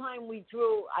 One time we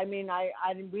threw. I mean,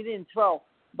 we didn't throw,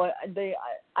 but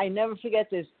I never forget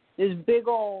this. This big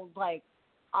old like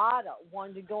otter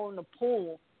wanted to go in the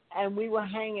pool, and we were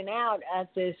hanging out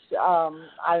at this. I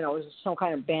don't know, it was some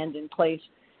kind of abandoned place,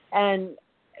 and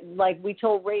like we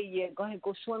told Ray, go ahead,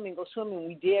 go swimming.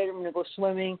 We dared him to go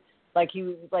swimming. Like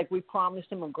we promised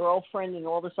him a girlfriend and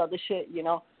all this other shit, you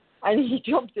know. And he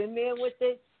jumped in there with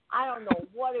it. I don't know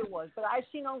what it was, but I've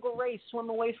seen Uncle Ray swim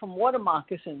away from water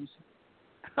moccasins.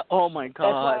 Oh my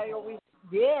God!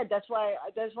 That's why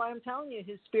I'm telling you,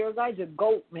 his spirit guide's a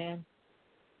goat, man.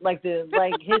 Like his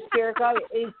spirit guide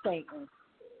is Satan.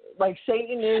 Like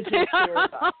Satan is his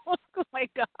spirit guide. Oh my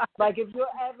God! Like if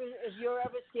you're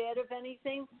ever scared of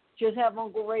anything, just have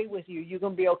Uncle Ray with you. You're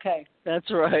gonna be okay. That's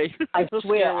right. I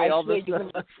swear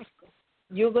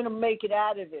you're gonna make it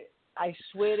out of it. I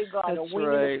swear to God, a wing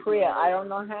and a prayer. I don't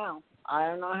know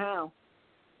how.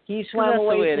 He swam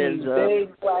away from these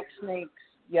big black snakes.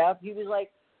 Yep. He was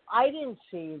like, I didn't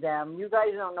see them. You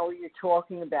guys don't know what you're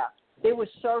talking about. They were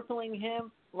circling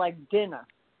him like dinner.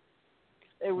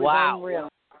 It was unreal.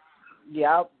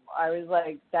 Yep. I was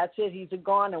like, that's it. He's a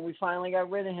goner. We finally got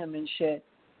rid of him and shit.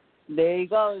 There he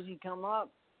goes. He come up,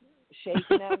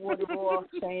 shaking that water off,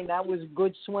 saying that was a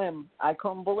good swim. I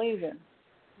couldn't believe it.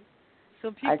 So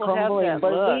people have that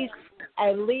but look.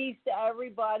 At least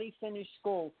everybody finished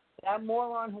school. That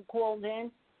moron who called in,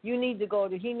 he needs to go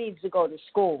to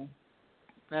school.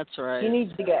 That's right. He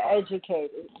needs to get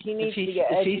educated.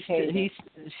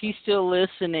 If he's still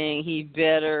listening, he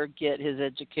better get his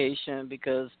education,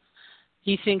 because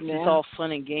he thinks it's all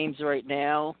fun and games right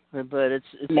now, but it's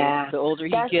the older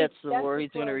he gets, the more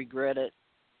he's going to regret it.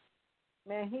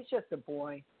 Man, he's just a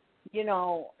boy. You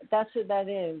know, that's what that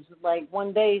is. Like,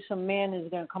 one day some man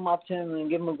is going to come up to him and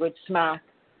give him a good smack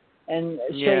and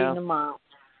straighten him out.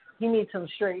 He needs some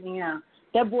straightening out.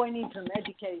 That boy needs some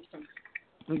education.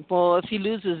 Well, if he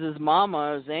loses his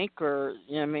mama, his anchor,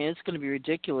 I mean, it's going to be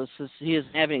ridiculous. He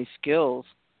doesn't have any skills.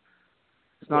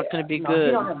 It's not going to be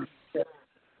good.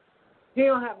 He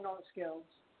don't have no skills.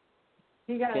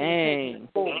 He got to take to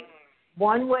school.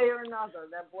 One way or another,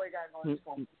 that boy got to go to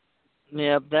school.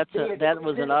 Yeah, that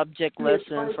was an object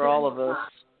lesson for all of us.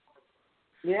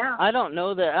 Yeah. I don't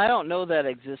know that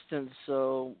existence,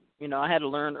 so You know, I had to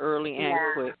learn early and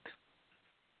quick.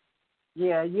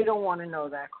 Yeah, you don't want to know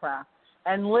that crap.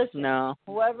 And listen, No.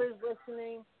 whoever's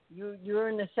listening, you're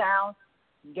in the South,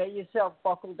 get yourself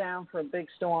buckled down for a big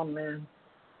storm, man.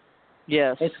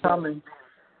 Yes. It's coming.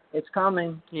 It's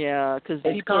coming. Yeah, because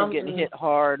people are getting hit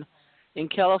hard. In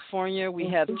California, we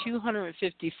have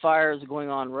 250 fires going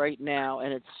on right now,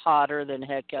 and it's hotter than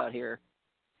heck out here.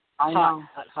 I know.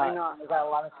 Hot. I know. I've got a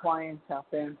lot of clients out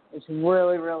there. It's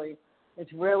really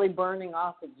burning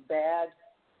up. It's bad.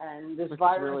 And this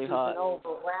virus really isn't hot.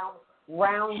 over.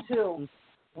 Round two.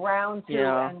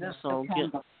 Yeah, end of so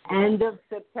September. End of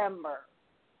September.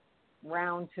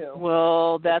 Round 2.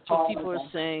 Well, that's what people are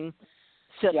saying.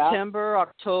 September,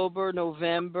 October,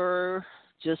 November.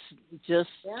 Just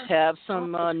have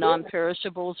some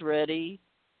non-perishables ready,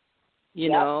 you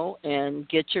know, and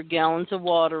get your gallons of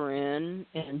water in,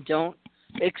 and don't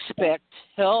expect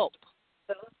help.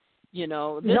 You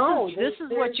know, this is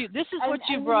what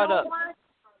you brought up.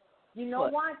 You know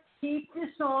what? Keep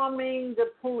disarming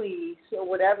the police or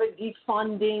whatever,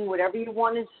 defunding, whatever you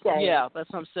want to say. Yeah, that's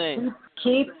what I'm saying.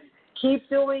 Keep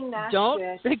doing that. Don't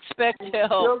shit. expect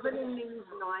help. You're going to need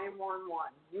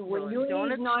 911.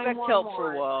 Don't expect help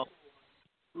for a while.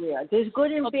 Yeah, there's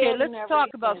good and bad. Okay, let's talk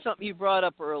about something you brought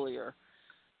up earlier.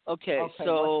 Okay,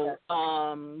 so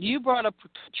you brought up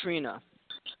Katrina.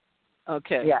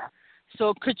 Okay. Yeah.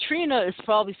 So Katrina is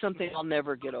probably something I'll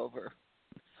never get over.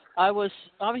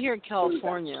 I'm here in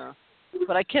California,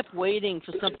 but I kept waiting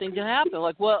for something to happen.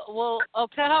 Like, well,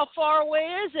 okay, how far away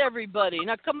is everybody?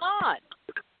 Now, come on.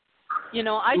 You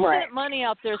know, I sent money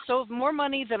out there, so more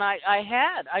money than I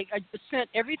had. I sent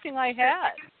everything I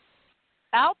had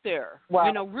out there. Wow.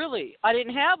 You know, really. I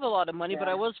didn't have a lot of money, but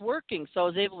I was working, so I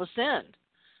was able to send.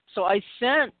 So I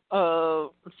sent, I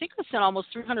think I sent almost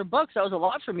 $300. That was a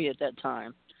lot for me at that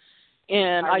time.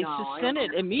 And I sent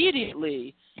it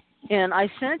immediately. And I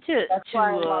sent it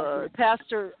to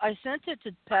Pastor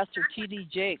T.D.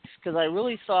 Jakes because I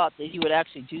really thought that he would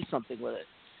actually do something with it.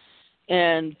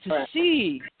 And to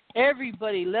see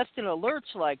everybody left in a lurch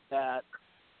like that,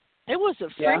 it was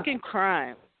a freaking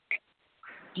crime.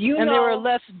 They were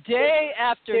left day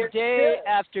after day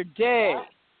after day.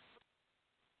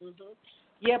 Mm-hmm.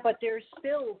 Yeah, but there's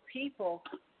still people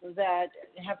that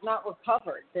have not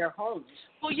recovered their homes.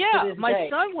 Well, yeah, my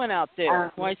son went out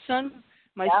there. My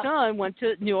son went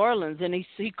to New Orleans, and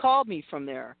he called me from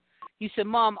there. He said,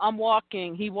 "Mom, I'm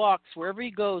walking." He walks wherever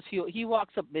he goes. He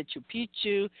walks up Machu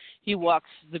Picchu. He walks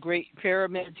the Great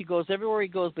Pyramids. He goes everywhere he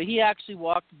goes. But he actually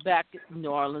walked back in New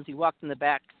Orleans. He walked in the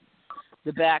back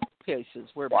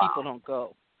places where people don't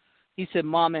go. He said,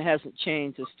 "Mom, it hasn't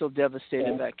changed. It's still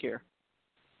devastated back here."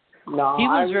 No, he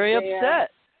was very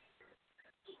upset.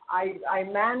 I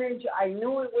managed. I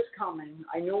knew it was coming.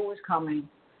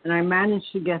 And I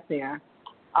managed to get there.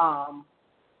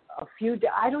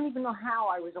 I don't even know how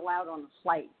I was allowed on a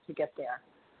flight to get there,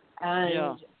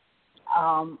 and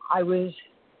I was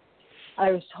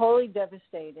totally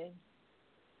devastated.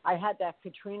 I had that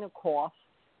Katrina cough.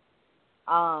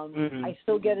 I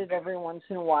still get it every once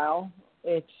in a while.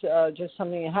 It's just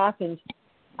something that happens.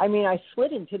 I mean, I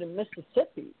slid into the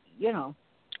Mississippi, you know,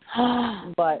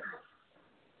 but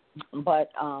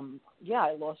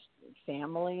I lost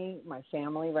my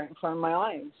family right in front of my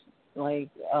eyes. Like,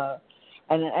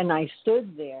 and I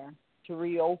stood there to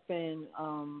reopen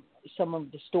some of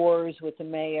the stores with the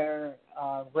mayor,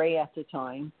 Ray at the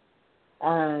time,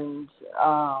 and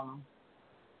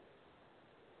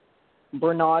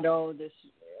Bernardo, this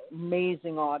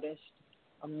amazing artist,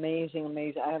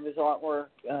 amazing. I have his artwork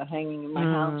hanging in my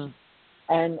house,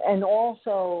 and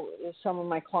also some of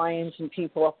my clients and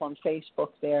people up on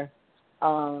Facebook there.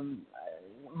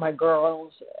 My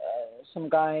girls, some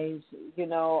guys, you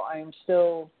know,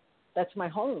 that's my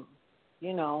home,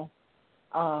 you know.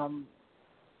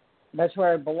 That's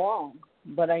where I belong.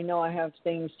 But I know I have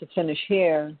things to finish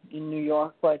here in New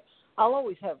York, but I'll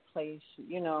always have a place,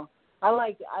 you know. I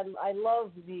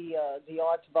love the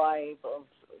art vibe of,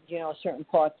 you know, certain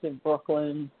parts of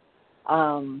Brooklyn.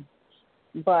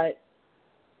 But,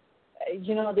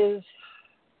 you know, there's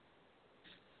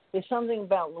something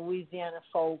about Louisiana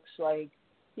folks, like,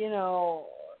 you know,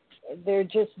 they're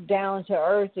just down to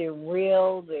earth. They're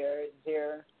real.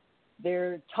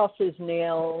 They're tough as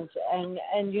nails.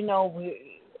 And you know,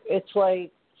 it's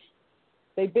like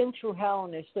they've been through hell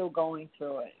and they're still going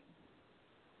through it.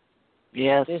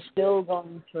 Yes. They're still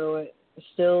going through it.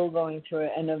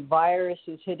 And the virus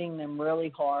is hitting them really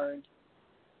hard.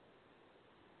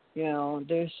 You know,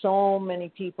 there's so many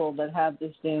people that have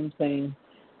this damn thing.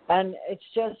 And it's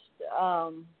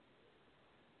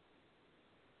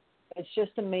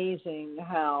just amazing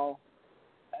how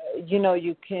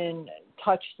you can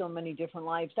touch so many different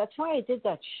lives. That's why I did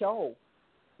that show,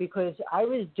 because I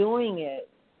was doing it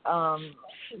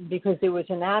because there was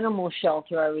an animal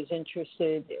shelter I was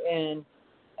interested in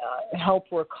help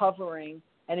recovering,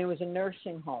 and it was a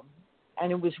nursing home.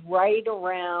 And it was right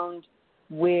around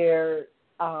where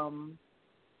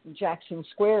Jackson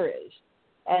Square is,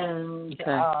 and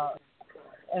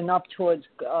up towards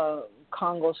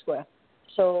Congo Square.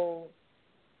 So,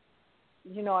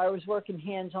 I was working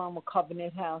hands-on with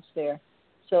Covenant House there.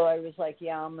 So I was like,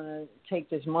 yeah, I'm going to take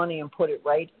this money and put it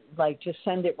right, like just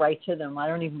send it right to them. I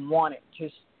don't even want it.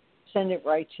 Just send it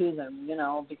right to them,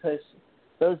 because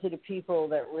those are the people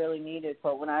that really need it.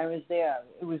 But when I was there,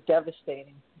 it was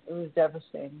devastating. It was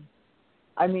devastating.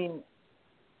 I mean,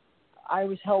 I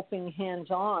was helping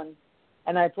hands-on,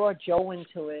 and I brought Joe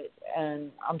into it,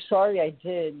 and I'm sorry I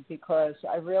did, because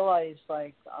I realized,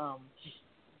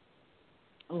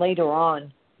 later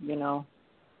on,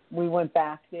 we went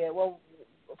back there. Well,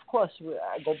 of course,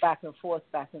 I go back and forth,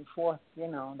 that's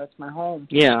my home.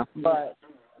 Yeah. But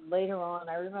later on,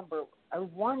 I remember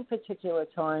one particular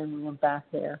time we went back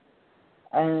there,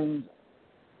 and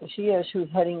she was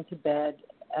heading to bed,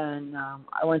 and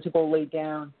I went to go lay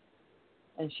down,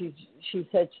 and she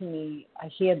said to me, I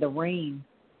hear the rain.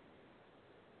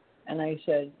 And I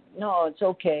said, no, it's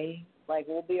okay.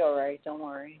 We'll be all right. Don't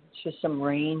worry. It's just some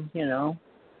rain,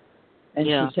 And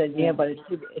she said, yeah, but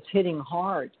it's hitting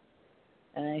hard.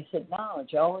 And I said, no,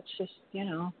 Joe, it's just,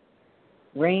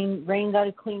 rain got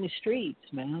to clean the streets,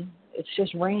 man. It's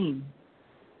just rain.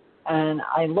 And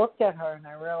I looked at her and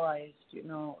I realized,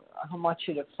 how much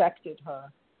it affected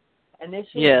her. And this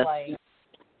was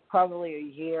probably a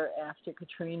year after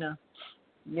Katrina,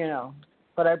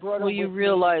 But I brought her. Well, you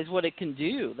realize what it can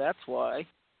do. That's why.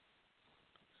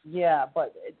 Yeah,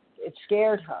 but it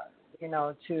scared her,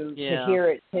 to hear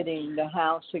it hitting the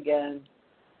house again,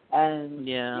 and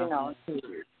to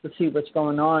see what's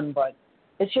going on. But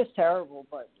it's just terrible.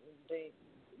 But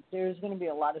there's going to be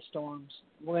a lot of storms.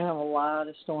 We're going to have a lot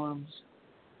of storms,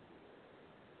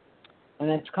 and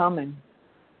it's coming.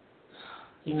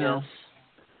 Yes.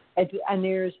 And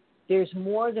there's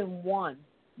more than one.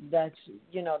 That's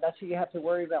what you have to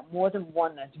worry about. More than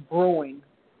one that's brewing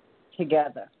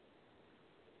together.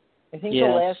 I think the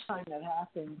last time that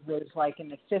happened was in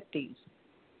the 50s.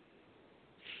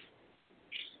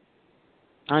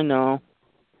 I know.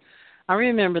 I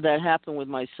remember that happened with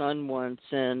my son once,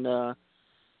 and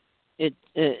it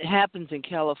happens in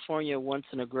California once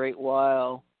in a great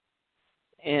while.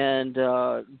 And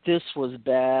this was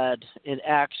bad.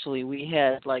 We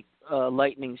had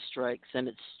lightning strikes, and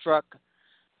it struck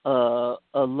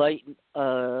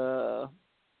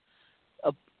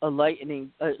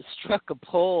struck a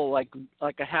pole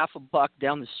like a half a block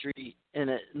down the street, and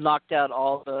it knocked down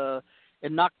the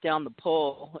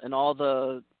pole and all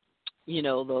the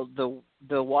the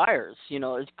wires,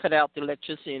 it cut out the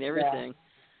electricity and everything.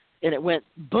 And it went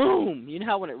boom. You know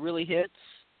how when it really hits?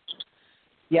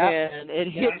 Yeah. And it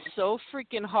hit so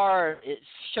freaking hard, it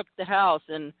shook the house.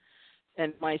 And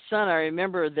my son, I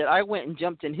remember that I went and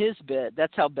jumped in his bed.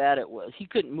 That's how bad it was. He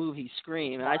couldn't move. He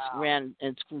screamed. And I ran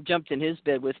and jumped in his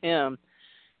bed with him.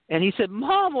 And he said,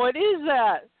 Mom, what is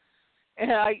that?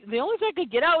 And the only thing I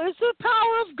could get out is the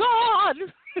power of God.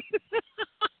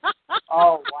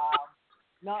 Oh, wow.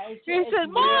 No, he said,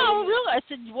 Mom, really? I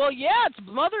said, well, yeah, it's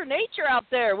Mother Nature out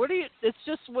there. It's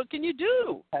just, what can you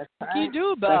do? That's right. What can you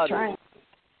do about it? Right.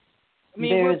 I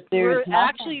mean, we're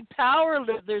actually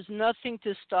powerless. There's nothing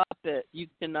to stop it. You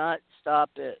cannot stop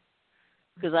it.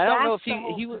 Because I don't know if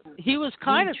he was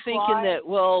kind of thinking that,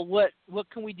 well, what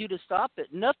can we do to stop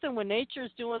it? Nothing when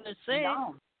nature's doing the same.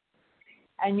 No.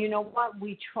 And you know what?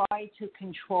 We try to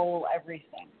control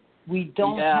everything. We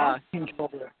don't have control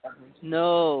over everything.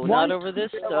 No, not over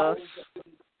this stuff.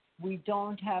 We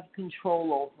don't have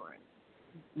control over it.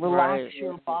 Relax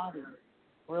your body.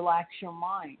 Relax your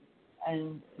mind.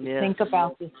 And think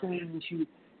about the things you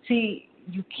see.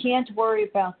 You can't worry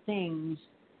about things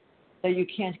that you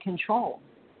can't control.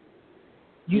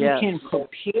 You can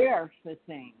prepare for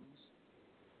things,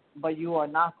 but you are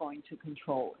not going to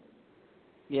control it.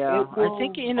 Yeah, I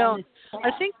think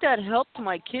I think that helped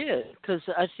my kid, because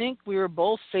I think we were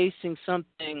both facing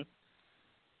something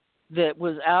that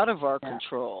was out of our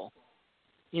control,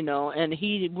 and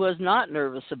he was not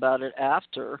nervous about it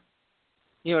after.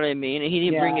 You know what I mean? And he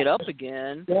didn't bring it up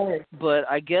again. But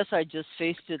I guess I just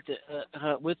faced it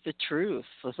with the truth.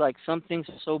 It's like some things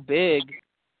are so big,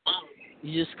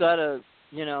 you just got to,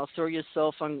 throw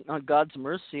yourself on God's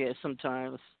mercy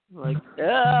sometimes. Like,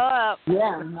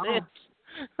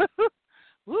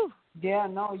 Woo. Yeah,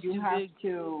 no, you have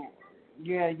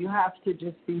to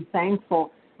just be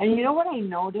thankful. And you know what I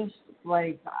noticed?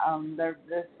 Like,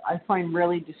 I find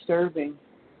really disturbing.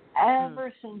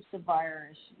 Ever since the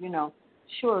virus,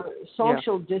 sure,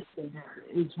 social distance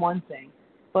is one thing,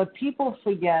 but people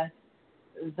forget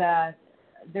that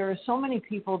there are so many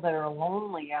people that are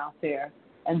lonely out there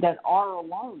and that are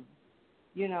alone,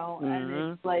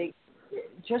 and it's like,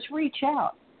 just reach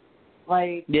out.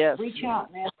 Like, reach out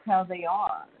and ask how they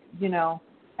are,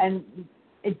 and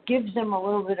it gives them a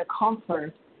little bit of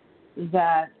comfort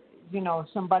that,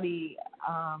 somebody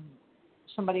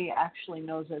actually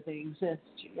knows that they exist,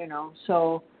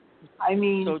 So, I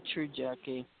mean. So true,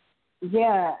 Jackie.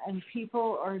 Yeah, and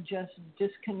people are just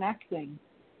disconnecting.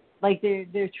 Like,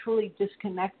 they're truly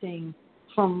disconnecting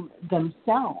from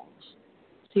themselves.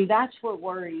 See, that's what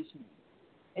worries me.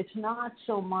 It's not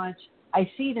so much, I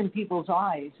see it in people's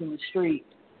eyes in the street,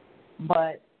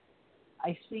 but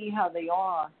I see how they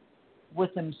are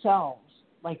with themselves.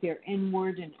 Like, they're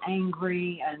inward and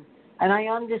angry, and I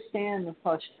understand the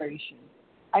frustration.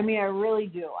 I mean, I really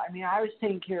do. I mean, I was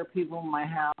taking care of people in my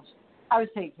house. I was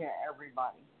taking care of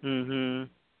everybody.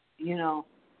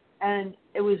 And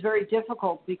it was very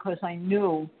difficult because I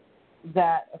knew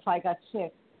that if I got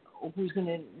sick, who's going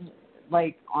to,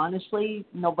 like, honestly,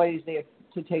 nobody's there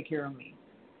to take care of me.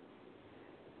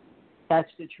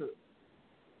 That's the truth.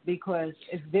 Because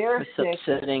if they're sick,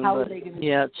 how are they going to?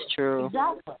 Yeah, it's true.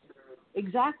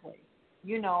 Exactly.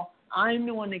 I'm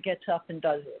the one that gets up and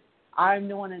does it. I'm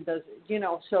the one that does it.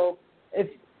 So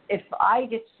if I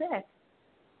get sick,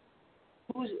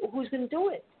 who's going to do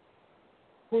it?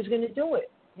 Who's going to do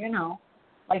it?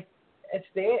 Like, if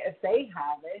they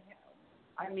have it,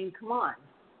 I mean, come on.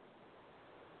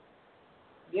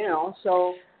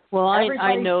 So. Well,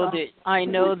 I know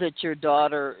that your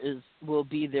daughter will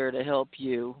be there to help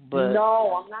you, but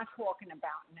no, I'm not talking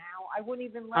about now. I wouldn't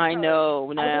even let her. I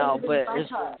know now, but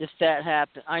if that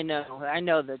happened, I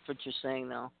know that's what you're saying,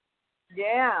 though.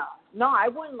 Yeah, no, I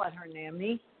wouldn't let her near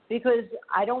me because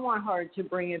I don't want her to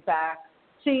bring it back.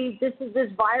 See, this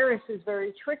virus is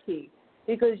very tricky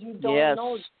because you don't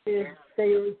know. There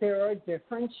are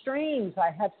different strains.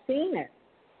 I have seen it.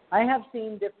 I have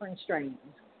seen different strains.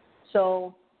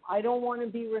 So I don't want to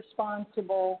be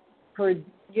responsible for,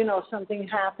 something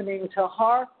happening to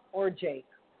her or Jake.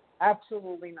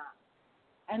 Absolutely not.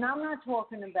 And I'm not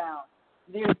talking about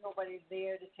there's nobody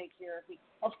there to take care of me.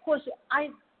 Of course,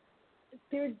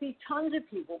 there'd be tons of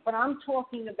people, but I'm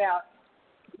talking about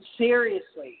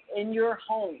seriously in your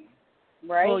home,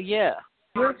 right? Well, yeah.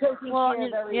 You're taking care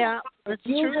of everyone. Yeah, that's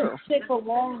true. You get sick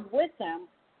along with them.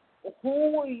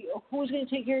 Who's going to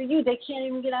take care of you? They can't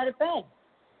even get out of bed.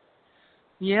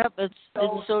 Yep, it's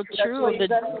so true. You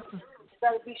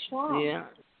gotta be strong. Yeah,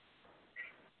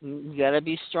 you gotta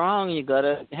be strong. You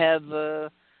gotta have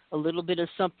a little bit of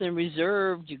something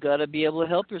reserved. You gotta be able to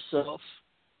help yourself.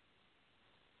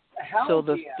 So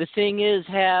the thing is,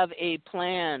 have a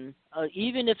plan.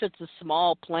 Even if it's a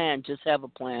small plan, just have a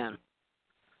plan.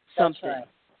 Something. That's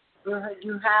right.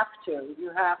 You have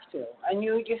to, and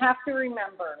you have to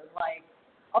remember. Like,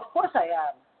 of course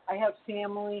I have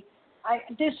family.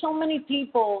 There's so many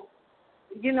people,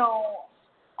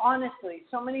 honestly,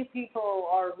 so many people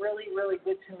are really, really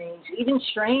good to me, even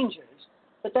strangers.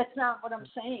 But that's not what I'm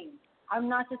saying. I'm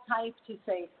not the type to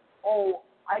say, oh,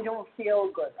 I don't feel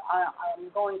good.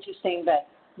 I'm going to stay in bed.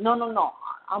 No.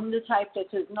 I'm the type that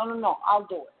says, no, I'll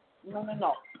do it.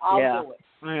 No, I'll do it.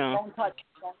 Yeah. Don't touch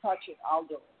it. I'll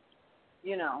do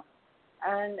it.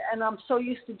 And I'm so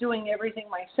used to doing everything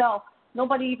myself,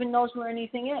 nobody even knows where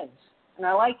anything is. And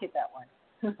I like it that way.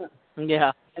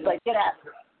 Yeah. It's like, get out of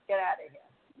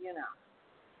here.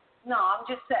 No, I'm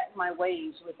just setting my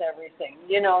ways with everything,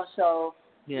 so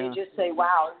you just say,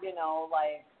 wow,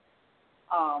 like,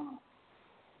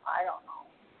 I don't know.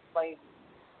 Like,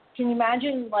 can you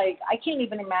imagine, like, I can't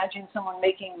even imagine someone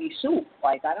making me soup.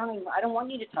 Like, I don't want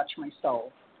you to touch my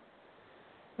stove.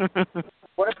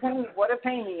 What a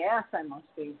pain in the ass I must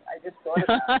be. I just thought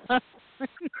about it.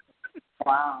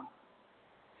 Wow.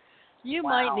 You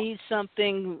might need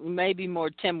something, maybe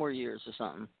 10 more years or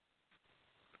something.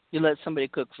 You let somebody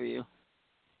cook for you.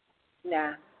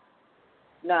 Nah,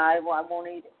 I won't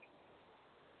eat it.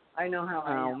 I know how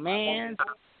I am. Oh, man.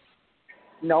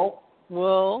 Nope.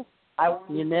 Well,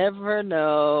 you never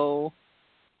know.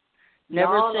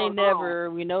 Never say never.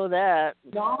 We know that.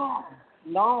 No,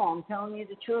 I'm telling you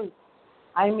the truth.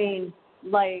 I mean,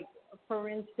 like, for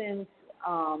instance,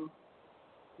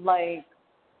 like,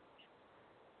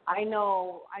 I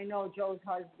know Joe's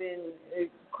husband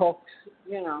cooks,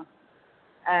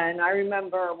 and I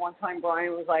remember one time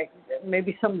Brian was like,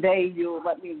 maybe someday you'll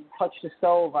let me touch the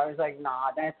stove. I was like,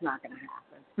 nah, that's not going to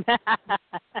happen.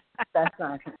 That's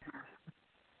not going to happen.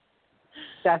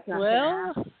 That's not gonna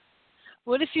Well, happen.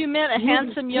 what if you met a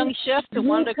handsome young chef that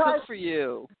wanted to cook for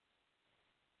you?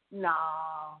 No,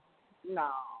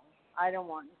 I don't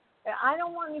want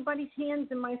anybody's hands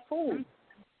in my food.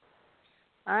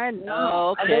 I know.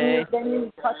 No. Okay. Then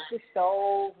you touch the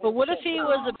stove. But what if he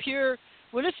was a pure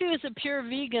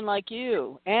vegan like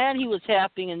you, and he was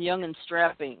happy and young and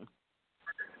strapping?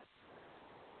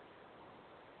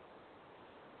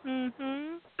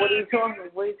 Mhm. What are you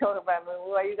talking about?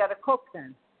 Well, you got to cook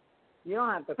then. You don't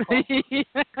have to cook.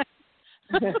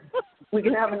 We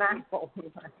can have an apple.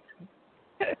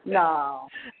 No,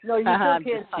 you I'm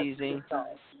can't just touch teasing. the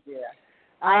stove. Yeah.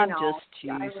 I'm know. just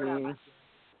teasing.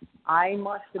 I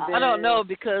must have been. I don't know,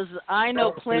 because I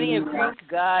know plenty of Greek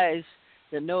guys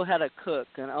that know how to cook,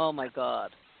 and oh my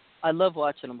God, I love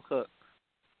watching them cook.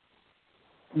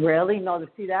 Really? No,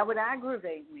 see, that would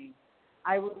aggravate me.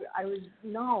 I would.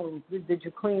 No. Did you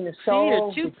clean the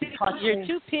stove? See, you're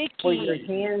too picky.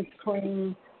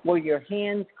 Were your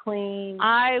hands clean?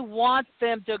 I want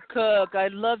them to cook.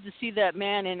 I'd love to see that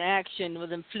man in action with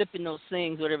them flipping those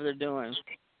things, whatever they're doing.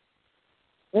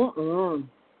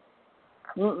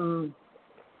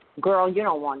 Girl, you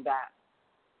don't want that.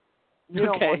 You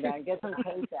don't Okay. want that. Get some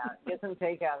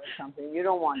takeout or something. You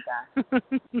don't want that.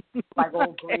 Like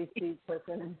old greasy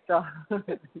cooking and stuff.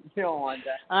 You don't want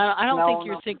that. I don't think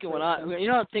you're thinking what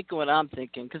you're not thinking what I'm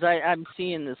thinking, because I'm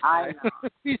seeing this guy. I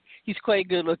know. He's quite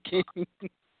good looking.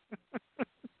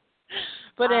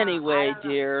 But anyway,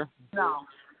 dear. No,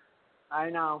 I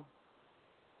know.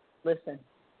 Listen,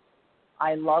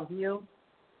 I love you.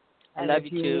 I And love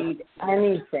if you you too. need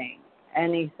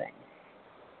anything,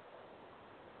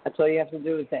 that's all you have to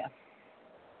do is ask.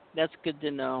 That's good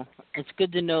to know. It's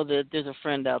good to know that there's a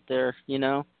friend out there, you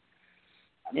know.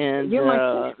 And You're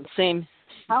my friend. same.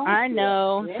 I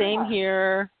know. Yeah. Same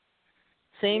here.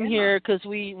 Same here, because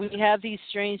we have these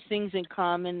strange things in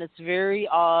common. It's very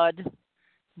odd,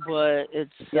 but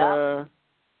it's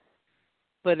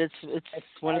it's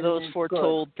one of those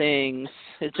foretold things.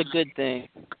 It's a good thing.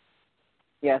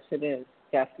 Yes, it is,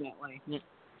 definitely. Yeah.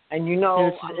 And you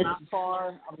know,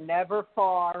 I'm never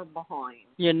far behind.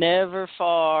 You're never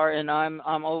far, and I'm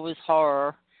always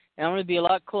horror. And I'm going to be a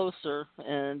lot closer,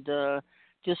 and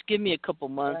just give me a couple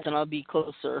months, and I'll be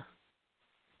closer.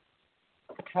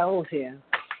 Tells you.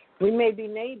 We may be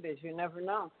neighbors, you never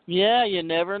know. Yeah, you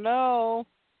never know.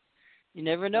 You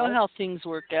never know how things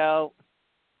work out.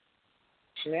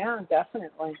 Yeah,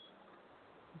 definitely.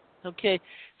 Okay,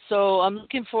 so I'm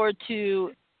looking forward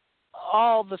to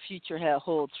all the future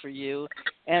holds for you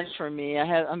and for me.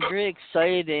 I'm very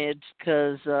excited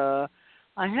because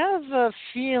I have a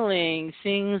feeling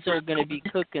things are going to be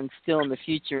cooking still in the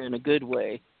future in a good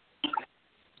way.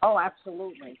 Oh,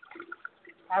 absolutely.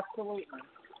 Absolutely.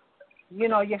 You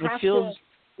know, you have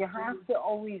to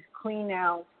always clean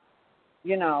out.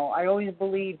 You know, I always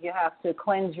believe you have to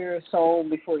cleanse your soul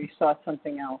before you start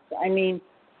something else. I mean,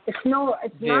 it's not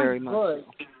good.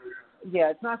 Yeah,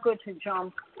 it's not good to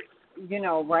jump, you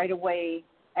know, right away.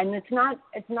 And it's not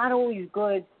always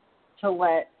good to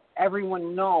let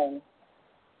everyone know,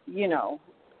 you know,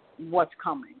 what's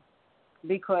coming.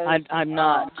 Because I'm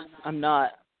not.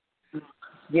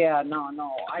 Yeah, no.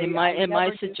 In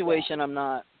my situation, I'm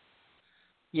not.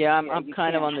 Yeah, I'm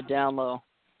kind of on the down low,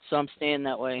 so I'm staying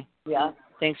that way. Yeah.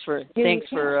 Thanks for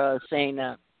saying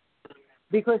that.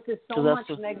 Because there's so much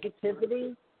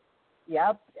negativity.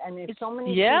 Yep, and there's so many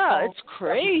people. Yeah, it's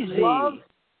crazy. Love,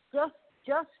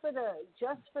 just for the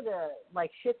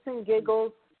like shits and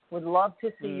giggles, would love to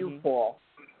see you fall.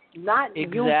 Not you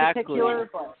in particular,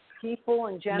 but people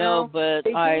in general. No, but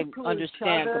I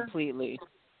understand completely.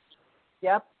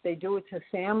 Yep, they do it to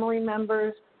family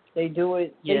members. They do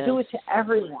it. They do it to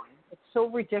everyone. It's so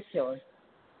ridiculous.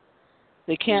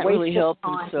 They can't really help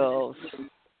themselves.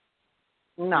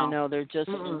 No, I know they're just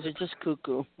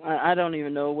cuckoo. I don't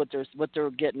even know what they're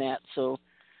getting at. So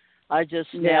I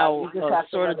just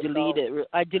sort of delete it.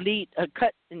 I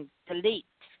cut and delete.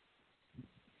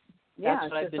 Yeah,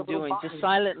 that's what I've been doing. Just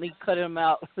silently cut them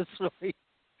out. That's really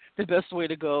the best way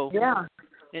to go. Yeah.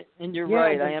 And you're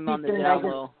right. I am on the down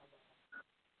low.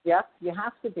 Yep, you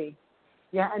have to be.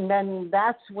 Yeah, and then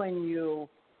that's when you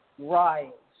rise.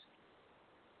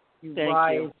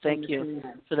 Thank you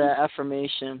for that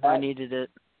affirmation. I needed it.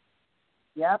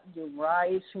 Yep, you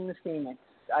rise from the phoenix.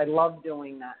 I love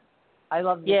doing that. I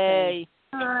love the Yay.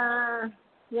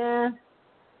 Yeah,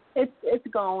 it's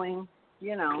going,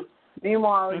 you know.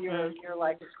 Meanwhile, you're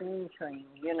like a steam train,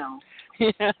 you know.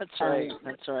 Yeah, that's right.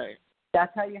 That's right.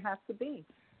 That's how you have to be.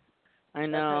 I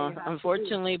know,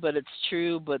 unfortunately, but it's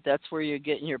true, but that's where you're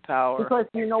getting your power. Because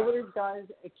you know what it does?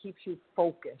 It keeps you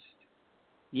focused.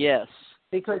 Yes.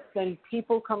 because then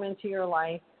people come into your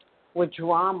life with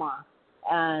drama,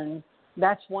 and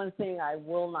that's one thing I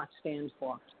will not stand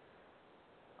for.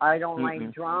 I don't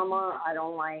like drama. I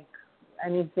don't like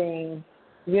anything.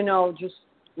 Just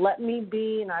let me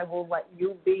be, and I will let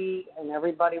you be, and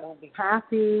everybody will be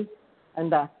happy,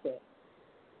 and that's it.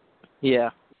 Yeah.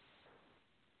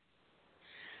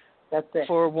 That's it.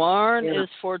 Forewarned is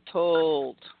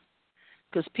foretold.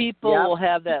 Because people will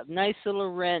have that nice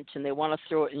little wrench, and they want to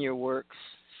throw it in your works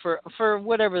for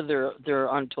whatever their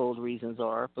untold reasons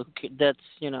are. But that's,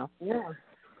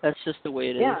 that's just the way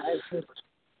it is. It's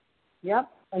just,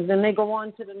 and then they go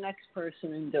on to the next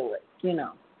person and do it,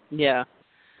 Yeah.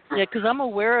 Yeah, because I'm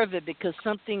aware of it, because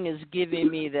something is giving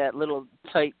me that little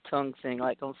tight tongue thing.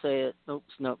 Like, I'll say it. Nope,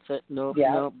 don't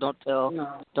tell.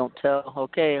 No. Don't tell.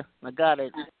 Okay, I got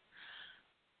it.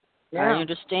 Yeah. I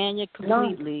understand you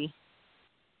completely.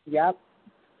 Yep.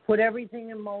 Put everything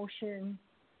in motion,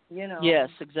 Yes,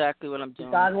 exactly what I'm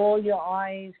doing. Dot all your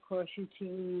I's, cross your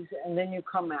T's, and then you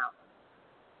come out.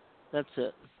 That's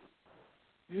it.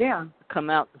 Yeah. Come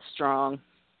out strong.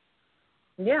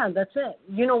 Yeah, that's it.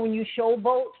 When you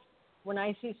showboat, when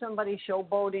I see somebody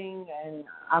showboating, and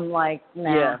I'm like,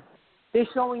 nah. Yeah. They're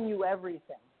showing you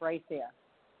everything right there.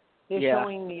 They're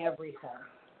showing me everything.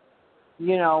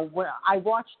 When I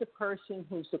watch the person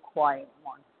who's the quiet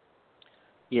one.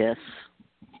 Yes.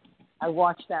 I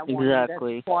watch that one.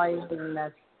 Exactly. That's quiet and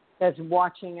that's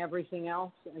watching everything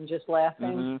else and just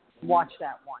laughing. Watch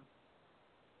that one.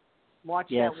 Watch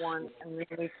that one, and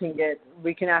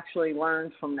we can actually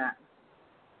learn from that.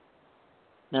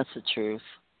 That's the truth.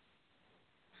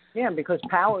 Yeah, because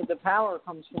the power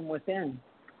comes from within.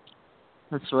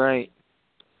 That's right.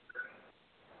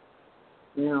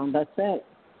 That's it.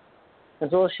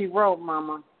 That's all she wrote,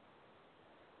 Mama.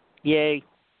 Yay.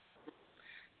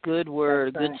 Good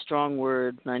word, That's good strong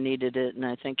word. I needed it, and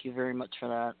I thank you very much for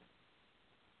that.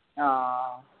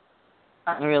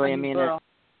 I mean it.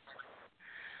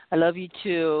 I love you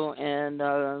too, and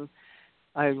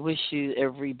I wish you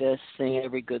every best thing,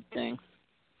 every good thing.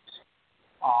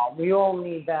 We all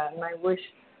need that, and I wish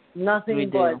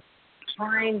nothing but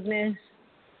kindness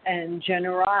and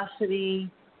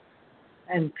generosity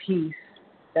and peace.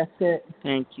 That's it.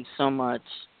 Thank you so much.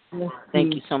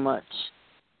 Thank you so much.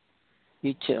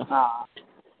 You too.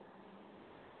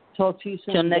 Talk to you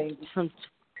soon.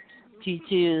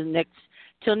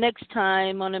 Till next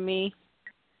time, mon ami.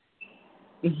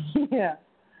 Yeah.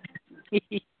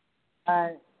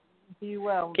 Be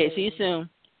well. Okay, baby. see you soon.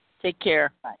 Take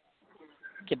care. Bye.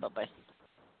 Okay, bye-bye.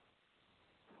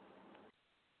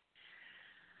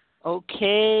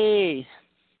 Okay.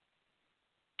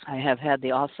 I have had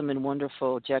the awesome and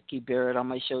wonderful Jackie Barrett on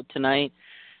my show tonight.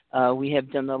 We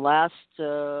have done the last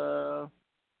hour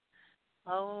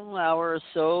or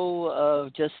so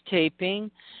of just taping,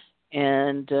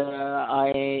 and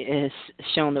it's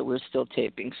shown that we're still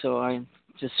taping. So I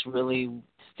just really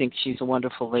think she's a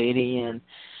wonderful lady, and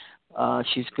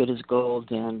she's good as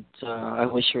gold, and I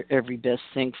wish her every best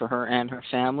thing for her and her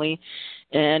family.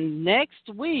 And next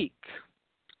week,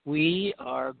 we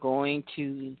are going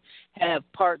to have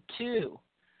part 2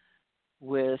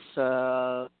 with,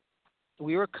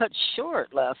 we were cut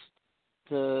short last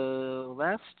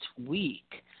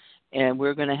week, and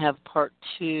we're going to have part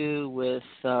 2 with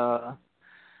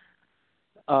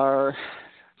our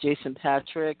Jason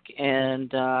Patrick,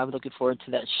 and I'm looking forward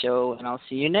to that show, and I'll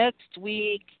see you next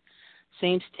week.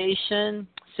 Same station,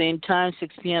 same time,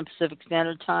 6 p.m. Pacific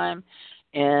Standard Time.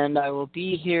 And I will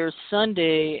be here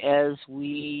Sunday as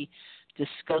we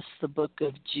discuss the book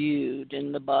of Jude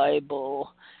in the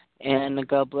Bible. And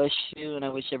God bless you, and I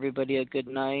wish everybody a good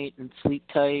night, and sleep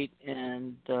tight,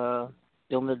 and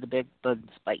don't let the big bugs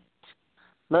bite.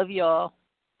 Love y'all.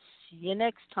 See you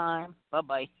next time.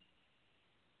 Bye-bye.